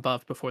have gotten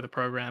buffed before the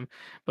program,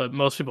 but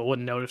most people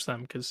wouldn't notice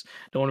them because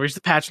no one reads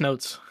the patch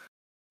notes.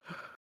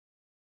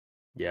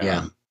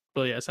 Yeah.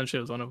 Well, yeah, essentially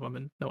it was one of them,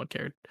 and no one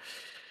cared.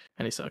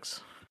 And he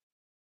sucks.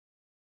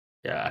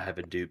 Yeah, I have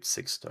a duped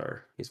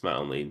 6-star. He's my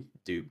only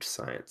duped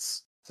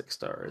science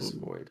 6-star is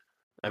Void.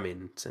 I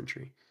mean,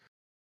 Sentry.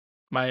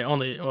 My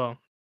only, I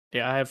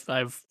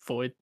have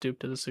Void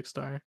duped to the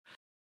 6-star.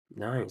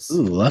 Nice.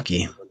 Ooh,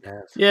 lucky.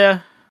 Yeah,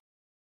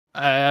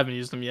 I haven't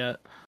used them yet.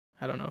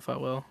 I don't know if I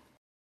will.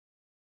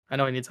 I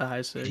know he needs a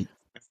high sig.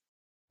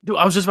 Dude,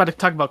 I was just about to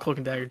talk about Cloak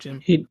and Dagger,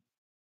 Jim.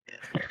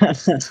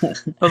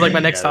 That was like my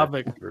next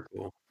topic. Super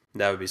cool.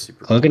 That would be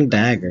super Cloak and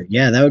Dagger.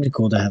 Yeah, that would be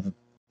cool to have a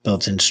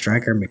built-in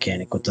striker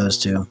mechanic with those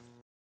two.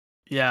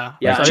 Yeah.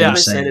 Yeah, I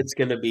understand it's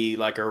going to be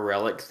like a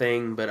relic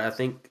thing, but I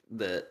think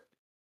that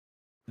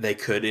they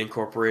could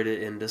incorporate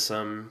it into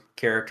some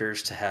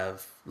characters to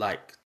have,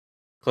 like,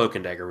 Cloak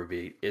and Dagger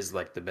is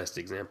like the best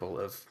example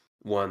of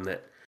one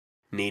that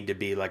need to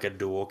be like a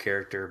dual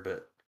character,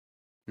 but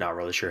not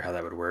really sure how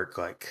that would work.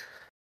 Like,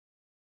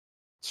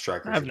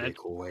 Striker would be a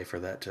cool way for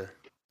that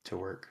to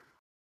work.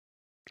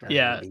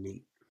 Yeah.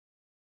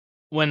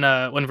 When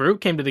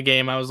Root came to the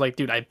game, I was like,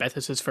 dude, I bet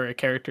this is for a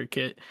character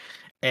kit.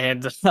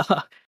 And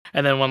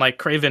and then when like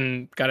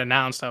Craven got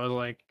announced, I was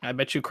like, I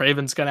bet you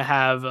Craven's gonna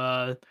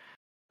have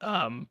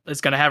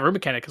it's gonna have Root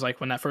Mechanic, because like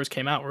when that first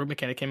came out, Root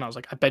Mechanic came out, I was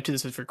like, I bet you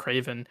this is for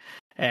Craven.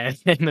 And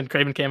then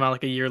Craven came out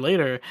like a year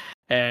later,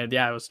 and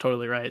yeah, I was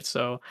totally right.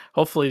 So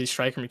hopefully the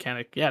striker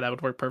mechanic, that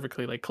would work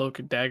perfectly, like Cloak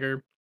and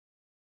Dagger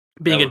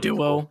being a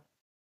duo.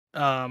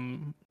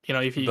 Cool.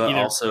 If you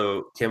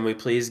also, can we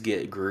please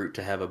get Groot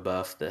to have a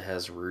buff that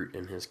has Root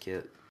in his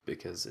kit?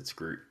 Because it's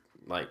Groot.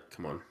 Like,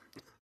 come on.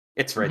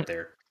 It's right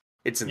there.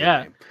 It's in the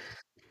game.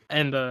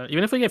 And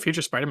even if we get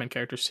future Spider-Man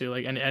characters too,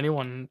 like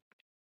anyone,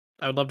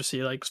 I would love to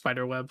see like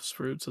Spider-Web's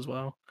Roots as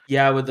well.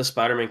 Yeah, with the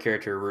Spider-Man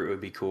character, Root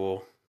would be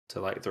cool to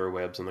like throw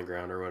webs on the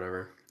ground or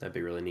whatever. That'd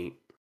be really neat.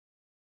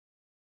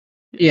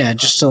 Yeah,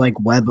 just to like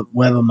web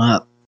them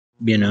up,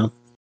 you know.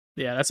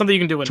 Yeah, that's something you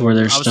can do where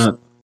they're stuck.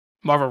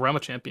 Marvel Realm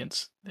of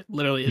Champions. It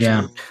literally is.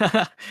 Yeah.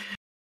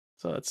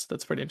 So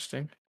that's pretty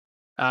interesting.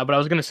 But I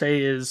was gonna say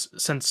is,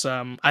 since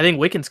I think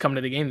Wiccan's coming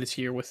to the game this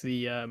year with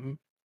the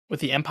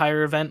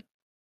Empire event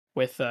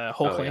with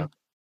Hulkling,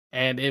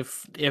 and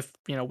if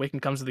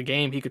Wiccan comes to the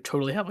game, he could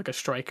totally have like a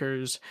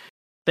Strikers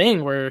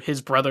thing where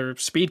his brother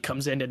Speed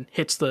comes in and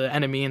hits the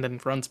enemy and then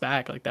runs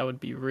back. Like that would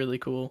be really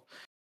cool.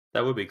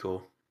 That would be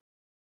cool.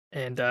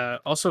 And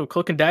also,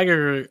 Cloak and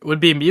Dagger would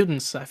be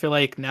mutants. I feel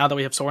like now that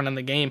we have Soren in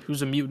the game,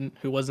 who's a mutant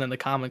who wasn't in the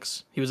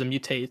comics, he was a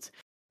mutate.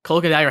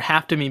 Cloak and Dagger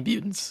have to be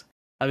mutants.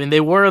 I mean,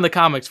 they were in the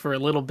comics for a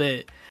little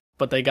bit,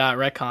 but they got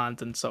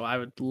retconned, and so I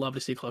would love to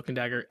see Cloak and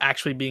Dagger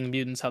actually being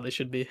mutants how they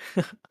should be.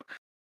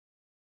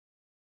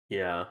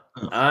 Yeah,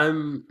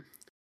 I'm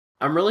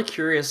really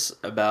curious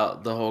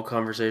about the whole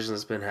conversation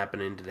that's been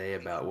happening today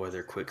about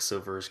whether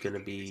Quicksilver is going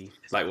to be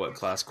like what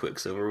class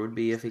Quicksilver would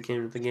be if he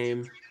came to the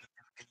game.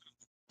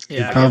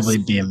 Yeah, he'd probably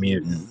be a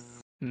mutant.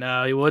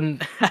 No, he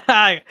wouldn't.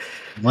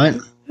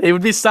 What? It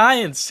would be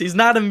science. He's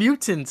not a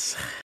mutant.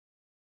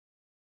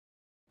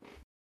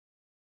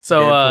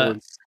 So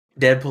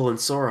Deadpool and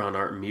Sauron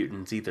aren't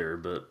mutants either,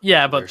 but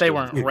yeah, but they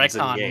weren't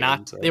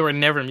retcon. They were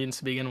never mutants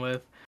to begin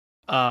with.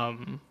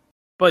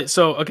 But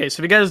so okay,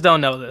 so if you guys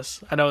don't know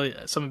this, I know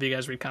some of you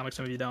guys read comics,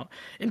 some of you don't.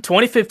 In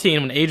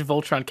 2015, when Age of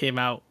Ultron came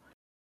out,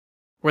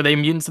 were they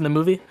mutants in the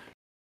movie?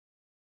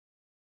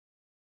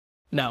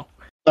 No.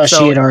 Oh,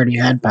 she had already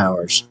had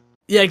powers.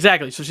 Yeah,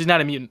 exactly. So she's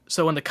not a mutant.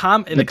 So in the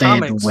comics, they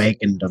had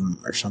awakened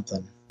them or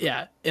something.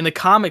 Yeah, in the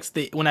comics,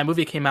 when that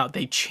movie came out,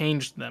 they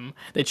changed them.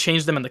 They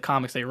changed them in the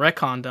comics. They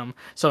retconned them.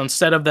 So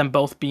instead of them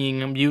both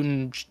being a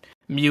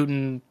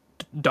mutant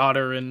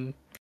daughter and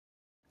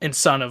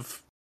son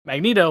of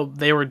Magneto,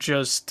 they were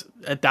just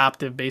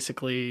adoptive,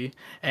 basically,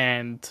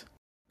 and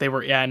they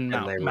were in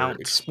Mount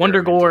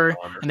Wondergore,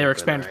 and they were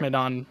experimented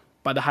on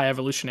by the High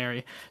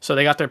Evolutionary. So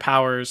they got their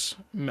powers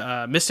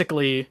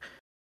mystically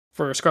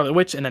for Scarlet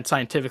Witch, and then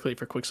scientifically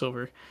for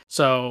Quicksilver.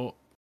 So,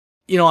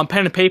 on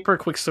pen and paper,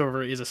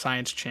 Quicksilver is a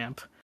science champ,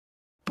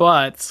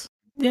 but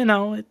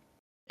and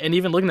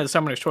even looking at the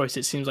Summoner's Choice,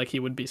 it seems like he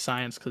would be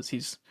science because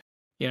he's,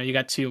 you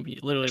got two of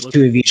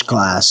each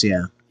class,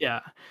 yeah. Yeah,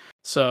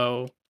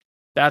 so.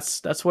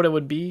 That's what it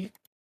would be,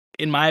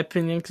 in my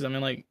opinion, because I mean,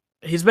 like,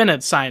 he's been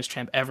a science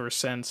champ ever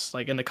since.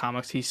 Like, in the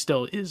comics, he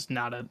still is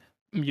not a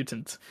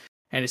mutant,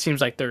 and it seems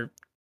like they're,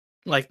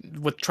 like,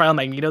 with Trial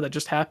Magneto that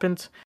just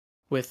happened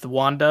with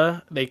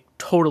Wanda, they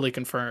totally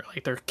confirm,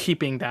 like, they're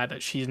keeping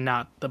that she's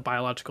not the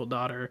biological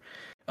daughter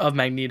of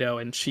Magneto,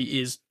 and she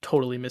is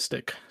totally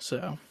mystic.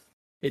 So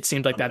it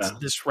seems like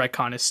this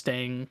retcon is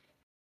staying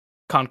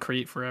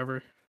concrete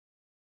forever.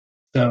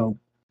 So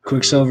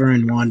Quicksilver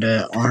and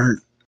Wanda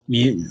aren't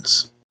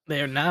mutants.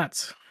 They are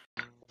not.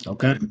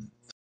 Okay.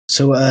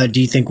 So do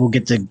you think we'll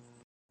get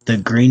the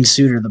green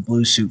suit or the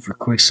blue suit for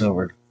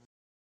Quicksilver?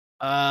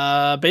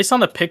 Based on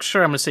the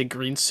picture, I'm gonna say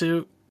green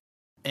suit,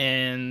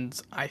 and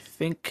I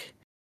think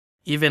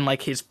even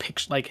like his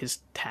picture, like his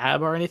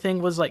tab or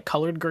anything was like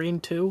colored green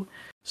too.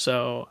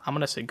 So I'm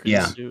gonna say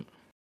green suit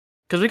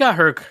because we got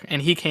Herc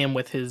and he came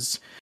with his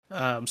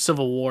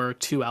Civil War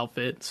 2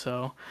 outfit.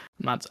 So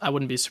I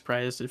wouldn't be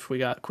surprised if we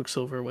got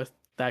Quicksilver with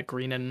that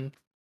green and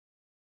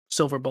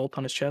silver bolt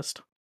on his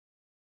chest.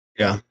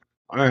 Yeah.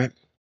 All right.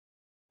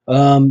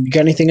 You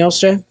got anything else,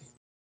 Jay?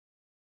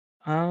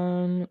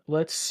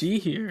 Let's see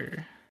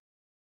here.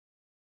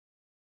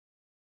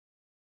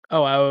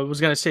 Oh, I was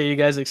gonna say, you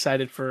guys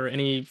excited for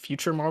any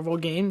future Marvel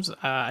games?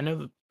 I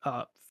know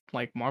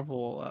like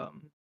Marvel,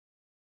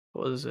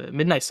 what was it?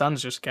 Midnight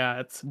Suns just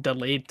got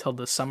delayed till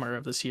the summer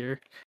of this year.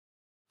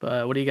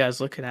 But what are you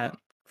guys looking at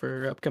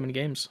for upcoming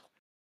games?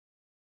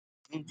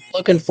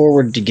 Looking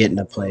forward to getting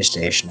a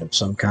PlayStation of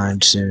some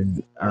kind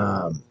soon.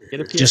 Get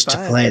a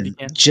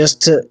PS5,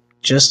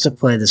 just to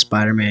play the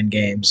Spider-Man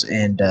games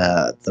and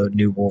the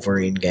new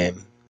Wolverine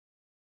game.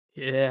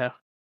 Yeah.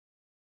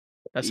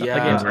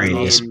 Wolverine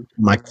is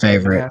my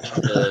favorite.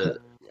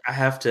 I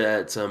have to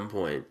at some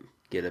point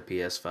get a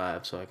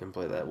PS5 so I can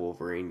play that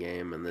Wolverine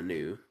game and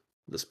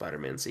the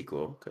Spider-Man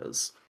sequel,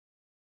 because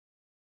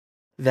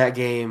that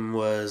game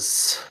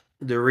was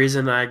the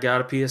reason I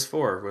got a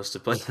PS4 was to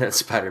play that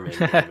Spider-Man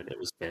game, and it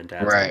was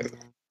fantastic.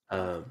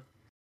 Right.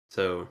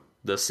 So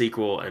the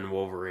sequel and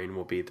Wolverine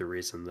will be the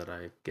reason that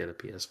I get a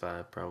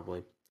PS5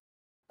 probably.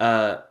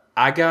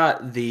 I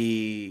got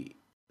the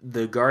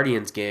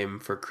Guardians game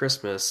for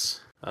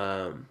Christmas.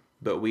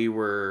 But we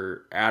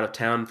were out of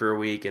town for a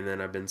week, and then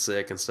I've been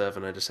sick and stuff,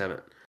 and I just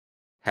haven't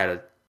had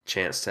a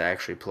chance to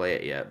actually play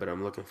it yet. But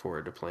I'm looking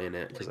forward to playing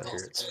it because I hear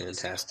it's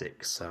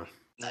fantastic. So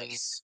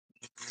nice.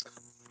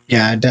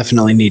 Yeah, I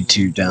definitely need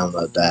to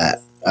download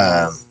that.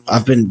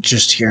 I've been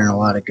just hearing a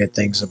lot of good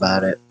things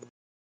about it.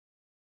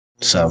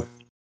 So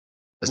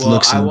it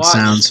looks and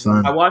sounds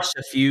fun. I watched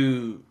a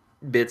few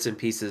bits and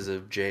pieces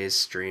of Jay's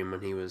stream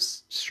when he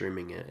was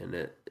streaming it, and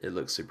it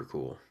looks super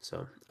cool.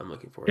 So I'm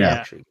looking forward to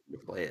actually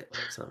play it.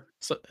 So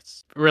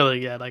it's really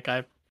good. Like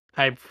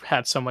I've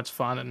had so much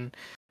fun, and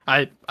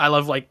I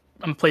love, like,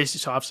 I'm PlayStation.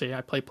 So obviously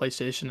I play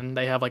PlayStation, and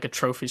they have like a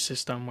trophy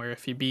system where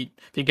if you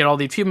get all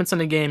the achievements in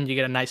the game, you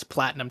get a nice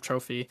platinum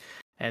trophy.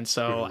 And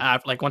so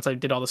once I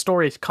did all the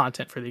story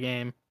content for the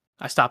game,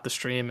 I stopped the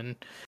stream, and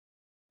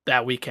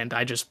that weekend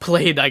I just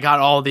played. I got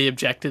all the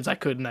objectives I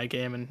could in that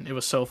game, and it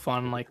was so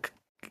fun. Like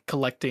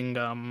collecting,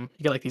 you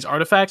get like these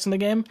artifacts in the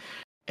game,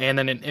 and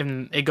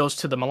then it goes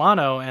to the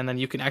Milano, and then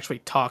you can actually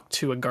talk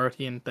to a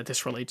guardian that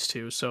this relates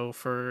to. So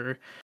Cool.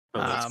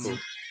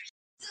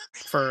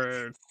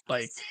 for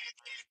like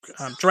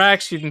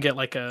Drax, you can get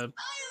like a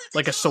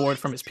sword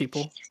from his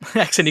people.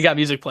 And you got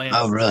music playing.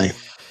 Oh, really?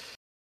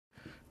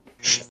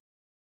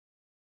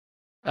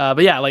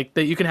 But yeah, like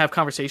you can have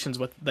conversations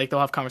with, like, they'll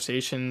have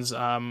conversations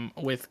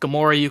with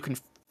Gamora.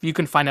 You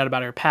can find out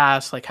about her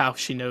past, like how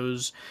she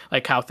knows,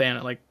 like how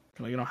Thanos, like,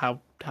 you know, how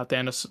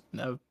Thanos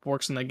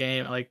works in the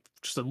game, like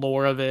just the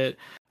lore of it.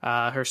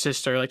 Her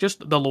sister, like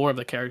just the lore of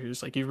the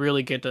characters. Like you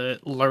really get to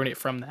learn it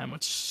from them,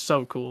 which is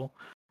so cool,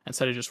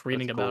 instead of just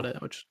reading about it,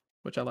 which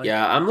I like.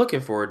 Yeah, I'm looking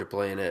forward to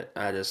playing it.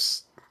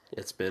 It's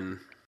been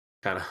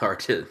kind of hard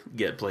to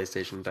get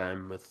PlayStation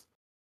time with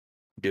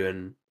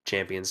doing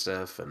champion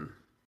stuff, and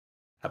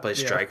I play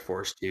Strike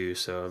Force too,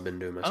 so I've been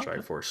doing my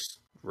Strike Force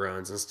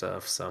runs and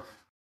stuff. So,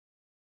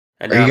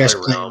 and now I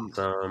play Realm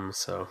some.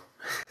 So,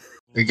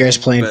 are you guys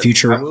playing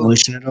Future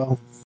Revolution at all?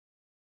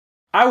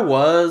 I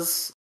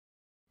was,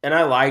 and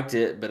I liked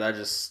it, but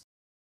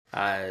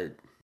I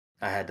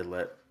had to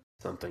let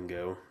something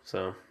go.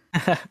 So,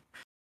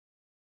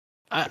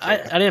 I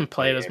didn't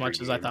play it as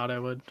much as I thought I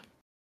would,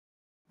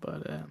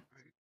 but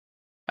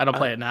I don't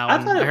play it now.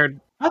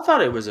 I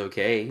thought it was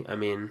okay. I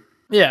mean,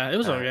 yeah, it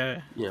was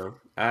okay. You know,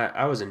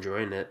 I was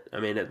enjoying it.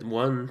 I mean, it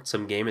won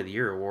some Game of the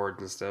Year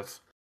awards and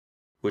stuff,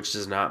 which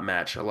does not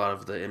match a lot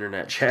of the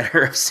internet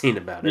chatter I've seen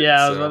about it.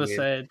 Yeah, I was about to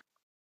say,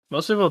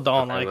 most people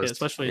don't like it,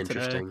 especially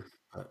today.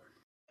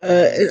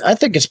 I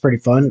think it's pretty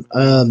fun.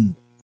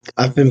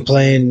 I've been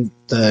playing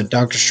the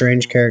Doctor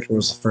Strange character,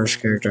 was the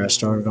first character I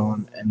started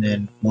on, and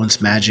then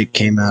once Magic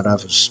came out, I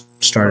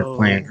started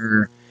playing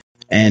her,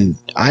 and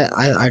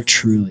I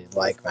truly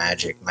like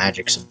Magic.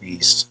 Magic's a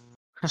beast,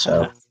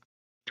 so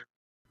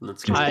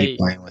let's keep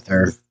playing with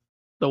her.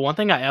 The one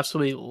thing I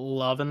absolutely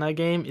love in that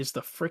game is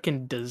the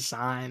freaking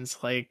designs.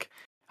 Like,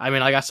 I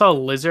mean, like I saw a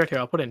lizard here.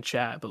 I'll put it in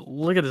chat, but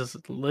look at this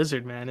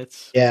lizard, man.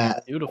 It's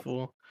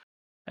beautiful.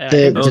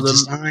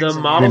 The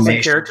models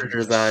and character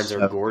designs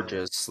are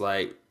gorgeous.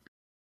 Like,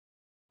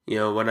 you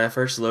know, when I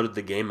first loaded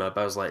the game up,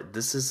 I was like,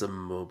 "This is a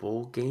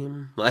mobile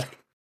game." Like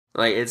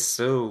it's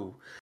so.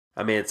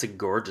 I mean, it's a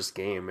gorgeous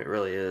game. It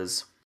really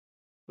is.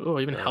 Oh,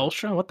 even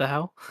Hellstrom? What the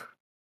hell?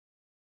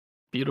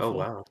 Beautiful. Oh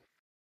wow.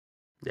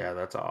 Yeah,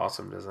 that's an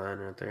awesome design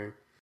right there.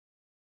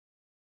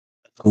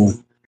 Cool.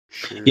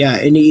 Sure. Yeah,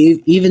 and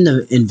even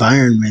the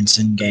environments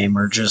in game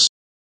are just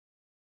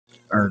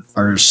are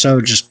so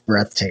just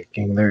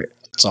breathtaking.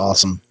 It's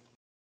awesome.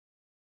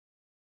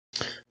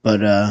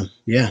 But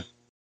yeah.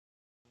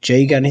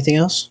 Jay, you got anything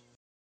else?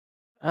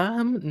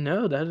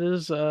 No, that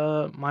is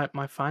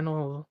my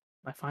final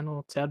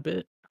tad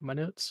bit of my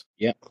notes.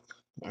 Yep.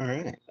 All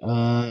right.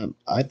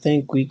 I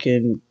think we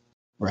can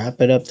wrap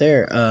it up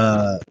there.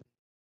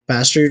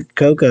 Pastor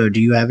Coco,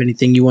 do you have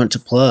anything you want to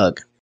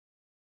plug?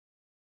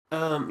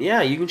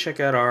 Yeah, you can check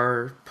out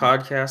our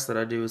podcast that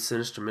I do with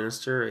Sinister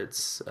Minister.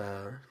 It's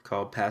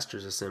called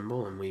Pastors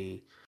Assemble, and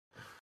we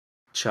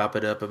chop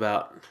it up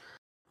about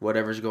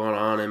whatever's going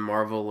on in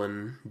Marvel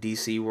and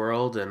DC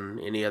world and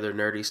any other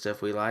nerdy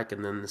stuff we like.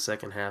 And then the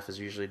second half is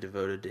usually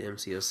devoted to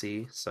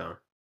MCOC. So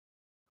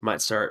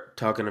might start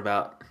talking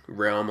about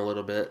Realm a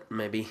little bit,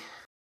 maybe.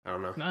 I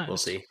don't know. Nice. We'll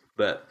see.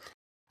 But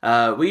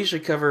we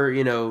usually cover,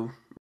 you know,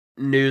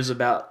 news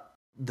about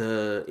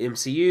the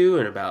MCU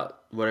and about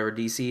whatever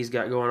DC's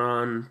got going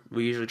on.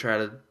 We usually try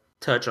to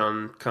touch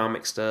on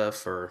comic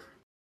stuff or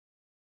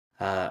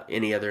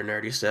any other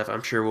nerdy stuff.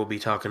 I'm sure we'll be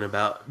talking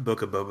about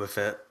Book of Boba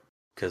Fett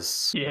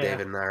because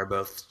David and I are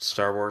both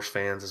Star Wars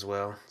fans as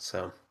well.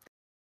 So,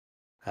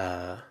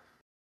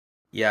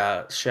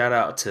 yeah, shout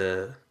out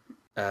to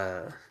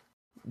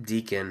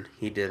Deacon.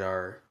 He did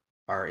our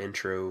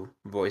intro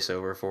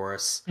voiceover for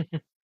us.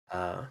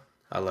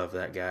 I love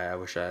that guy. I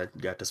wish I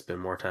got to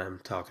spend more time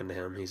talking to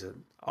him. He's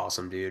an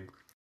awesome dude.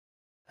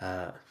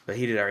 But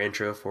he did our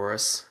intro for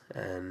us,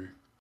 and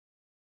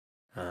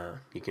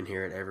you can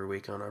hear it every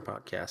week on our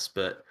podcast.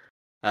 But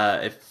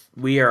if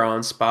we are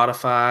on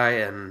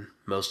Spotify and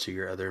most of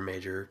your other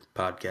major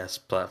podcast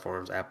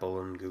platforms,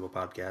 Apple and Google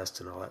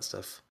Podcasts and all that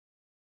stuff.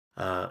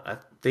 I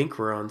think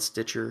we're on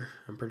Stitcher.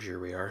 I'm pretty sure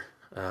we are.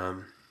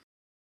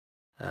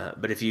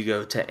 But if you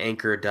go to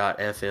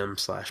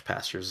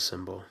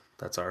anchor.fm/pastorsassemble,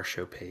 that's our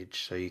show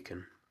page, so you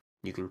can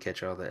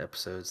catch all the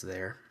episodes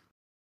there.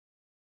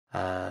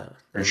 And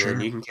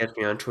then you can catch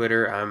me on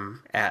Twitter.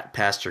 I'm at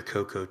Pastor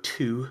Coco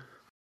 2.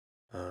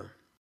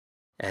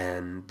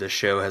 And the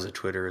show has a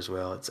Twitter as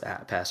well. It's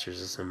at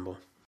Pastors Assemble.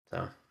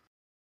 So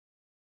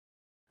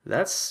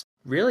that's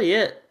really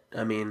it.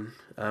 I mean,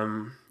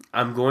 I'm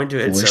going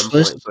to at some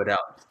point put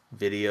out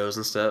videos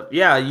and stuff.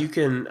 Yeah, you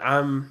can.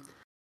 I'm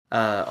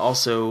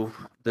also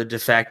the de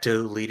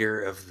facto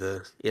leader of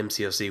the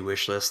MCOC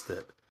wish list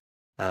that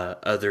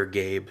other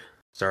Gabe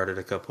started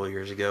a couple of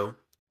years ago.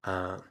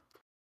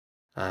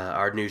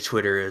 Our new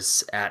Twitter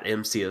is at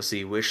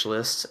MCOC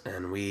wishlist,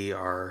 and we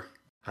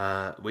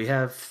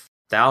have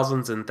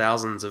thousands and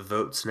thousands of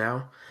votes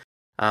now,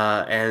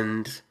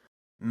 and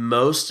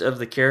most of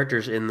the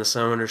characters in the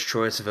Summoner's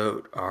Choice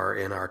vote are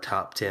in our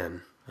top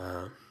 10.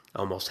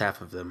 Almost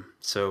half of them.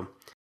 So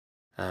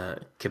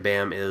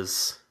Kabam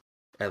is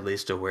at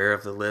least aware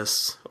of the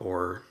lists,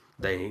 or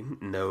they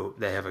know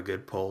they have a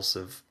good pulse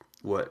of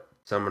what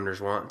summoners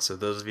want. So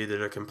those of you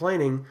that are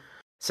complaining,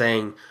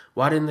 saying,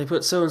 why didn't they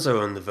put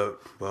so-and-so in the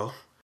vote? Well,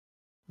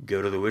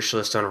 go to the wish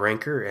list on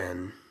Ranker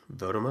and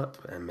vote them up,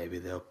 and maybe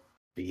they'll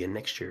be in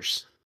next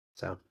year's.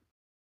 So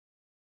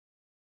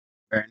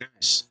very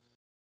nice.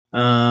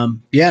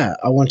 Yeah,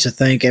 I want to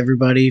thank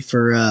everybody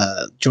for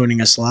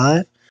joining us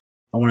live.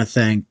 I want to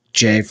thank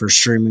Jay for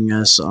streaming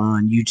us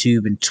on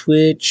YouTube and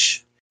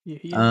Twitch.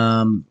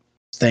 Yeah.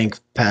 Thank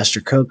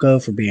Pastor Coco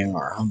for being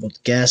our humbled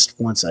guest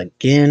once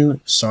again.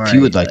 Sorry. If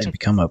you would like to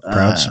become a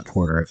proud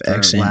supporter of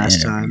XN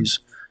Interviews,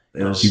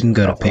 you can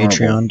go to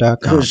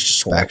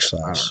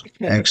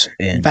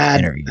patreon.com/XN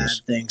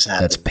Interviews. Things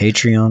happen. That's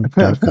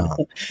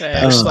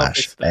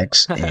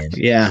patreon.com/XN.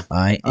 Yeah.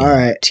 All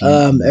right.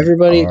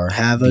 Everybody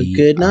have a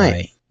good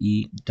night.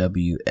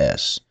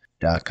 EWS.com.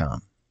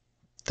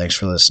 Thanks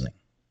for listening.